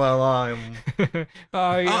again, well, Oh, yeah,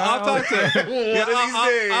 I'll talk to him. One of these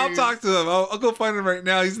days. I'll talk to him. I'll go find him right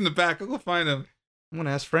now. He's in the back. I'll go find him. I'm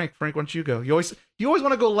gonna ask Frank. Frank, why don't you go? You always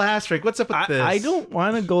want to go last, Frank. What's up with this? I don't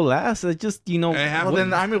want to go last. I just, I have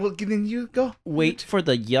Well, then you go. wait for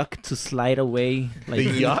the yuck to slide away. Like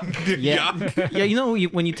The yuck. Yeah, yeah. You know,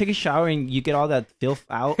 when you take a shower and you get all that filth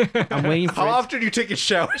out. I'm waiting for How it. often do you take your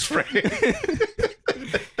showers, Frank?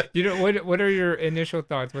 You know what are your initial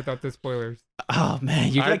thoughts without the spoilers? Oh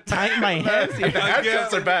man, you're like tying my hands The here.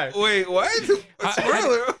 handcuffs are back. Wait, what?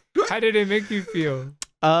 Spoiler. How did it make you feel?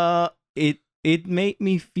 It made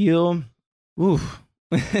me feel. Ooh.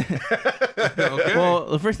 Okay. Well,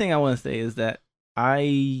 the first thing I want to say is that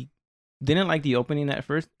I didn't like the opening at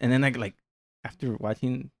first, and then like after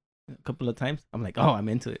watching a couple of times, I'm like, oh, I'm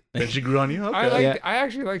into it. Then she grew on you. Okay. I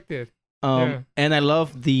actually liked it. And I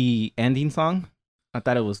love the ending song. I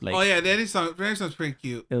thought it was like, Oh yeah, the ending song's pretty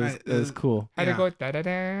cute. it was cool. How'd Yeah. it go? Da da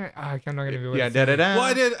da. I'm not gonna be able to Yeah, sing. da da da. Well,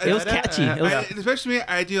 I did. It was catchy. It was- Especially me,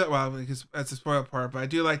 I do. Well, because that's the spoiler part, but I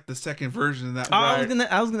do like the second version of that. Oh, I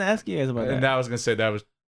was gonna ask you guys about And that. I was gonna say that was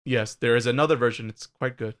yes. There is another version. It's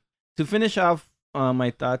quite good. To finish off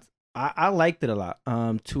my thoughts, I liked it a lot.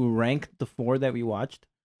 To rank the 4 that we watched,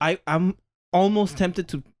 I'm almost tempted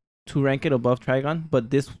to rank it above Trigon,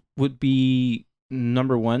 but this would be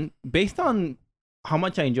number 1 based on how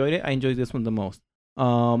much I enjoyed it. I enjoyed this one the most.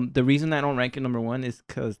 The reason I don't rank it number 1 is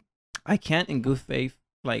because I can't, in good faith,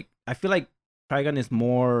 like I feel like Trigon is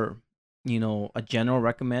more, a general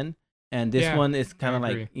recommend. And this Yeah, one is kind of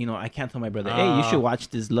agree. like, I can't tell my brother, hey, you should watch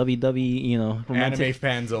this lovey-dovey, romantic. Anime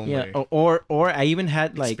fans only. Yeah, or I even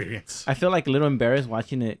had like, experience. I feel like a little embarrassed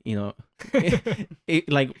watching it.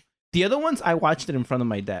 Like the other ones, I watched it in front of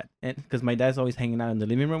my dad, and because my dad's always hanging out in the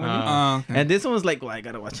living room with me. Okay. And this one was like, well, I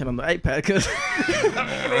gotta watch it on the iPad because,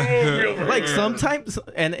 like, sometimes,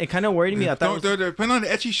 and it kind of worried me. I thought Put on the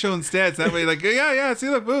etchy show instead. So that way, like, yeah, see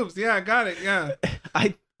the boobs. Yeah, I got it. Yeah.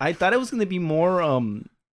 I thought it was gonna be more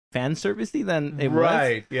fan servicey than it was.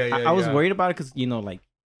 Right. Yeah. I was worried about it because like.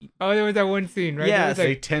 Oh, there was that one scene, right? Yeah, There was, They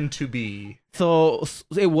like, tend to be. So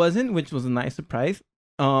it wasn't, which was a nice surprise.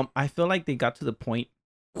 I feel like they got to the point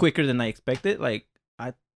quicker than I expected. Like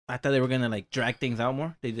I thought they were gonna like drag things out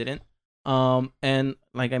more. They didn't. And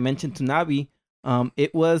like I mentioned to Nabi,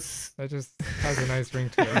 it was that just has a nice ring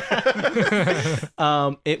to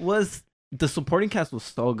it. it was the supporting cast was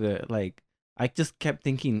so good. Like I just kept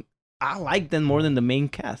thinking I liked them more than the main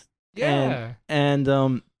cast. Yeah. And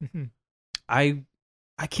I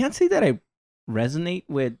can't say that I resonate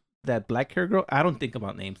with that black hair girl. I don't think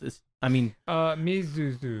about names.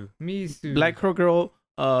 Mizu. Black hair girl,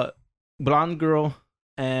 blonde girl,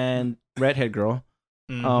 and redhead girl.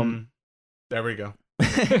 Mhm. There we go.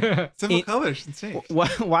 Simple colors. Insane.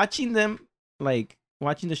 Watching them, like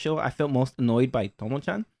watching the show, I felt most annoyed by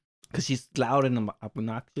Tomo-chan because she's loud and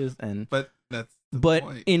obnoxious, But that's the but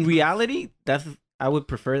point. in reality, I would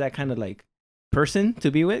prefer that kind of like person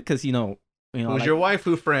to be with because Who's like, your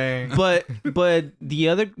waifu, Frank? but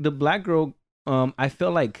the black girl, I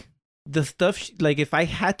feel like the stuff like if I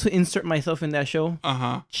had to insert myself in that show,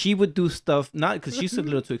 she would do stuff not because she's a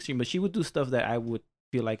little too extreme, but she would do stuff that I would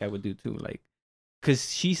feel like I would do too, like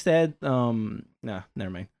because she said nah, never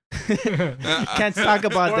mind. Can't talk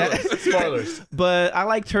about that. Spoilers. But I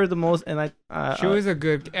liked her the most, and She was a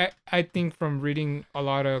good. I think from reading a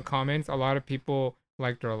lot of comments, a lot of people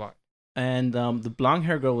liked her a lot. and the blonde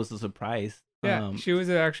hair girl was a surprise. Yeah, she was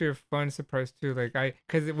actually a fun surprise too. Like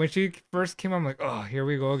because when she first came, I'm like, oh, here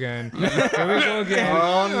we go again. Here we go again.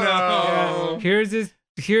 Oh no. Yeah.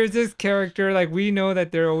 Here's this character. Like we know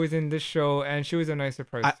that they're always in this show, and she was a nice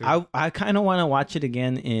surprise too. I kind of want to watch it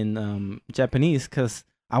again in Japanese because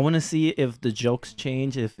I want to see if the jokes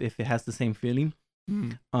change, if it has the same feeling.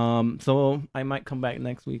 So I might come back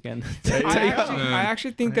next weekend. I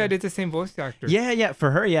actually think that it's the same voice actor. Yeah,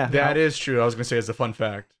 for her, yeah. That is true. I was gonna say it's a fun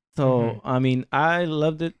fact. So I mean, I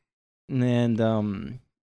loved it, and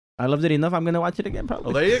I loved it enough. I'm gonna watch it again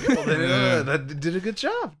probably. Well, there you go. Then, that did a good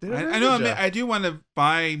job. I know. I do want to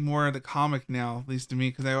buy more of the comic now, at least to me,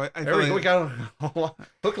 because I There feel we go. We like, got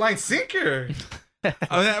hook, line, sinker. but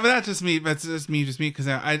that's just me. That's just me because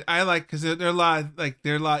I like because there are a lot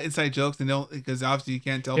of inside jokes and don't because obviously you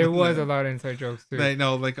can't tell. There was a lot of inside jokes too. They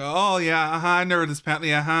know like oh yeah I never this pat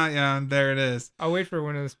yeah there it is. I'll wait for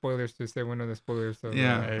one of the spoilers to say one of the spoilers. So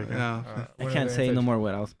Yeah. I can't say no more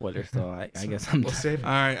without spoilers, so I guess I'm. We'll save it.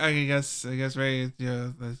 All right, I guess ready.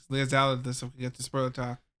 Let's lay us out of this so we can get to spoiler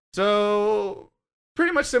talk. So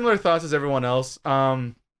pretty much similar thoughts as everyone else.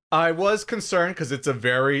 I was concerned because it's a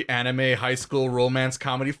very anime high school romance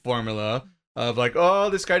comedy formula of like, oh,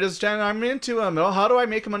 this guy doesn't understand, I'm into him. Oh, how do I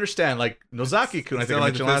make him understand? Like Nozaki-kun, I think I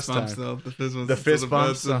mentioned last time. The fist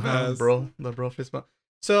bumps, the bro fist bump.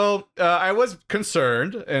 So I was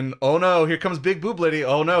concerned, and oh no, here comes Big Boob Lady.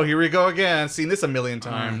 Oh no, here we go again. Seen this a million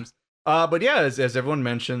times. But yeah, as everyone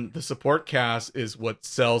mentioned, the support cast is what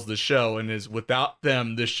sells the show, and is without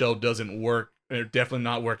them, this show doesn't work. It definitely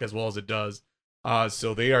not work as well as it does.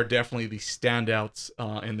 So they are definitely the standouts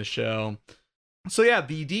in the show. So yeah,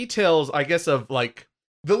 the details, I guess, of like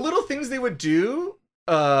the little things they would do,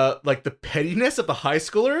 like the pettiness of the high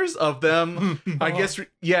schoolers, of them, I guess,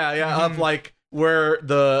 of like where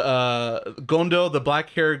the Gondo, the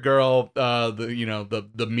black-haired girl,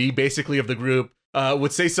 the me basically of the group,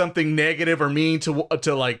 would say something negative or mean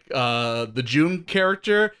to like the June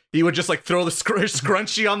character. He would just like throw the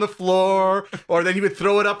scrunchie on the floor, or then he would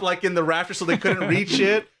throw it up like in the rafters so they couldn't reach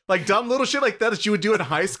it. Like dumb little shit like that you would do in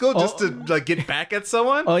high school just to like get back at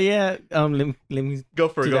someone. Oh yeah, let me go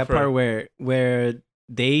for that part where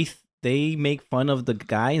they make fun of the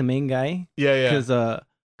guy, the main guy. Yeah.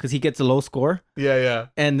 Because he gets a low score. Yeah.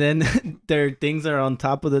 And then their things are on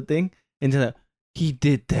top of the thing, and they're like, he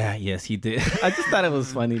did that. Yes, he did. I just thought it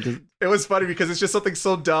was funny. It was funny because it's just something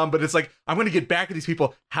so dumb, but it's like, I'm going to get back at these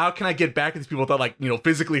people. How can I get back at these people without like,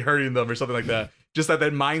 physically hurting them or something like that? Just that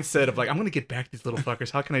mindset of like, I'm going to get back at these little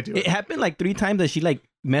fuckers. How can I do it? It happened like 3 times that he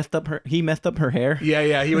messed up her hair.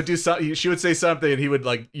 Yeah. He would do something. She would say something and he would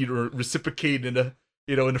like, reciprocate in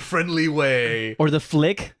a friendly way. Or the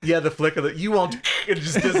flick. Yeah, the flick of you won't. It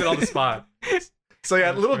just does it on the spot. So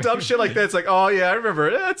yeah, little dumb shit like that. It's like, oh yeah, I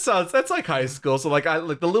remember. That's like high school. So like, I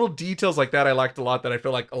like the little details like that. I liked a lot. That I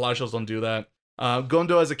feel like a lot of shows don't do that.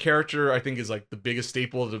 Gondo as a character, I think, is like the biggest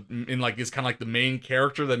staple in like is kind of like the main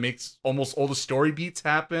character that makes almost all the story beats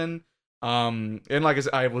happen. And like I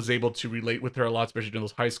said, I was able to relate with her a lot, especially during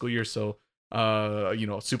those high school years. So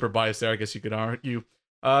super biased there, I guess you could argue.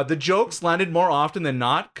 The jokes landed more often than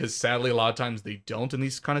not, because sadly a lot of times they don't in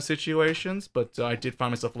these kind of situations. But I did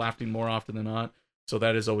find myself laughing more often than not. So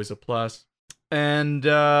that is always a plus. And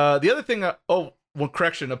the other thing,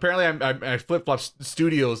 correction. Apparently, I flip-flopped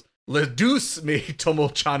studios. Leduce made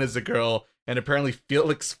Tomo-chan as a girl, and apparently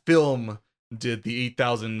Felix Film did the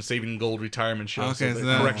 8,000 Saving Gold retirement show. Okay, so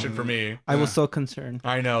correction for me. I was so concerned.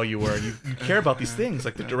 I know you were. You care about these things,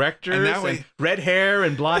 like the directors, and red hair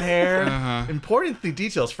and blonde hair. Important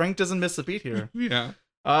details. Frank doesn't miss a beat here. Yeah.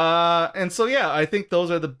 And so yeah, I think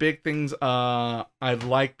those are the big things I've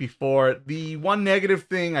liked before. The one negative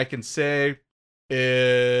thing I can say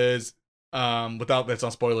is, without that's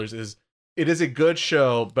not spoilers, is it is a good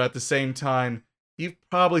show, but at the same time, you've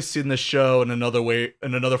probably seen the show in another way,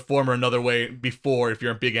 in another form or another way before if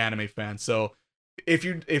you're a big anime fan. So if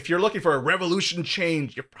you're looking for a revolution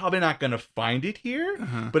change, you're probably not gonna find it here.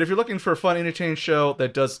 But if you're looking for a fun, entertaining show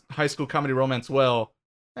that does high school comedy romance well,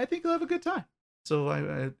 I think you'll have a good time.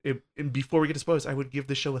 So before we get to spoilers, I would give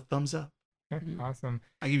the show a thumbs up. Awesome.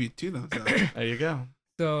 I give you 2 thumbs up. There you go.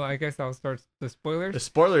 So I guess I'll start the spoilers. The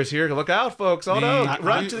spoilers here. Look out, folks. Oh no,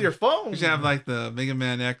 run to your phone. You should have like the Mega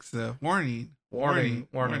Man X warning.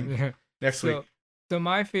 Yeah. Next week. So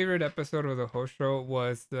my favorite episode of the whole show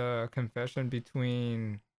was the confession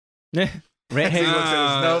between Redhead.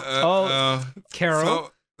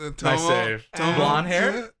 Carol. Nice save. Blonde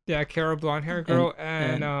hair? Yeah, Carol, blonde hair girl,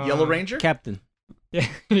 and Yellow Ranger? Captain. Yeah,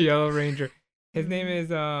 Yellow Ranger. His name is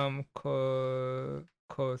Kosuke.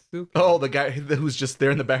 Oh, the guy who's just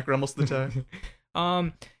there in the background most of the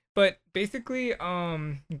time. But basically,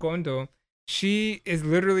 Gondo, she is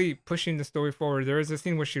literally pushing the story forward. There is a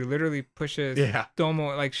scene where she literally pushes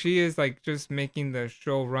Tomo, like she is like just making the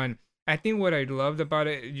show run. I think what I loved about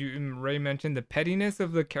it, Ray mentioned the pettiness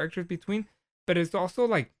of the characters between, but it's also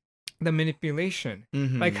like the manipulation,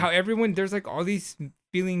 like how everyone, there's like all these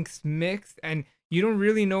feelings mixed, and you don't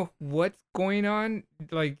really know what's going on.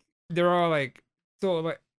 Like they're all like, so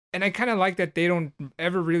like, and I kind of like that they don't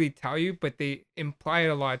ever really tell you, but they imply it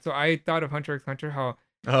a lot. So I thought of Hunter x Hunter, how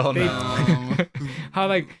how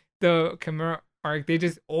like the Chimera arc, they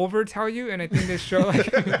just over tell you, and I think this show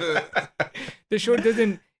like the show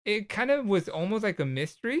doesn't. It kind of was almost like a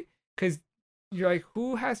mystery, because you're like,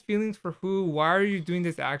 who has feelings for who? Why are you doing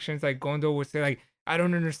this action? It's like Gondo would say, like, I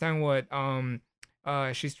don't understand what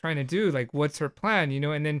she's trying to do. Like, what's her plan?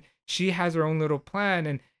 And then she has her own little plan,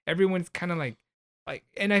 and everyone's kind of like,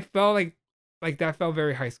 and I felt like that felt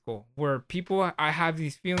very high school, where people, I have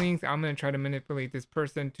these feelings, I'm gonna try to manipulate this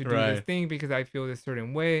person to do this thing because I feel this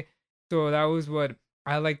certain way. So that was what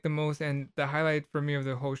I liked the most, and the highlight for me of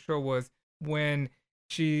the whole show was when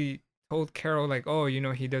she told Carol like, oh,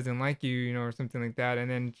 he doesn't like you, or something like that,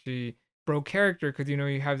 and then she broke character because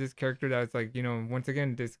you have this character that's like, once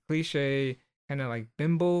again this cliche kind of like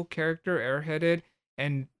bimbo character, airheaded,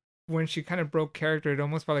 and when she kind of broke character, it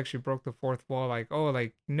almost felt like she broke the fourth wall, like, oh,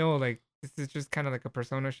 like, no, like this is just kind of like a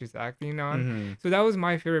persona she's acting on. Mm-hmm. So that was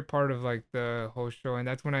my favorite part of like the whole show, and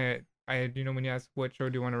that's when I when you asked what show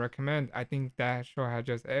do you want to recommend, I think that show had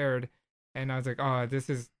just aired, and I was like, oh, this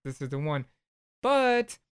is the one.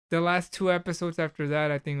 But the last 2 episodes after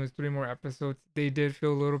that, I think it was 3 more episodes, they did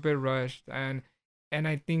feel a little bit rushed, and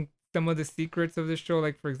I think some of the secrets of the show,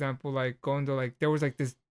 like for example, like Gondo, like there was like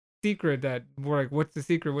this secret that we're like, what's the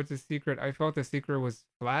secret? What's the secret? I felt the secret was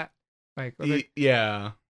flat. Like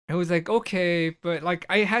yeah. It was like, okay, but like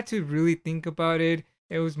I had to really think about it.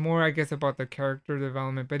 It was more, I guess, about the character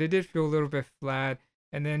development, but it did feel a little bit flat.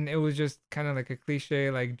 And then it was just kind of like a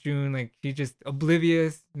cliche, like June, like he just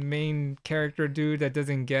oblivious main character dude that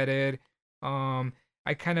doesn't get it. I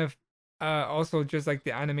kind of also just like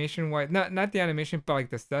the animation, not the animation, but like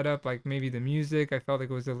the setup, like maybe the music. I felt like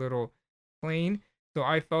it was a little plain. So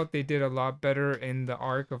I felt they did a lot better in the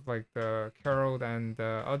arc of like the Carol and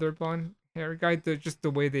the other blonde hair guy. Just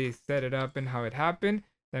the way they set it up and how it happened,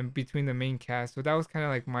 than between the main cast. So that was kind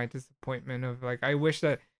of like my disappointment of like, I wish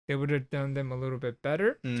that they would have done them a little bit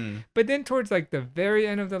better. But then towards like the very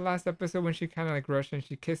end of the last episode, when she kind of like rushed and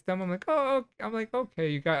she kissed them, I'm like, okay,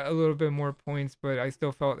 you got a little bit more points, but I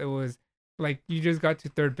still felt it was like you just got to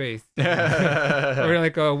third base or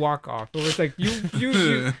like a walk off. It was like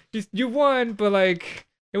you won, but like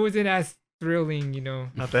it wasn't as thrilling,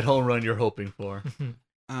 Not that home run you're hoping for.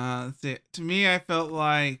 To me, I felt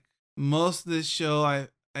like most of this show,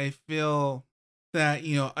 I feel that,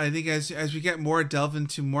 I think as we get more delve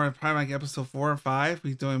into more, probably like episode 4 or 5,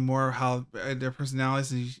 we're doing more how their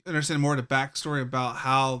personalities, and you understand more of the backstory about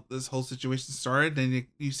how this whole situation started. Then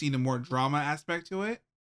you see the more drama aspect to it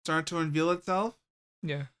start to unveil itself.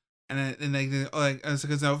 Yeah. And like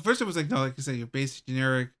because now first it was like, no, like you said, your basic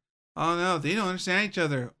generic, oh no, they don't understand each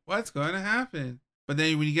other, what's going to happen? But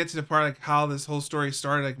then when you get to the part like how this whole story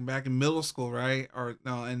started, like back in middle school, right? Or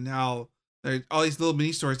no, and how there all these little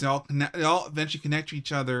mini stories, they all eventually connect to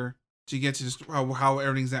each other to get to just how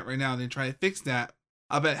everything's at right now. And they try to fix that.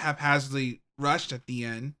 I bet haphazardly rushed at the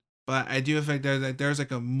end, but I do feel like there's like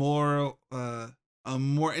a more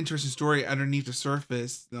interesting story underneath the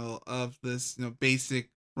surface, of this, basic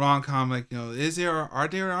rom-com, like, is there, or are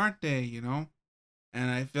they, or aren't they, And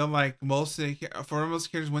I feel like for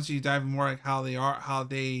most characters, once you dive more like how they are, how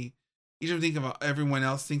they, you don't think about everyone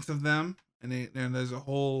else thinks of them, and there's a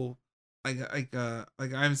whole like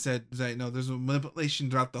I've said, that there's a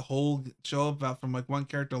manipulation throughout the whole show about from like one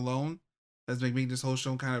character alone that's like making this whole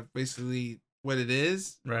show kind of basically what it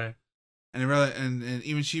is, right? And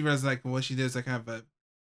even she realizes like what she did is like kind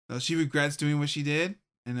of she regrets doing what she did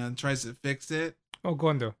and tries to fix it. Oh,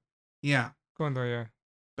 Gondo. Yeah. Gondo, yeah.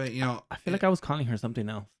 But I feel like I was calling her something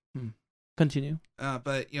else. Continue.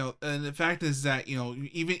 But and the fact is that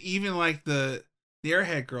even like the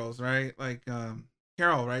airhead girls, right? Like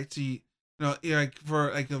Carol, right? She, like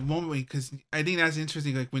for like a moment, because I think that's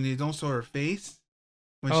interesting. Like when they don't show her face,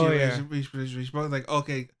 when she spoke, like,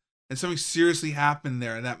 okay, and something seriously happened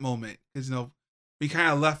there at that moment, because we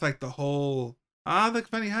kind of left like the whole look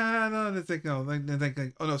funny, no, it's like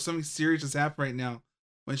like oh no, something serious has happened right now.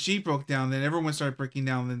 When she broke down, then everyone started breaking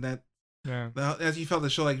down. Then as you felt the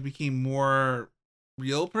show like became more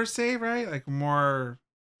real per se, right? Like more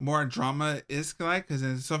drama is like, because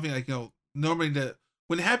it's something like normally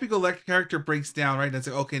when a happy-go-lucky character breaks down, right? That's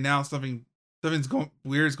like, okay, now something's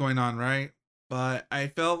weird's going on, right? But I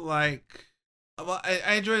felt like, well,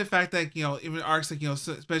 I enjoy the fact that even arcs like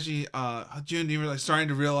especially June, even like starting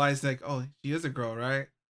to realize like, oh, she is a girl, right?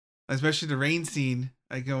 Especially the rain scene,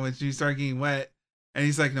 like when she started getting wet. And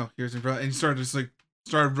he's like, no, here's your brother. And he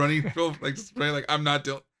started running, like just playing, like, I'm not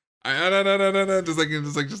doing,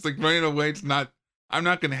 just like running away. I'm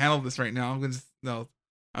not gonna handle this right now.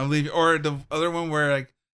 I'm leaving. Or the other one where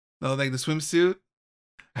like the swimsuit,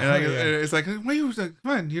 and like it's like, why you like,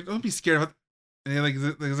 come on, you don't be scared of it. And you're like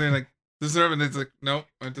deserve, and it's like, no,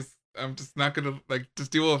 I'm just not gonna like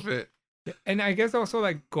just deal with it. And I guess also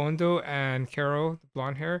like Gondo and Carol, the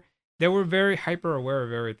blonde hair, they were very hyper aware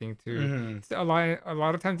of everything too. Mm-hmm. So a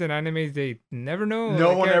lot of times in animes, they never know.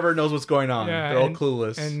 No one ever knows what's going on. Yeah, they're all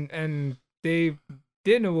clueless. And they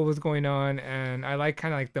did know what was going on. And I like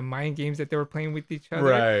kind of like the mind games that they were playing with each other.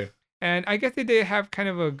 Right. And I guess they did have kind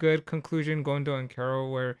of a good conclusion, Gondo and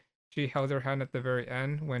Carol, where she held her hand at the very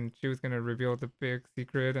end when she was gonna reveal the big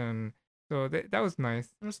secret, and so that was nice.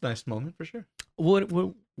 That was a nice moment for sure. What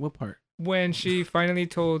part? when she finally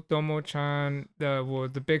told Tomo-chan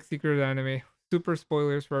the big secret of the anime, super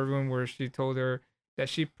spoilers for everyone, where she told her that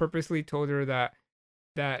she purposely told her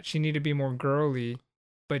that she needed to be more girly,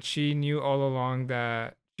 but she knew all along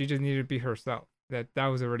that she just needed to be herself. That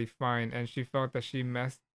was already fine, and she felt that she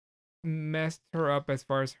messed her up as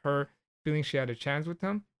far as her feeling she had a chance with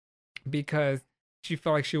him, because she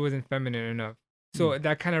felt like she wasn't feminine enough. So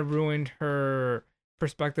that kind of ruined her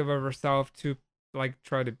perspective of herself to like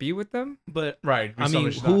try to be with them. But right, I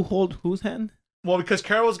mean, who hold whose hand? Well, because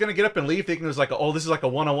Carol was gonna get up and leave, thinking it was like, oh, this is like a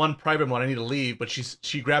one-on-one private one. I need to leave, but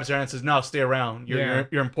she grabs her hand and says, "No, stay around. You're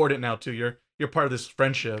important now too. You're part of this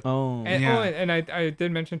friendship." Oh, and I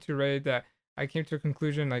did mention to Ray that I came to a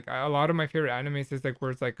conclusion, like a lot of my favorite animes is like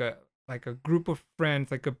where it's like a group of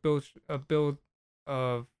friends, like a build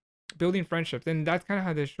of building friendships, and that's kind of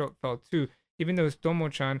how this show felt too. Even though it's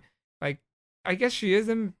Tomo-chan, like I guess she is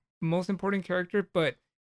the most important character, but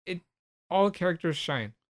all characters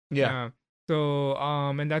shine. Yeah. So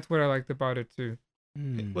and that's what I liked about it too.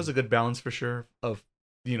 It was a good balance for sure of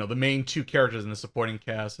the main two characters in the supporting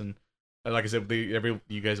cast, and like I said,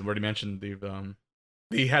 you guys have already mentioned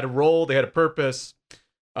they had a role, they had a purpose,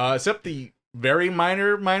 except the very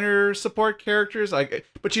minor support characters.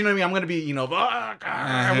 But you know what I mean. I'm gonna be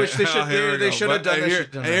I wish they should have done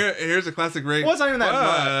this. Here's a classic Ray. Well, it's not even that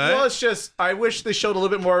much. Well, it's just I wish they showed a little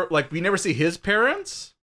bit more. Like we never see his parents.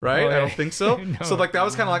 Right? I don't think so. No. So like that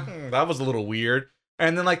was kind of like that was a little weird.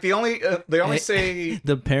 And then like they only say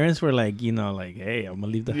the parents were like, hey, I'm gonna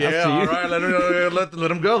leave the house. Yeah, to you. all right, let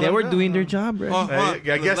them go. They were doing their job, right?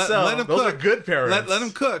 I guess so. Let them Those cook. are good parents. Let them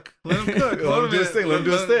cook. Let them cook. Let him do his thing. Let him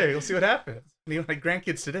do his thing. We'll see what happens. My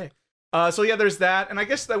grandkids today. So yeah, there's that, and I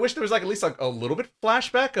guess I wish there was like at least like a little bit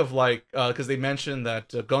flashback of like because they mentioned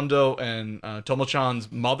that Gondo and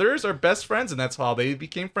Tomo-chan's mothers are best friends, and that's how they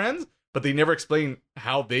became friends. But they never explain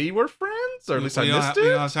how they were friends, or at least I missed it. We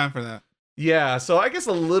don't have time for that. Yeah, so I guess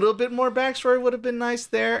a little bit more backstory would have been nice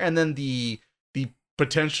there, and then the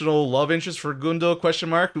potential love interest for Gundo ?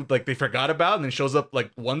 Who like they forgot about and then shows up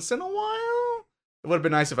like once in a while. It would have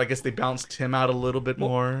been nice if I guess they bounced him out a little bit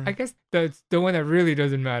more. I guess that's the one that really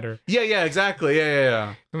doesn't matter. Yeah, exactly.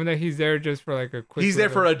 Yeah. The one that he's there just for like a quick. He's there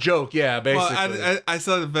for a joke. Yeah, basically. Well, I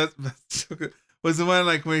saw the best was the one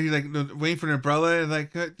like where he's like waiting for an umbrella and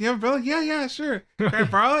like, do you have an umbrella? Yeah, sure. Can I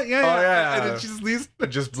borrow it? Yeah. Oh yeah. And then she just leaves.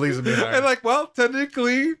 Just leaves him behind. And like, well,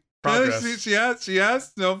 technically, progress. She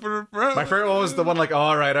has no for her umbrella. My favorite one was the one like, oh,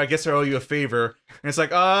 all right, I guess I owe you a favor. And it's like,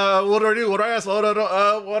 what do I do? What do I ask? Oh,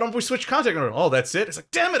 no, why don't we switch contact number? Oh, that's it. It's like,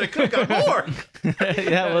 damn it, I could have got more.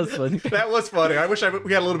 That was funny. That was funny. I wish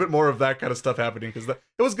we had a little bit more of that kind of stuff happening because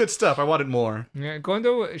it was good stuff. I wanted more. Yeah,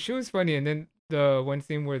 Gondo, she was funny, and then the one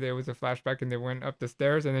scene where there was a flashback and they went up the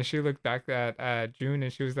stairs and then she looked back at June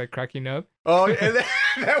and she was like cracking up. Oh, and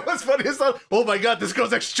that was funny. It's like, oh my god, this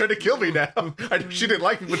girl's actually trying to kill me now. She didn't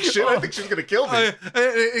like me, but shit, I think she's gonna kill me.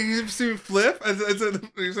 You see him flip and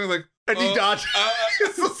he's like, and he dodged.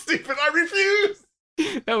 It's so stupid. I refuse.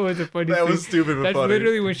 That was a funny. That was stupid. But that's funny.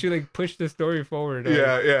 literally when she like pushed the story forward.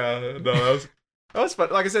 Yeah. No, that was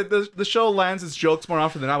fun. Like I said, the show lands its jokes more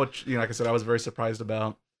often than I would. Like I said, I was very surprised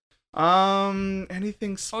about.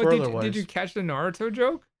 Anything spoiler wise? Did you catch the Naruto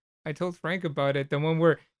joke? I told Frank about it. The one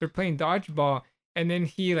where they're playing dodgeball and then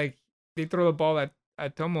they throw the ball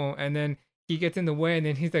at Tomo and then he gets in the way and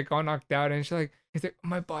then he's like all knocked out and he's like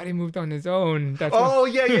my body moved on his own. Yeah.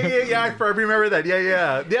 I remember that.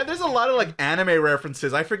 Yeah. There's a lot of like anime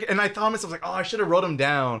references. I forget, and I thought myself like, oh, I should have wrote them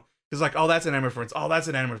down. It's like, oh, that's an anime reference. Oh, that's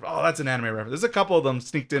an anime reference. Oh, that's an anime reference. There's a couple of them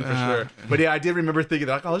sneaked in for sure. But yeah, I did remember thinking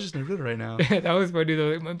like, oh, I was just gonna do it right now. That was funny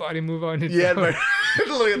though. Like, my body move on its own.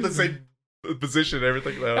 Literally at the same position and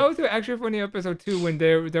everything. That was actually a funny episode too when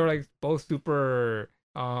they were like both super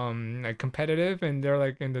like competitive and they're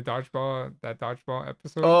like in the dodgeball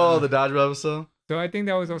episode. Oh, the dodgeball episode. So I think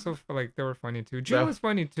that was also like they were funny too. June was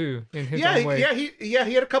funny too in his own way. He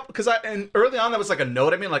had a couple and early on that was like a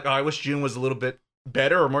note. I mean, like, oh, I wish June was a little bit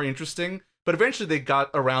better or more interesting. But eventually they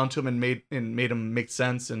got around to him and made him make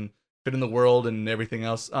sense and fit in the world and everything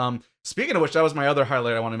else. Speaking of which, that was my other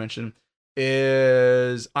highlight I want to mention.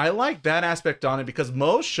 Is I like that aspect on it because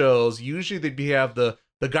most shows usually they'd have the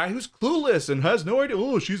guy who's clueless and has no idea.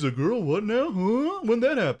 Oh, she's a girl. What now? Huh? When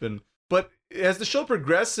that happened? But as the show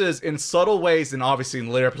progresses in subtle ways, and obviously in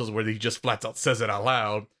later episodes where he just flat out says it out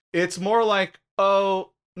loud, it's more like,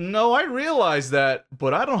 oh no, I realize that,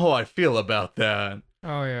 but I don't know how I feel about that.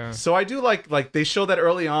 Oh yeah. So I do like they show that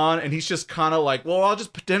early on, and he's just kind of like, well, I'll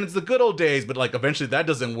just pretend it's the good old days, but like eventually that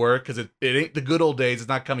doesn't work because it ain't the good old days. It's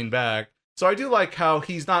not coming back. So I do like how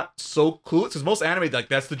he's not so clueless. Because most anime, like,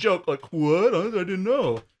 that's the joke. Like, what? I didn't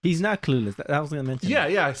know. He's not clueless. That was gonna mention.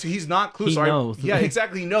 Yeah. So he's not clueless. He knows. Yeah,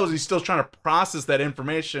 exactly. He knows. He's still trying to process that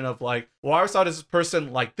information of like, well, I always thought this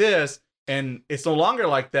person like this, and it's no longer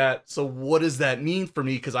like that. So what does that mean for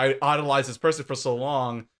me? Because I idolized this person for so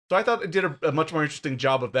long. So I thought it did a much more interesting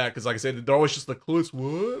job of that. Because like I said, they're always just like, clueless.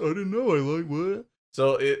 What? I didn't know. I like what?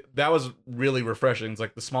 So that was really refreshing. It's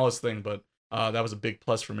like the smallest thing, but that was a big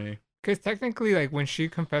plus for me. Because technically, like, when she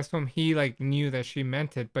confessed to him, he, like, knew that she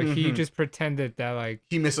meant it, but he just pretended that, like...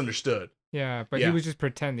 He misunderstood. Yeah, but he was just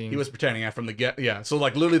pretending. He was pretending from the get. Yeah, so,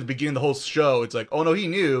 like, literally the beginning of the whole show, it's like, oh, no, he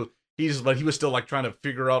knew. But he was still, like, trying to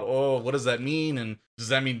figure out, oh, what does that mean? And does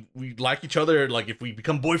that mean we like each other? Like, if we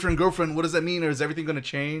become boyfriend, girlfriend, what does that mean? Or is everything going to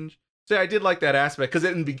change? So, yeah, I did like that aspect.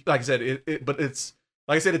 Because like I said, but it's...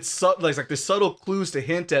 Like I said, it's like there's subtle clues to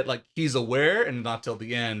hint at, like, he's aware, and not till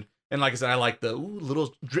the end. And like I said, I like the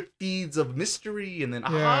little drip feeds of mystery, and then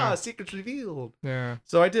aha, secrets revealed. Yeah.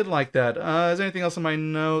 So I did like that. Is there anything else in my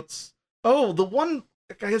notes? Oh, the one,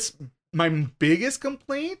 I guess my biggest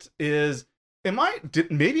complaint is,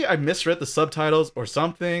 maybe I misread the subtitles or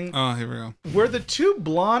something. Oh, here we go. Were the two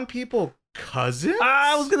blonde people cousins?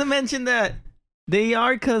 I was gonna mention that. They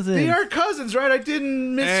are cousins. They are cousins, right? I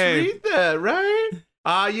didn't misread that, right?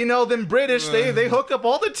 You know, them British, they hook up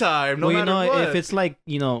all the time, no matter what. If it's like,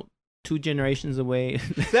 2 generations away.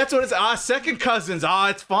 That's what it's. Second cousins.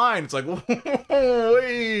 It's fine. It's like, wait.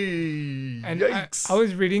 And yikes. I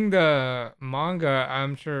was reading the manga.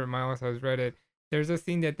 I'm sure Miles has read it. There's a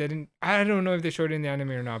scene that didn't. I don't know if they showed it in the anime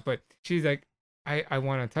or not, but she's like, I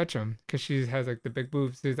want to touch him because she has like the big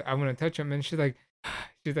boobs. She's like, I want to touch him, and she's like,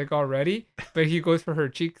 already. But he goes for her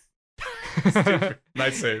cheeks.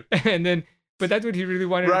 Nice save. And then. But that's what he really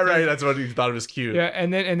wanted. Right. That's what he thought was cute. Yeah,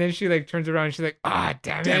 and then she like turns around and she's like,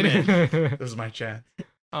 damn it. it. This is my chance.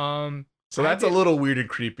 So that's a little weird and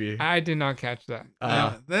creepy. I did not catch that.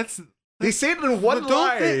 They say it in one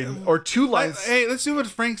line or 2 lines. Hey, let's do what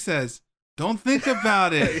Frank says. Don't think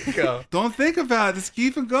about it. There you go. Don't think about it. Just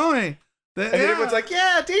keep it going. And then everyone's like,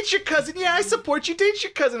 yeah, date your cousin. Yeah, I support you. Date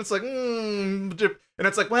your cousin. It's like, and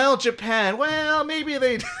it's like, well, Japan. Well, maybe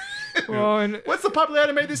they do. What's the popular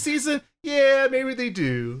anime this season? Yeah, maybe they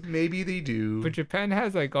do. But Japan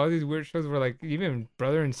has like all these weird shows where like even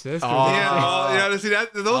brother and sister. Yeah. See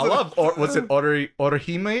that? Those I love. What's it?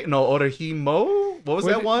 Orihime? No, Orihimo. What was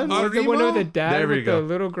that one? Was it one with the dad with the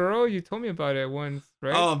little girl? You told me about it once,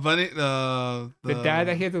 right? Oh, Bunny. The dad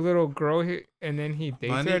that he had the little girl, and then he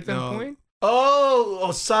dates her at some point. Oh,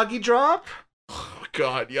 Osagi drop. Oh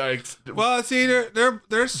God, yikes! Well, see,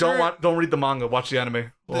 there's don't read the manga. Watch the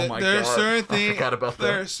anime. Oh my God! Certain things. I forgot about that.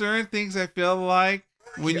 There are certain things I feel like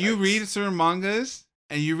when you read certain mangas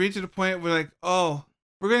and you read to the point where like, oh,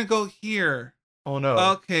 we're gonna go here. Oh no!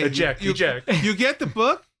 Okay, eject. You get the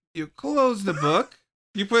book. You close the book.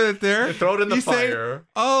 You put it there. You throw it in the fire. Say,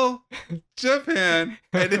 oh, Japan,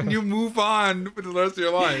 and then you move on for the rest of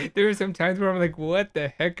your life. There are some times where I'm like, what the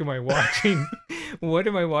heck am I watching? What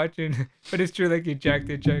am I watching? But it's true, like eject.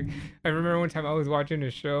 I remember one time I was watching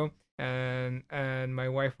a show and my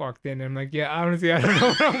wife walked in and I'm like, yeah, honestly, I don't know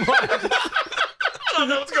what I'm watching. I don't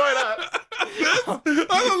know what's going on.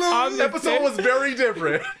 I don't know. The episode was very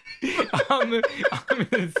different. I'm in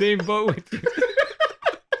the same boat with you.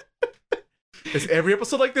 Is every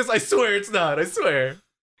episode like this? I swear it's not. I swear.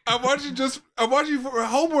 I'm watching for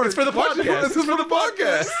homework. It's for the podcast. It's for the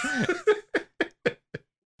podcast.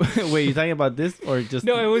 Wait, you talking about this or just?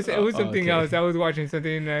 No, it was something else. I was watching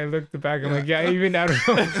something and I looked back. I'm like, yeah, even I don't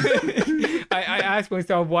know. I asked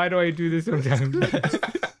myself, why do I do this sometimes?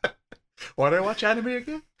 Why do I watch anime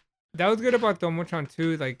again? That was good about Tomo-chan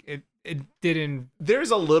too. Like it didn't. There's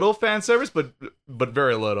a little fan service, but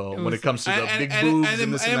very little when it comes to the big boobs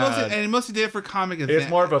and this and that. And it mostly did it for comic events. It's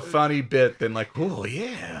more of a funny bit than like, oh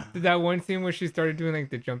yeah. That one scene where she started doing like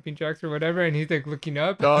the jumping jacks or whatever, and he's like looking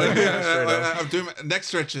up. Oh yeah, I'm doing neck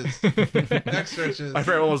stretches. Neck stretches. My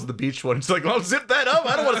favorite one was the beach one. It's like, well, zip that up.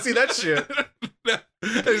 I don't want to see that shit.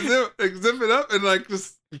 Zip it up and like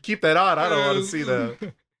just you keep that on. I don't want to see that.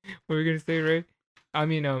 What were you gonna say, Ray? I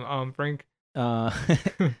mean, Frank.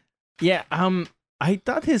 Yeah, I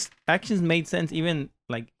thought his actions made sense even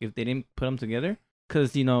like if they didn't put them together,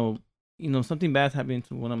 because something bad happened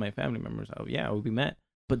to one of my family members. Oh yeah, I would be mad.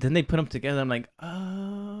 But then they put them together. I'm like,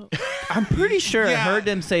 I'm pretty sure I heard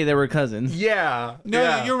them say they were cousins. Yeah.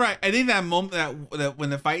 No, you're right. I think that moment that when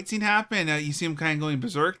the fight scene happened, you see him kind of going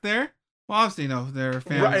berserk there. Well, obviously, they're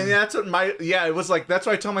family. Right, and that's what it was like. That's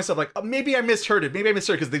why I told myself like, maybe I misheard it. Maybe I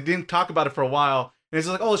misheard because they didn't talk about it for a while. And it's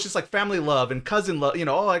like, oh, it's just like family love and cousin love, you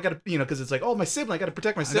know. Oh, I gotta, you know, because it's like, oh, my sibling, I gotta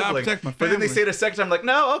protect my sibling. protect my But then they family. say it a second time, like,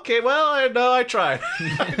 no, okay, well, I tried.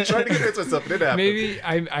 I tried to convince myself, it didn't happen. Maybe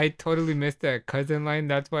I totally missed that cousin line.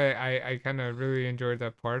 That's why I kind of really enjoyed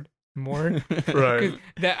that part more. Right. 'Cause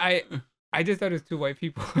that I just thought it was two white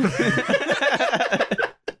people.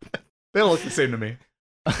 They don't look the same to me.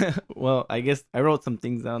 Well, I guess I wrote some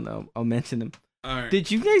things down. I'll mention them. All right. Did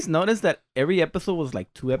you guys notice that every episode was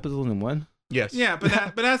like 2 episodes in one? Yes. Yeah, but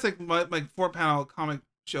that's like 4-panel comic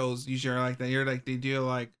shows usually are like that. You're like they do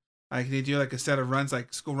like a set of runs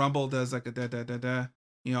like School Rumble does like a da.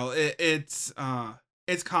 You know, it's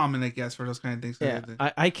common I guess for those kind of things. Yeah,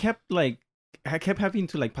 I kept having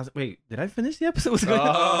to like pause. Wait, did I finish the episode? What's going on?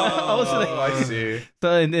 I was like, I see.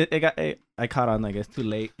 So and I caught on, I guess, too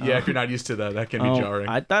late. Yeah, if you're not used to that can be jarring.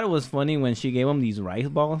 I thought it was funny when she gave them these rice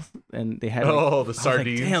balls and they had the I was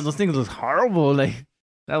sardines. like, damn, those things look horrible. Like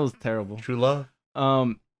that was terrible. True love.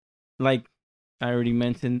 Like I already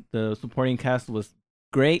mentioned, the supporting cast was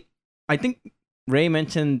great. I think Ray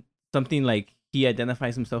mentioned something like he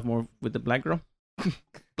identifies himself more with the black girl.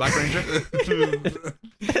 Black Ranger.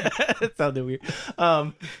 It sounded weird.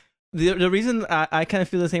 The reason I kind of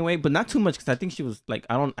feel the same way, but not too much, because I think she was like,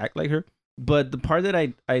 I don't act like her. But the part that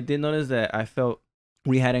I did notice that I felt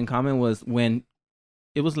we had in common was when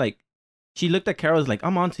it was like she looked at Carol as like,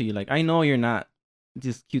 I'm onto you. Like, I know you're not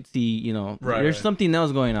just cutesy, you know. Right, There's right. something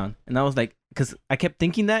else going on. And I was like, because I kept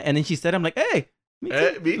thinking that, and then she said, I'm like, hey, me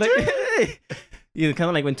too. Me Like, too. hey. You know, kind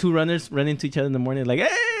of like when two runners run into each other in the morning, like,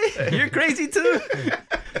 hey, you're crazy too.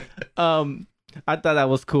 I thought that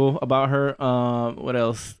was cool about her. What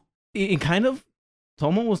else? It kind of,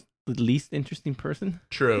 Tomo was the least interesting person,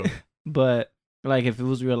 True. but like if it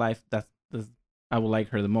was real life, I would like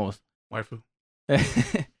her the most. Waifu.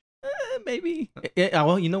 Maybe. Yeah,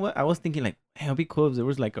 well, you know what? I was thinking like, hey, it'd be cool if there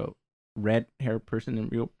was like a red hair person in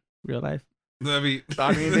real life. I mean,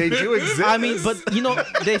 they do exist. I mean, but you know,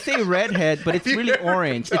 they say redhead, but it's really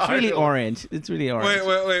orange. It's really orange. It's really orange.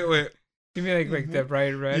 wait. You mean like the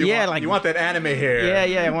bright red? You want that anime hair.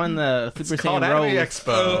 Yeah, I won the Super It's called Saiyan Anime Rose.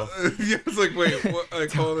 Expo. Yeah, it's like wait, what?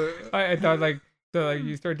 Like hold it. I thought like so like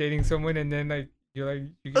you start dating someone and then like you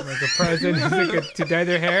get like a present it's like to dye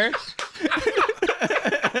their hair.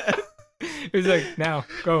 It's like now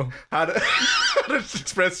go. How to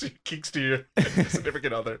express your kinks to your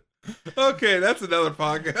significant other. Okay, that's another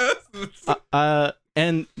podcast.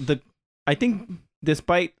 And I think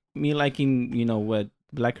despite me liking, you know, what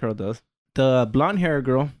Black Girl does, the blonde hair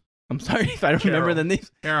girl, I'm sorry if I don't remember the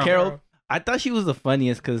names. Carol. I thought she was the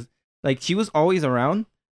funniest because like she was always around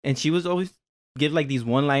and she was always give like these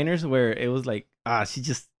one-liners where it was like, she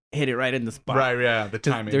just hit it right in the spot. Right, yeah, the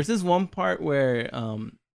timing. There's this one part where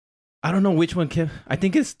I don't know which one I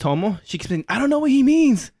think it's Tomo. She keeps saying, I don't know what he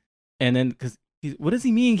means. And then because what does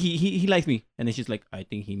he mean? He likes me. And then she's like, I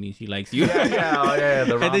think he means he likes you. Yeah.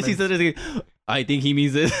 The And then she said, I think he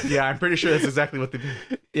means it. yeah, I'm pretty sure that's exactly what they do.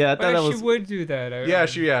 Yeah, I thought that was she would do that.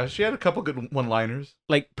 She had a couple good one-liners.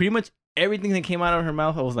 like pretty much everything that came out of her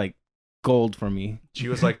mouth. I was like gold for me. She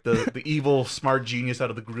was like the evil, smart genius out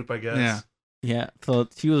of the group, I guess. Yeah. Yeah, so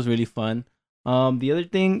she was really fun. The other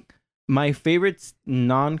thing, my favorite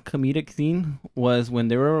non-comedic scene was when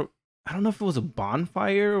they were, I don't know if it was a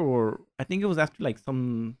bonfire or I think it was after like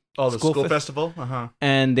some Oh, the school fest- festival? Uh-huh.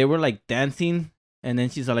 and they were like dancing, and then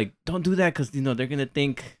she's like, don't do that because you know they're gonna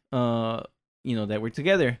think you know that we're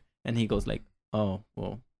together. And he goes like, oh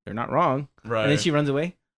well, they're not wrong. Right. And then she runs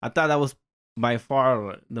away. I thought that was by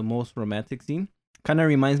far the most romantic scene. Kind of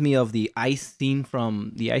reminds me of the ice scene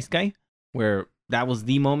from The Ice Guy, where that was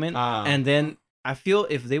the moment. And then I feel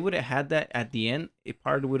if they would have had that at the end, it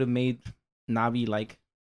probably would have made Navi like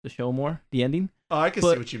the show more, the ending. Oh, I can see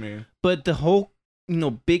what you mean. But the whole, you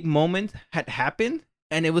know, big moment had happened,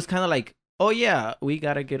 and it was kind of like, oh yeah, we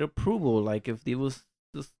gotta get approval. Like if it was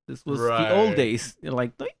this was the old days, you're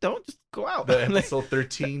like, no, you don't just go out. The episode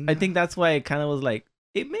 13. I think that's why it kind of was like,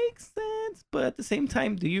 it makes sense, but at the same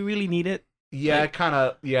time, do you really need it? Yeah, like- kind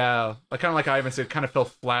of like Ivan said, kind of fell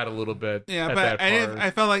flat a little bit. Yeah, at but that part.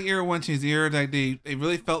 I felt like Era 1, 2, 0, like they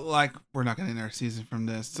really felt like we're not gonna end our season from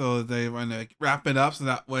this, so they want to like, wrap it up so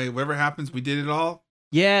that way whatever happens, we did it all.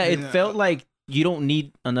 Yeah, it Yeah. felt like you don't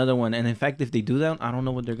need another one. And in fact, if they do that, I don't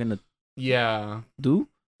know what they're gonna Yeah. do.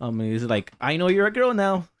 Is it like, I know you're a girl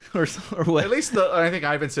now, or what? At least I think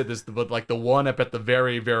Ivan said this, but like the one up at the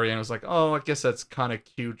very, very end was like, oh, I guess that's kind of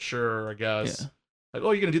cute, sure, I guess. Yeah. Like,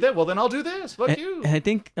 oh, you're gonna do that? Well, then I'll do this. Fuck you. And I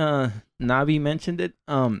think Navi mentioned it.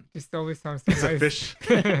 Just always sounds so It's a nice. fish.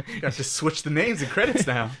 Got to switch the names and credits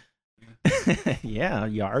now. Yeah,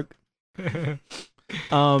 Yarg.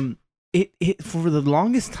 It for the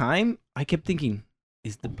longest time, I kept thinking,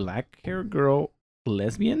 is the black hair girl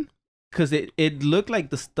lesbian? Because it looked like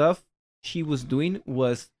the stuff she was doing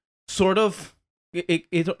was sort of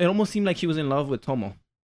it almost seemed like she was in love with Tomo,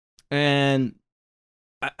 and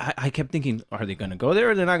I kept thinking, are they gonna go there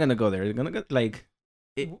or they're not gonna go there? They're gonna go like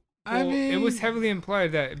it. Well, it was heavily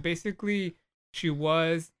implied that basically she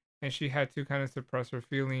was, and she had to kind of suppress her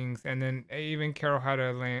feelings, and then even Carol had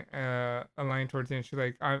a line towards the end. She's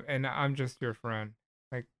like, I'm just your friend.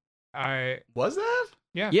 Like, was that?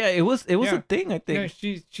 Yeah, it was a thing. I think.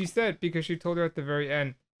 Yeah, she said, because she told her at the very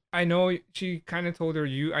end. I know she kind of told her,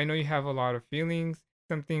 I know you have a lot of feelings,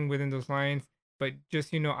 something within those lines, but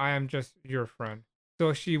just I am just your friend.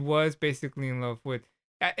 So she was basically in love with.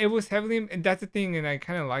 It was heavily, and that's the thing, and I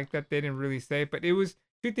kind of like that they didn't really say, but it was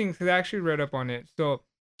two things, because I actually read up on it. So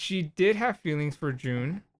she did have feelings for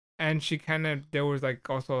June, and she there was like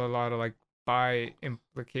also a lot of like bi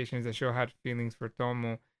implications that she had feelings for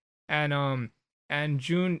Tomo, and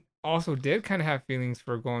June also did kind of have feelings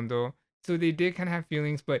for Gondo. So they did kind of have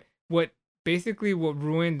feelings, but what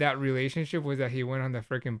ruined that relationship was that he went on the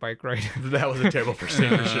freaking bike ride. That was a terrible first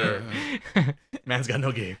thing for sure. Man's got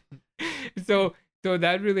no game. So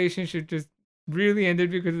that relationship just really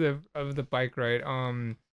ended because of the bike ride.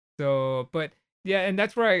 But yeah, and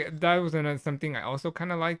that's where that was something I also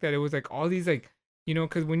kind of liked, that it was like all these like,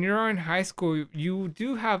 because when you're in high school, you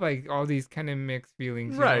do have like all these kind of mixed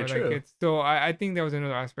feelings, right? True. Like I think that was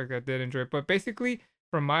another aspect I did enjoy. But basically,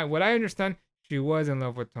 from what I understand, she was in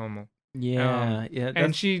love with Tomo. Yeah.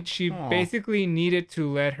 And she basically needed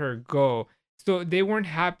to let her go. So they weren't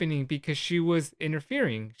happening because she was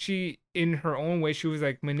interfering. She, in her own way, she was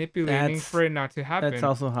like manipulating for it not to happen. That's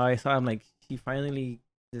also how I saw. I'm like, she finally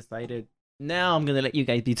decided, now I'm gonna let you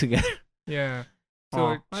guys be together. Yeah.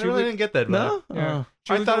 So I really didn't get that. No. Yeah.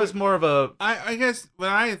 I thought it was more of a. I guess what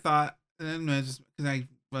I thought, and just because I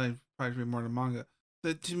probably read more of the manga,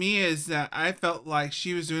 but to me is that I felt like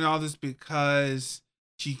she was doing all this because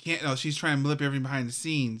she can't. No, she's trying to manipulate everything behind the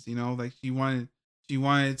scenes. Like she wanted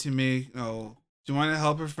to make. She wanted to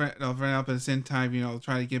help her friend out, at the same time.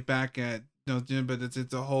 Try to get back at Jim. But it's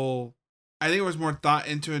a whole. I think there was more thought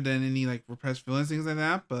into it than any like repressed feelings, things like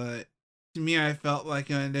that. But to me, I felt like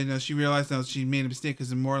and then she realized she made a mistake,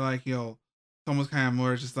 because it's more like almost kind of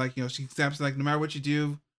more just like she accepts like no matter what you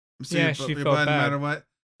do, I'm serious she your felt butt, bad. no matter what.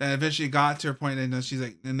 Then eventually got to her point, and she's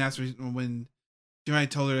like, and that's when she might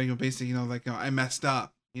told her like basically I messed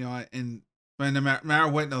up, and when no matter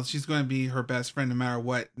what, she's going to be her best friend no matter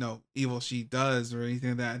what evil she does or anything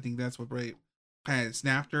like that. I think that's what kind of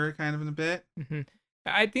snapped her kind of in a bit. Mm-hmm.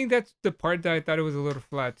 I think that's the part that I thought it was a little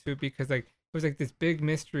flat too, because like it was like this big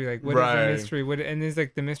mystery, like what is the mystery? And it's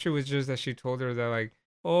like the mystery was just that she told her that like,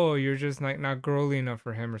 oh, you're just like not girly enough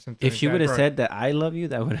for him or something. If she would have said that I love you,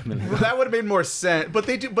 that would have been. Well, that would have made more sense. But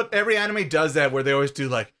they do. But every anime does that, where they always do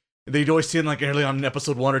like they'd always see in like early on in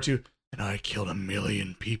episode 1 or 2. And I killed 1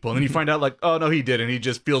 million people, and then you find out like, oh no, he didn't. He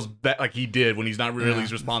just feels like he did when he's not really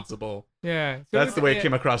responsible. Yeah, so that's the way it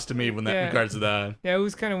came across to me when that regards to that. Yeah, it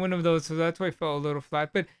was kind of one of those, so that's why it felt a little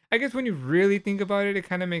flat. But I guess when you really think about it, it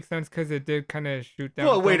kind of makes sense, because it did kind of shoot down.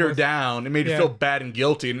 Well, it weighed her down. It made her feel bad and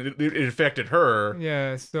guilty, and it affected her.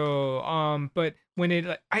 Yeah. So, but when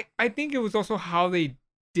it, I think it was also how they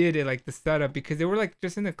did it, like the setup, because they were like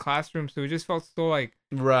just in the classroom, so it just felt so like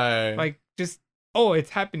like just. Oh, it's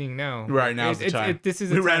happening now. Right, now's the time.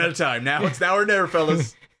 We ran out of time. Now it's now or never,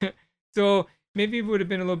 fellas. So maybe it would have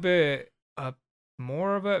been a little bit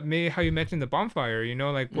more of a, maybe how you mentioned the bonfire,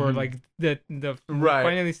 like where like the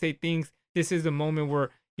finally say things. This is the moment where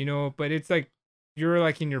but it's like you're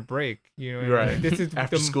like in your break, right? Like, this is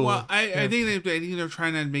after school. Well, I think they're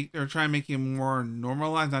trying to make it more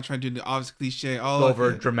normalized, not trying to do the obvious cliche,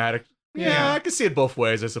 over dramatic. Yeah, I can see it both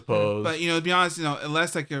ways, I suppose. But to be honest,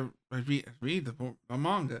 unless I could read the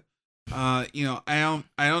manga, I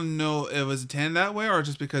don't know if it was intended that way, or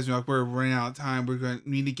just because we're running out of time, we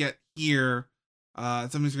need to get here.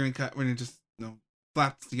 Somebody's gonna cut. We're gonna just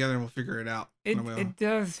slap this together and we'll figure it out. It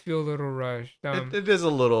does feel a little rushed. It is a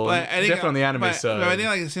little, but I think, definitely on the anime side. But I think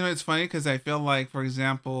it seems like it's funny because I feel like, for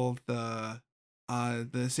example, the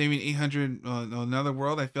Saving 800 Another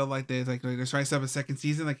World, I feel like they're trying to set up a second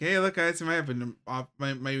season. Like, hey, look, guys, it might happen.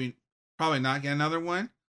 Maybe probably not get another one.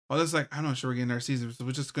 Well, it's like, I'm not sure we're getting our season, so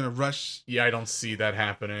we're just gonna rush. Yeah, I don't see that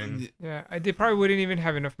happening. Yeah, they probably wouldn't even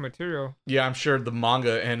have enough material. Yeah, I'm sure the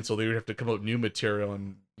manga ends, so they would have to come up with new material,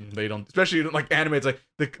 and they don't. Especially like anime, it's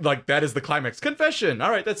like that is the climax. Confession.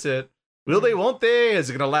 All right, that's it. Will they? Won't they? Is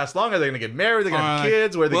it gonna last long? Are they gonna get married? Are they gonna have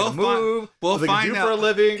kids? Where are they gonna move? We'll what are they find gonna do out for a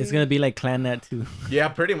living? It's gonna be like Clannad too. Yeah,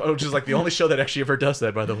 pretty much. Which is like the only show that actually ever does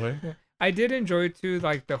that, by the way. Yeah. I did enjoy too,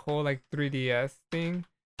 like the whole like 3DS thing.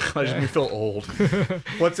 I just made me feel old.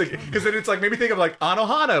 Once again, because then it's like maybe think of like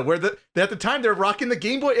Anohana, where at the time they're rocking the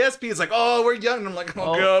Game Boy SP. It's like, oh, we're young. And I'm like,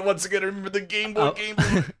 oh god, once again, I remember the Game Boy.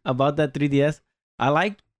 About that 3DS, I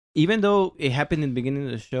like, even though it happened in the beginning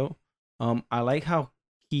of the show, I like how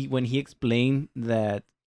when he explained that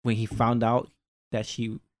when he found out that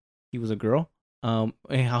he was a girl, and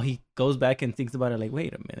how he goes back and thinks about it, like,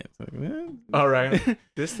 wait a minute. Like, all right,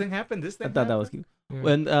 this thing happened. This thing. I thought that was cute. Yeah.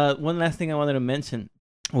 And one last thing I wanted to mention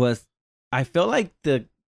was I felt like the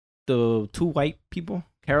two white people,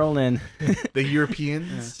 Carol and the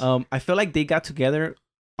Europeans. I feel like they got together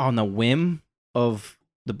on a whim of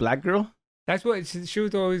the black girl. That's what she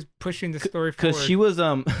was always pushing the story forward. Because she was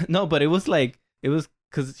no, but it was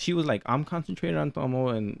because she was like, I'm concentrated on Tomo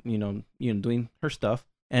and you know doing her stuff,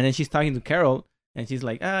 and then she's talking to Carol. And she's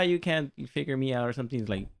like, you can't figure me out or something. He's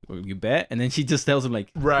like, well, you bet. And then she just tells him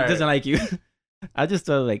like, right, he doesn't like you. I just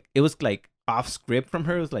thought like it was like off script from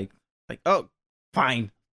her. It was like, oh,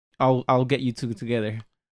 fine, I'll get you two together.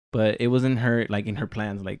 But it wasn't her like in her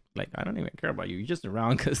plans. Like I don't even care about you. You're just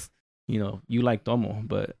around because you like Tomo.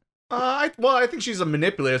 But I think she's a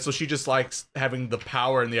manipulator, so she just likes having the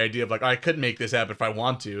power and the idea of like I could make this happen if I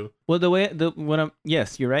want to. Well,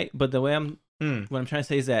 yes, you're right. But the way what I'm trying to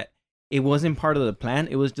say is that it wasn't part of the plan.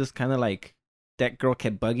 It was just kind of like that girl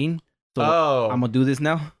kept bugging. So I'm gonna do this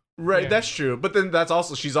now. Right, yeah. That's true. But then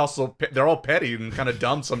they're all petty and kind of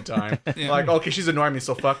dumb sometimes. Yeah. Like, okay, she's annoying me,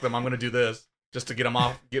 so fuck them. I'm gonna do this just to get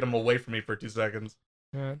them away from me for 2 seconds.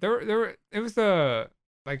 Yeah, it was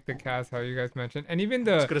like the cast how you guys mentioned, and even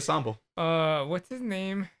the it's good ensemble. What's his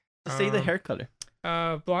name? Say the hair color.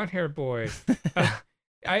 Blonde hair boy.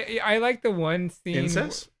 I like the one scene.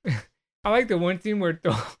 Incest? I like the one scene where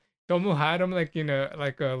Tomo had him like in a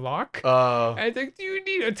lock. I was like, do you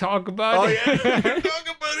need to talk about it? Oh yeah, you can talk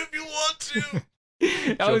about it if you want to.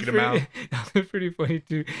 That was pretty funny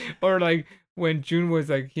too. Or like when June was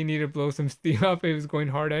like he needed to blow some steam up, it was going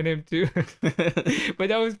hard at him too. But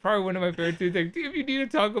that was probably one of my favorite things. Like, if you need to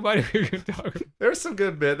talk about it, you can talk about it. There's some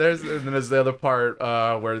good bit. And then there's the other part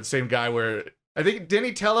where the same guy where I think didn't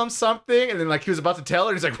he tell him something and then like he was about to tell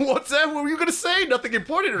her and he's like, what's that? What were you gonna say? Nothing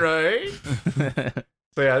important, right?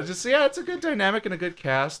 So yeah, it's a good dynamic and a good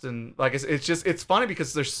cast, and like it's funny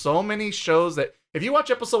because there's so many shows that if you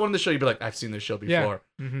watch episode 1 of the show, you'd be like, I've seen this show before,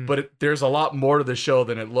 but there's a lot more to the show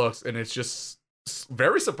than it looks, and it's just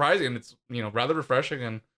very surprising, and it's rather refreshing.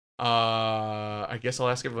 And I guess I'll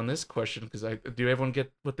ask everyone this question because do everyone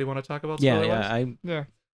get what they want to talk about? Yeah.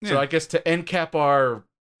 So I guess to end cap our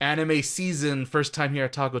anime season, first time here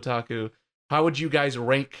at Takotaku, how would you guys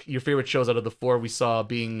rank your favorite shows out of the 4 we saw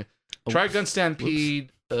being Trigun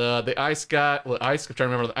Stampede, the Ice Guy. Well, I'm trying to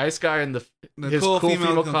remember the Ice Guy and his cool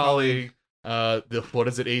female colleague. What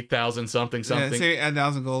is it? 8,000 something. Yeah, say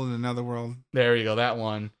 8,000 gold in another world. There you go, that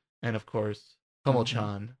one, and of course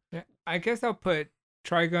Tomo-chan. Yeah, I guess I'll put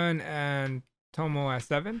Trigun and Tomo as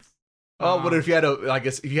 7s. Oh, but if you had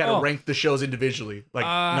to rank the shows individually, like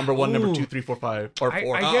number 1, number 2, 3, 4, 5, or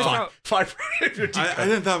 4, I guess 5. I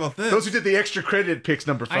didn't thought about this. Those who did the extra credit picks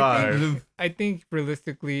number 5. I think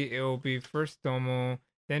realistically it will be first Tomo,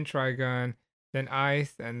 then Trigun, then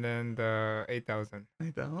Ice, and then the 8,000.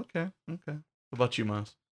 8,000. Okay. What about you,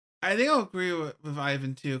 Miles? I think I'll agree with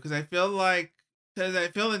Ivan too, because I feel like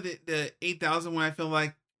the 8,000 one, I feel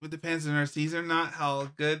like it depends on our season, not how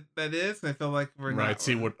good that is. I feel like we're right. Not,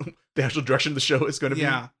 see what the actual direction of the show is going to be.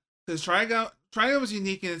 Yeah, because Trigun was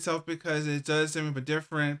unique in itself because it does something but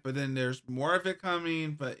different. But then there's more of it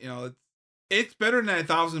coming. But it's better than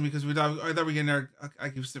 1,000 because I thought we get there,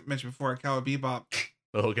 like you mentioned before, Cowboy Bebop.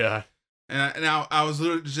 Oh god. And I was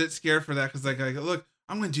legit scared for that because like look,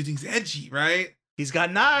 I'm gonna do things edgy, right? He's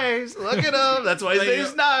got knives. Look at him. That's why his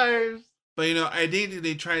name's Knives. But I think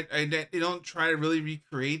they don't try to really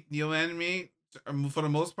recreate Neo anime for the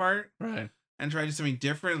most part, right? And try to do something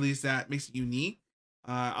different. At least that makes it unique.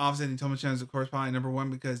 Obviously, I think Tomo-chan is of course probably number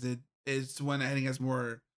 1 because it's one I think has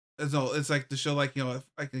more. It's like the show, like if,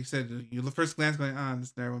 like I said, you first glance going this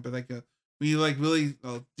is there one, but like when you like really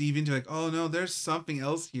dive into like, oh no, there's something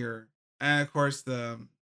else here. And of course the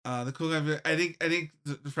cool guy. I think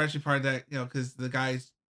the refreshing part of that because the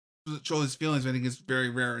guys show his feelings. I think it's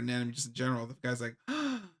very rare in anime just in general. The guy's like,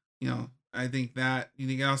 I think that you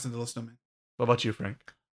think else in the list, man. What about you,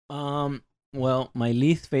 Frank? Well, my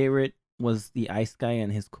least favorite was the Ice Guy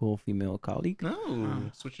and his cool female colleague.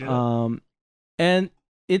 Switching it up. And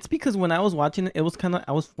it's because when I was watching it, it was kind of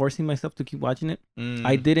I was forcing myself to keep watching it.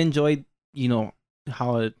 I did enjoy,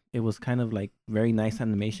 how it was kind of like very nice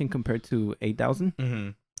animation compared to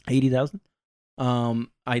 8,000, 80,000.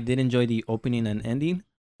 I did enjoy the opening and ending.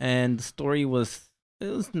 And the story was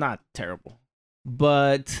not terrible.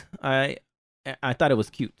 but I thought it was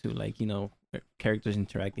cute too, like characters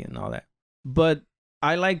interacting and all that. But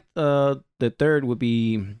I liked the third would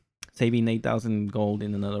be saving 8,000 gold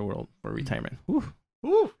in another world for retirement. Woo.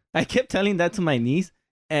 I kept telling that to my niece,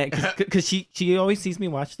 and because she always sees me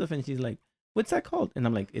watch stuff and she's like, "What's that called?" And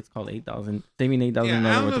I'm like, "It's called 8,000 saving 8,000."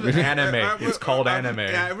 Anime. It's called anime.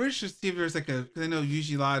 Yeah, I wish to see if there's like because I know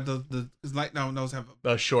usually a lot of the Light Novel knows have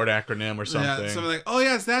a short acronym or something. Yeah, something like, oh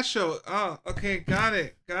yeah, it's that show. Oh, okay, got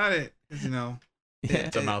it. Yeah.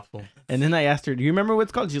 It's a mouthful. And then I asked her, "Do you remember what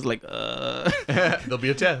it's called?" She's like, There'll be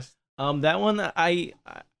a test. That one I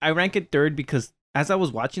rank it third because as I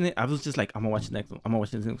was watching it, I was just like, I'm gonna watch the next one. I'm gonna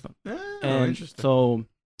watch the next one. And interesting. so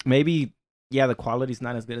maybe the quality's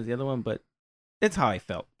not as good as the other one, but it's how I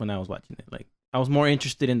felt when I was watching it. Like I was more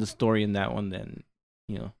interested in the story in that one than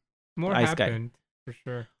more Ice happened for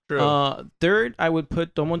sure. True. Third, I would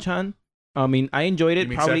put Tomo-chan. I mean, I enjoyed it. You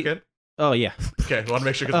mean probably. Second? Oh yeah. Okay, I want to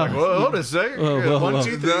make sure because hold a second. Whoa. 1,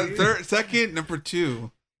 2, 3. Second, number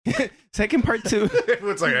 2. Second part 2.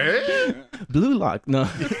 It's like Blue Lock. No.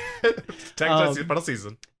 Final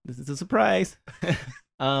season. This is a surprise.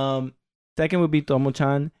 Second would be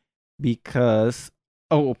Tomo-chan because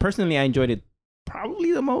personally I enjoyed it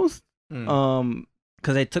probably the most.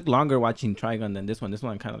 Because I took longer watching Trigun than this one. This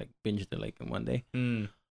one I kind of like binged it like in one day.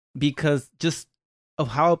 Because just of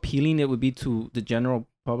how appealing it would be to the general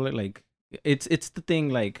public. Like it's the thing,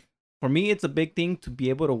 like for me it's a big thing to be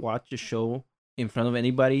able to watch a show in front of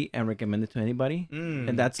anybody and recommend it to anybody.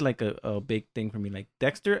 And that's like a big thing for me. Like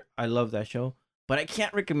Dexter, I love that show, but I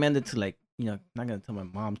can't recommend it to like, not gonna tell my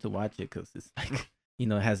mom to watch it because it's like, it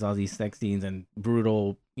has all these sex scenes and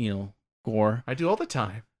brutal, gore. I do all the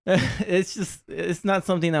time. It's not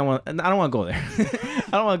something I don't want to go there. I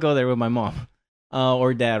don't want to go there with my mom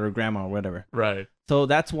or dad or grandma or whatever. Right. So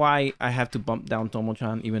that's why I have to bump down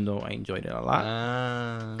Tomo-chan, even though I enjoyed it a lot.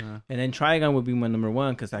 And then Trigun would be my number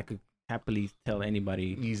 1 because I could happily tell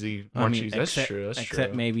anybody. Easy. That's true.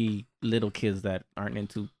 Except maybe little kids that aren't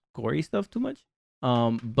into gory stuff too much.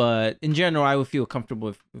 But in general, I would feel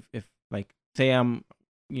comfortable if like, say I'm,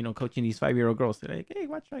 coaching these 5-year-old girls. They're like, hey,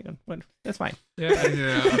 watch Trigun. That's fine.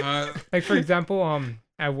 Yeah. Like, for example,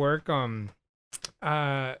 at work,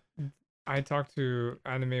 I talked to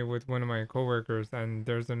anime with one of my coworkers, and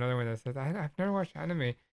there's another one that says, I've never watched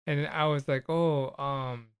anime. And I was like,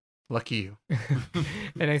 lucky you.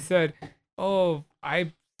 And I said,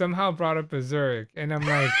 I somehow brought up Berserk. And I'm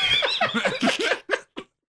like,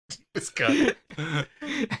 it's good.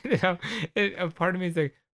 And a part of me is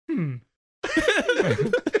like,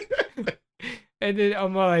 And then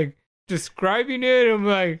I'm like describing it. I'm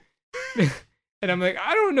like, and I'm like,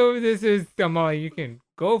 I don't know if this is. I'm like, you can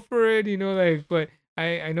go for it, but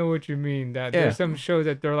I know what you mean. That there's some shows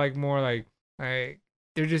that they're like more like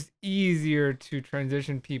they're just easier to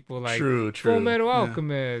transition people, like true. Full Metal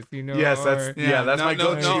Alchemist, Yes, that's my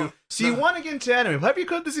go-to. No, so you want to get into anime? Have you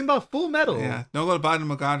heard this about Full Metal? Yeah, don't go to Bottom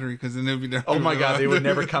Monogatari because then they'll be there. Oh my god, they would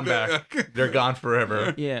never come back. They're gone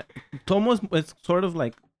forever. Yeah, Tomo's it's sort of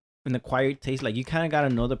like an acquired taste. Like you kind of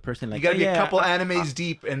gotta know the person. Like you gotta get a couple animes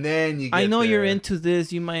deep, and then you. I know you're into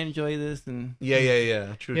this. You might enjoy this, and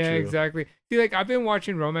yeah. True. Exactly. See, like I've been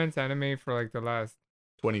watching romance anime for like the last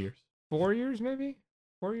 20 years, 4 years, maybe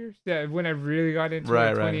 4 years. Yeah, when I really got into it,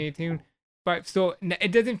 2018. But so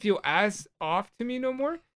it doesn't feel as off to me no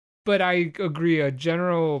more. But I agree, a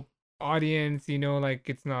general audience, like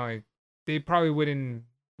it's not like they probably wouldn't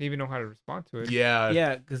even know how to respond to it.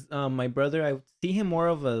 Yeah, because my brother, I see him more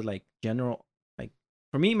of a like general, like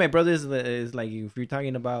for me, my brother is like, if you're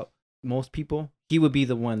talking about most people, he would be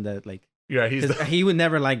the one that like, he would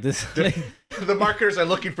never like this. The marketers are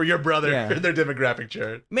looking for your brother in their demographic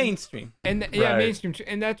chart. Mainstream. And mainstream.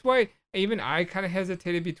 And that's why even I kind of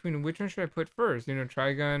hesitated between which one should I put first,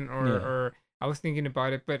 Trigun or I was thinking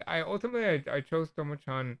about it, but I ultimately I chose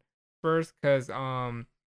Tomo-chan first because it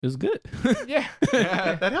was good. yeah,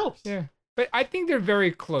 that helps. Yeah, but I think they're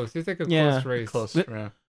very close. It's like a close race. Close.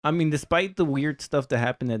 But, I mean, despite the weird stuff that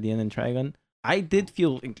happened at the end in Trigun, I did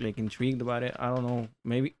feel like intrigued about it. I don't know,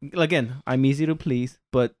 maybe again I'm easy to please,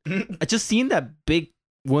 but I just seen that big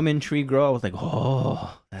woman tree grow. I was like,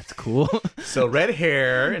 oh, that's cool. So red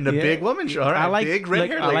hair and the big woman tree. All right, I like big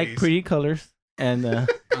red hair. I like pretty colors and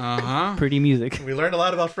pretty music. We learned a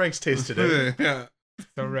lot about Frank's taste today. Yeah.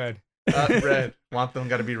 So red. Red. Want them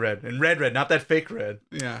gotta be red. And red, not that fake red.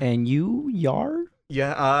 Yeah. And you, Yar?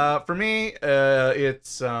 Yeah, for me,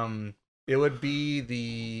 it would be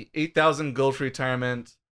the 8,000 gold for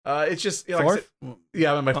retirement. It's just like fourth?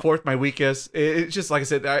 My fourth, my weakest. It's just like I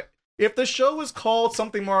said, if the show was called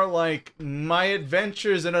something more like My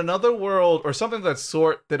Adventures in Another World or something of that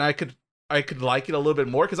sort, then I could I could like it a little bit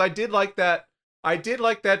more because I did like that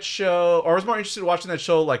show, or I was more interested in watching that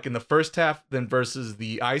show like in the first half than versus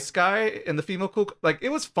the Ice Guy and the female cool. Like it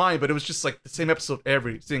was fine, but it was just like the same episode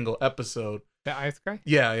every single episode. The Ice Guy?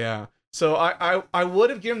 Yeah. So I would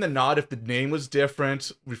have given the nod if the name was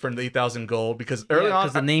different, referring to 8,000 Gold, because early on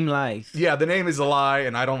because the name lies. Yeah, the name is a lie,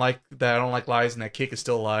 and I don't like that. I don't like lies, and that cake is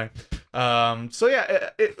still a lie. So yeah,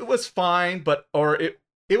 it was fine,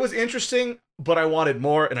 it was interesting, but I wanted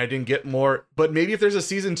more, and I didn't get more. But maybe if there's a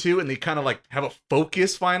season 2 and they kind of like have a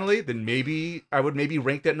focus finally, then maybe I would maybe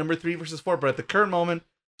rank that number 3 versus 4. But at the current moment,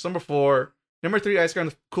 it's number 4. Number 3, Ice Guy,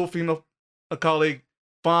 the cool female colleague.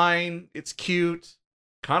 Fine, it's cute.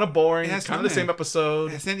 Kind of boring, kind of the same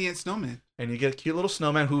episode. A sentient snowman. And you get a cute little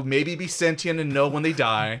snowman who maybe be sentient and know when they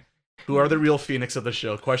die. Who are the real Phoenix of the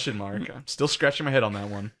show? Question mark. I'm still scratching my head on that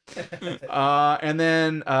one. And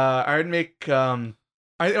then I would make I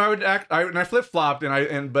flip flopped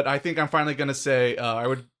but I think I'm finally gonna say I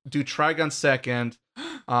would do Trigun second.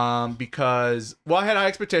 Because I had high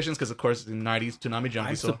expectations because of course in the 90s Toonami Junkie.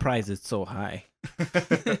 I'm surprised it's so high.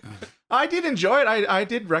 I did enjoy it. I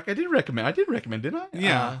did recommend, didn't I?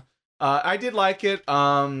 Yeah. I did like it.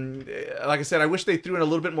 Like I said, I wish they threw in a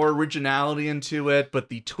little bit more originality into it, but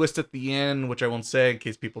the twist at the end, which I won't say in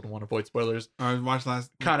case people don't want to avoid spoilers, I watched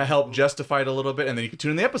last, kind of helped justify it a little bit, and then you can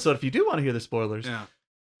tune in the episode if you do want to hear the spoilers. Yeah.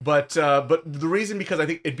 But the reason, because I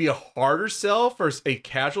think it'd be a harder sell for a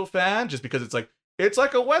casual fan, just because it's like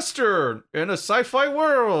a Western in a sci-fi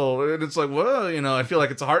world. And it's like, well, I feel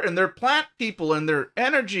like it's hard. And they're plant people and they're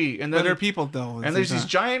energy. And then they're people, though. And there's these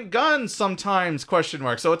giant guns sometimes, question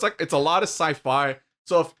mark. So it's a lot of sci-fi.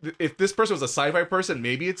 So if this person was a sci-fi person,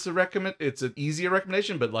 maybe it's an easier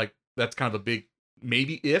recommendation. But like, that's kind of a big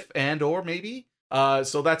maybe or maybe.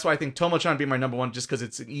 So that's why I think Tomo-chan be my number 1, just because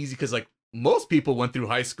it's an easy, because like most people went through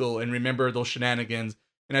high school and remember those shenanigans.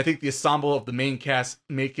 And I think the ensemble of the main cast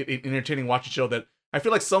make it an entertaining watching show that I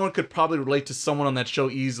feel like someone could probably relate to someone on that show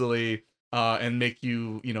easily, and make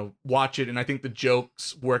you, watch it. And I think the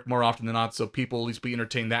jokes work more often than not, so people at least be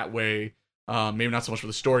entertained that way. Maybe not so much for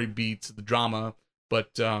the story beats, the drama,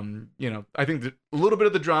 but I think a little bit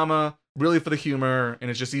of the drama, really for the humor, and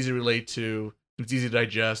it's just easy to relate to. It's easy to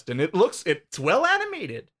digest, and it's well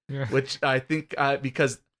animated, which I think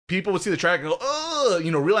because people would see the track and go, oh,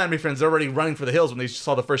 real anime fans are already running for the hills when they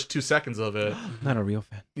saw the first 2 seconds of it. Not a real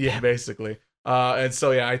fan. Yeah, basically. And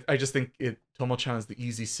so yeah, I just think Tomo-chan is the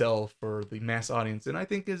easy sell for the mass audience, and I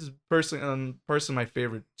think is personally my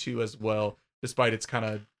favorite too as well, despite it's kind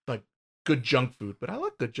of like good junk food. But I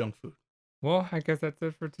like good junk food. Well, I guess that's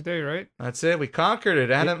it for today, right? That's it. We conquered it.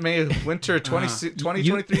 Anime Winter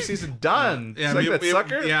 2023 season done. Yeah, like that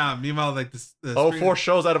sucker. Yeah. Meanwhile, like the 4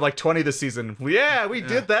 shows out of like 20 this season. Yeah, we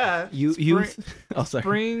did that.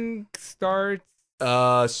 Spring starts.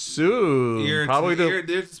 Soon.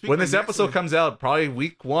 When this episode comes out, probably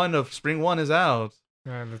week 1 of spring 1 is out.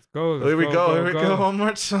 Yeah, let's go. Here we go. One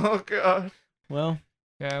more. Oh god. Well.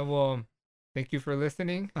 Yeah. Well. Thank you for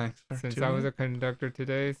listening. Thanks. Since I was a conductor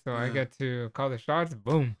today, so I get to call the shots.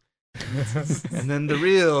 Boom. And then the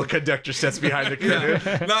real conductor sits behind the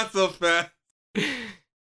curtain. Not so fast.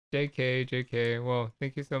 JK. Well,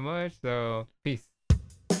 thank you so much. So, peace.